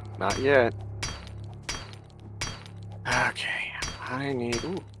 Not yet. Okay, I need...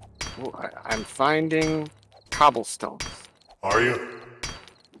 Ooh, I'm finding cobblestones. Are you?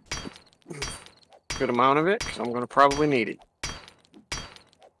 Good amount of it, because I'm going to probably need it.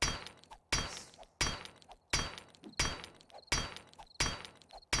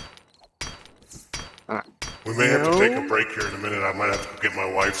 Alright, We may have to take a break here in a minute. I might have to get my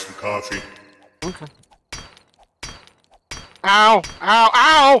wife some coffee. Okay. Ow! Ow!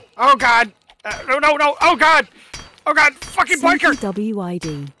 Ow! Oh God! No! No! No! Oh God! Oh God! Fucking biker!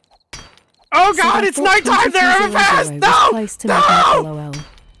 WID. Oh God! It's nighttime there! I'm fast! No! Close to making LOL.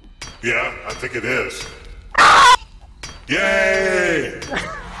 Yeah, I think it is. Yay!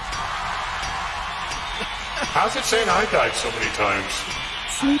 How's it saying I died so many times?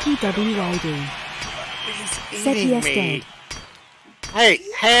 Sleepy WID. Said yes dead. Hey!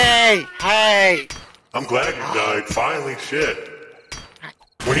 Hey! Hey! I'm glad you died. Finally, shit.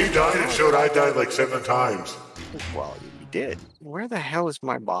 When you died, it showed I died like 7 times. Well, you did. Where the hell is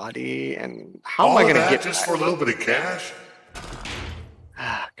my body? And how All am I of gonna that get just back? for a little bit of cash?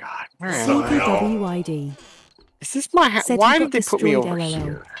 Ah, God. Where am I? Sleepy WID. Is this my house? Said Why you did got they put me destroyed, over LOL.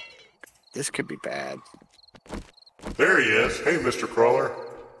 here? This could be bad. There he is. Hey, Mr. Crawler.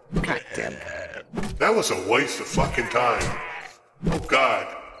 God damn it. That was a waste of fucking time. Oh,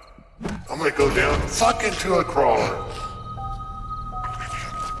 God. I'm gonna go down fucking to a crawler.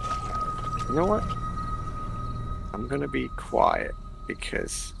 You know what? I'm gonna be quiet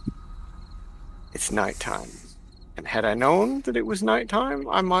because it's nighttime. And had I known that it was nighttime,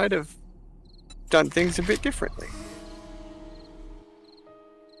 I might have done things a bit differently.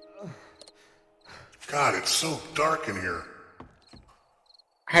 God, it's so dark in here.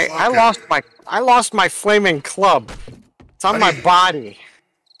 Hey, Fuck I lost my flaming club. It's on my Buddy. body.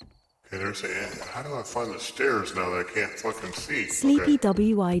 Okay, there's a... How do I find the stairs now that I can't fucking see? Sleepy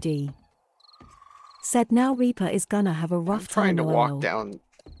Okay. WID. Said now Reaper is gonna have a I'm rough trying time to LOL. walk down.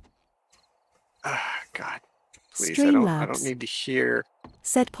 Ah, God. Please, I don't Streamlabs. need to hear.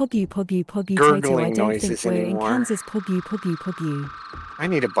 Said Poggy Tato. I Gurgling don't noises think we're in anymore. Kansas. Poggy. I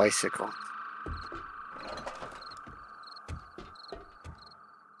need a bicycle.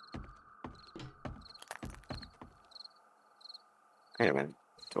 Wait a minute.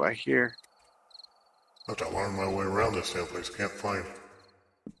 Do I hear? I'm wandering my way around this damn place. Can't find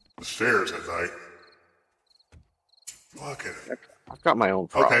the stairs at night. Fuck it. I've got my own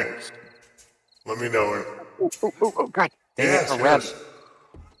Okay. problems. Let me know. Oh, God. Dang it, Yes, a yes. rabbit.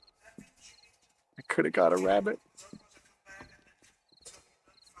 I could have got a rabbit.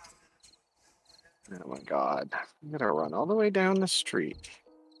 Oh my God. I'm gonna run all the way down the street.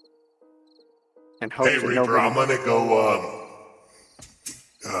 And hope Hey, that Reaper, nobody... I'm gonna go,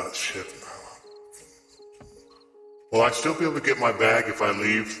 shit. Will I still be able to get my bag if I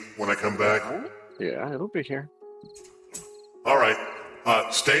leave when I come back? Yeah, it'll be here. All right.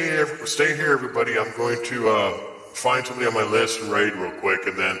 Stay here, everybody. I'm going to find somebody on my list and raid real quick,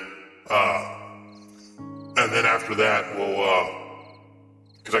 and then after that, we'll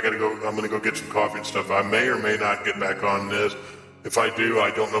because I gotta go. I'm gonna go get some coffee and stuff. I may or may not get back on this. If I do, I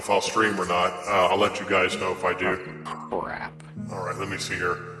don't know if I'll stream or not. I'll let you guys know if I do. Crap. All right. Let me see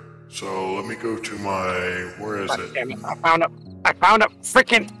here. So let me go to my. Where is God it? damn it. I found a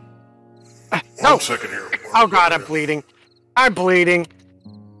freaking... No! 1 second here. Oh God, I'm bleeding. I'm bleeding.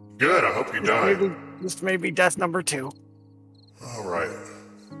 Good. I hope you died. This may be death number 2. All right.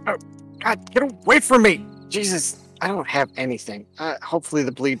 Oh, God, get away from me! Jesus, I don't have anything. Hopefully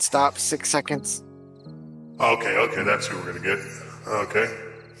the bleed stops. 6 seconds. Okay, that's who we're gonna get. Okay.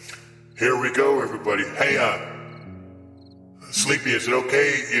 Here we go, everybody. Hey, Sleepy, is it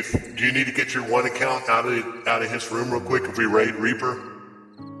okay do you need to get your one account out of his room real quick if we raid Reaper?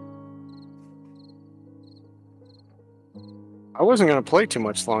 I wasn't going to play too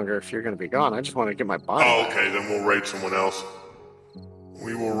much longer if you're going to be gone. I just want to get my body Oh, back. okay, then we'll raid someone else.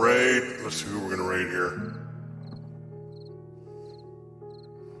 We will raid. Let's see who we're gonna raid here.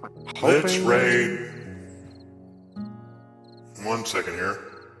 Let's Hoping- raid. 1 second here.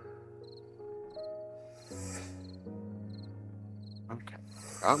 Okay,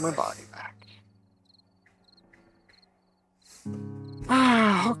 got my body back.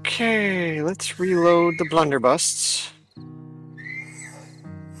 Okay, let's reload the blunderbusts.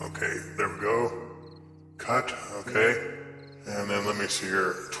 Okay, there we go. Cut, okay. And then let me see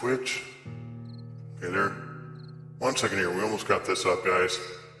here. Twitch. Okay, there. 1 second here. We almost got this up, guys.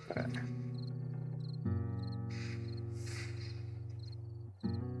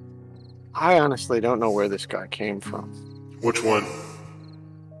 I honestly don't know where this guy came from. Which one?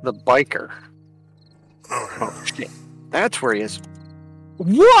 The biker. Okay. Oh, shit. That's where he is.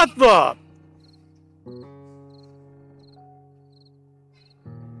 What the?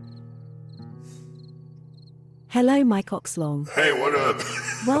 Hello, Mike Oxlong. Hey, what up?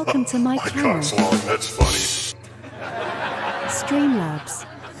 Welcome to my channel. Cock's long. That's funny. Streamlabs.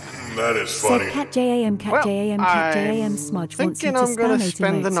 That is funny. Said Cat JAM, Cat Well, JAM, Cat JAM, I'm Smudge wants you thinking to I'm gonna spam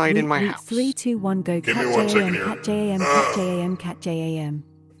spend the emotes. night in my Root, house. 3, 2, 1, go. Give Cat me 1 second JAM, here. Cat JAM, Cat JAM, Cat JAM.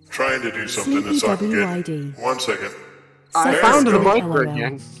 Trying to do something Sleepy so I can get. WID. 1 second. I Said found the Discord, biker LOL.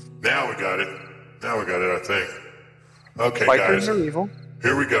 again. Now we got it. Now we got it, I think. Okay, Bikers guys. are evil.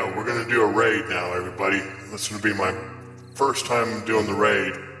 Here we go. We're going to do a raid now, everybody. This is going to be my first time doing the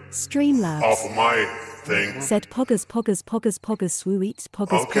raid Streamlabs. off of my thing. Said Poggers, Poggers, Poggers, Poggers, Sweets,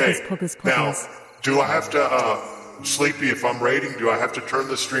 Poggers, Okay. Poggers, Poggers, Now, Poggers. do I have to, Sleepy, if I'm raiding, do I have to turn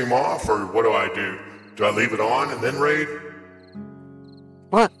the stream off, or what do I do? Do I leave it on and then raid?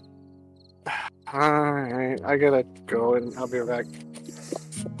 What? Alright, I gotta go and I'll be right back.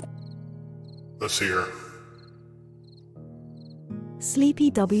 Let's see here.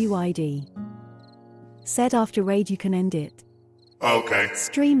 Sleepy WID. Said after raid you can end it. Okay.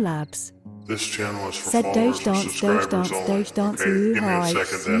 Streamlabs. This channel is for Said followers Doge or Dance, Doge subscribers Dance, only. Doge Dance, Okay, you give me a high,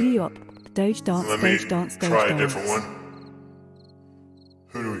 second then. you up, Doge Dance, Let me Doge Dance, Doge try a Dance. different one.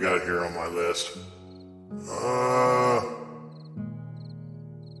 Who do we got here on my list?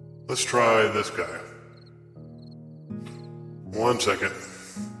 Let's try this guy. 1 second.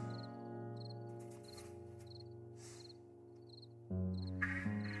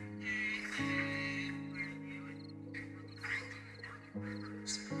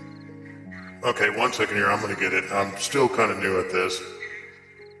 Okay, 1 second here. I'm gonna get it. I'm still kind of new at this.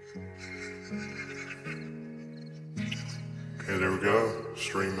 Okay, there we go.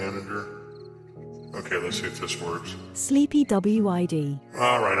 Stream manager. Okay, let's see if this works. Sleepy WID.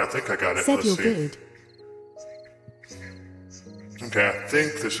 All right, I think I got it. Said Let's you're see. good. Okay, I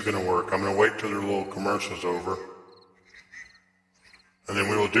think this is gonna work. I'm gonna wait till their little commercial's over, and then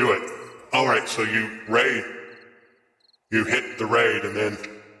we will do it. All right, so you raid. You hit the raid, and then.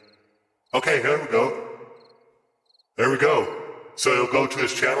 Okay, there we go. There we go. So it'll go to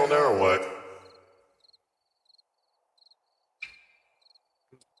his channel now, or what?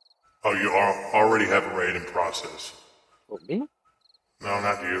 Oh, you already have a raid in process. Me? No,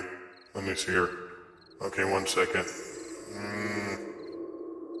 not you. Let me see here. Okay, 1 second.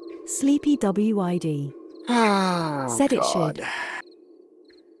 Sleepy WID. Oh, Said it God. should.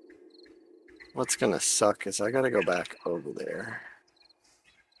 What's gonna suck is I gotta go back over there.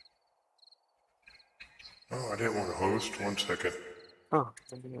 Oh, I didn't want to host. 1 second. Oh,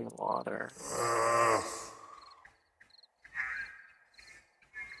 I'm getting water.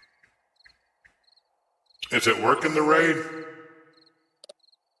 Is it working the raid?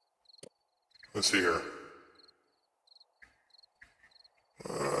 Let's see here.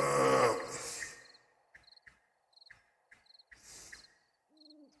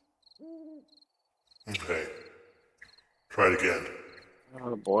 Okay. Try it again.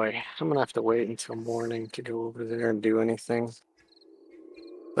 Oh boy, I'm gonna have to wait until morning to go over there and do anything.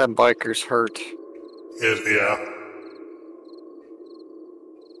 That biker's hurt. Yeah.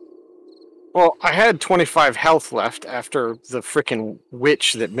 Well, I had 25 health left after the frickin'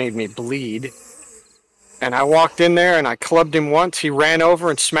 witch that made me bleed. And I walked in there and I clubbed him once, he ran over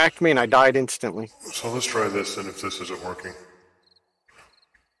and smacked me and I died instantly. So let's try this then if this isn't working.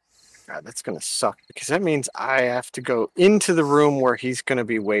 God, that's gonna suck because that means I have to go into the room where he's gonna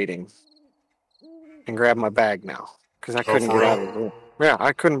be waiting and grab my bag now because I couldn't for get out real? of the room. Yeah,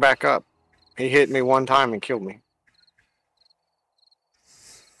 I couldn't back up. He hit me one time and killed me.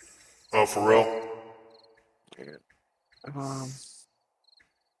 Oh, for real?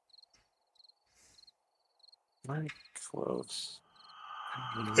 My close.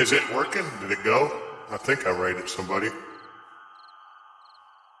 Is it working? Did it go? I think I rated somebody.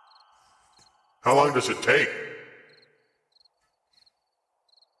 How long does it take?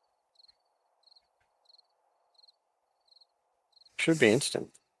 Should be instant.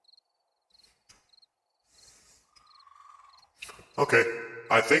 Okay,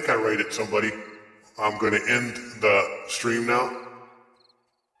 I think I rated somebody. I'm going to end the stream now.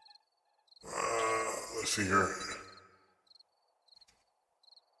 Let's see here.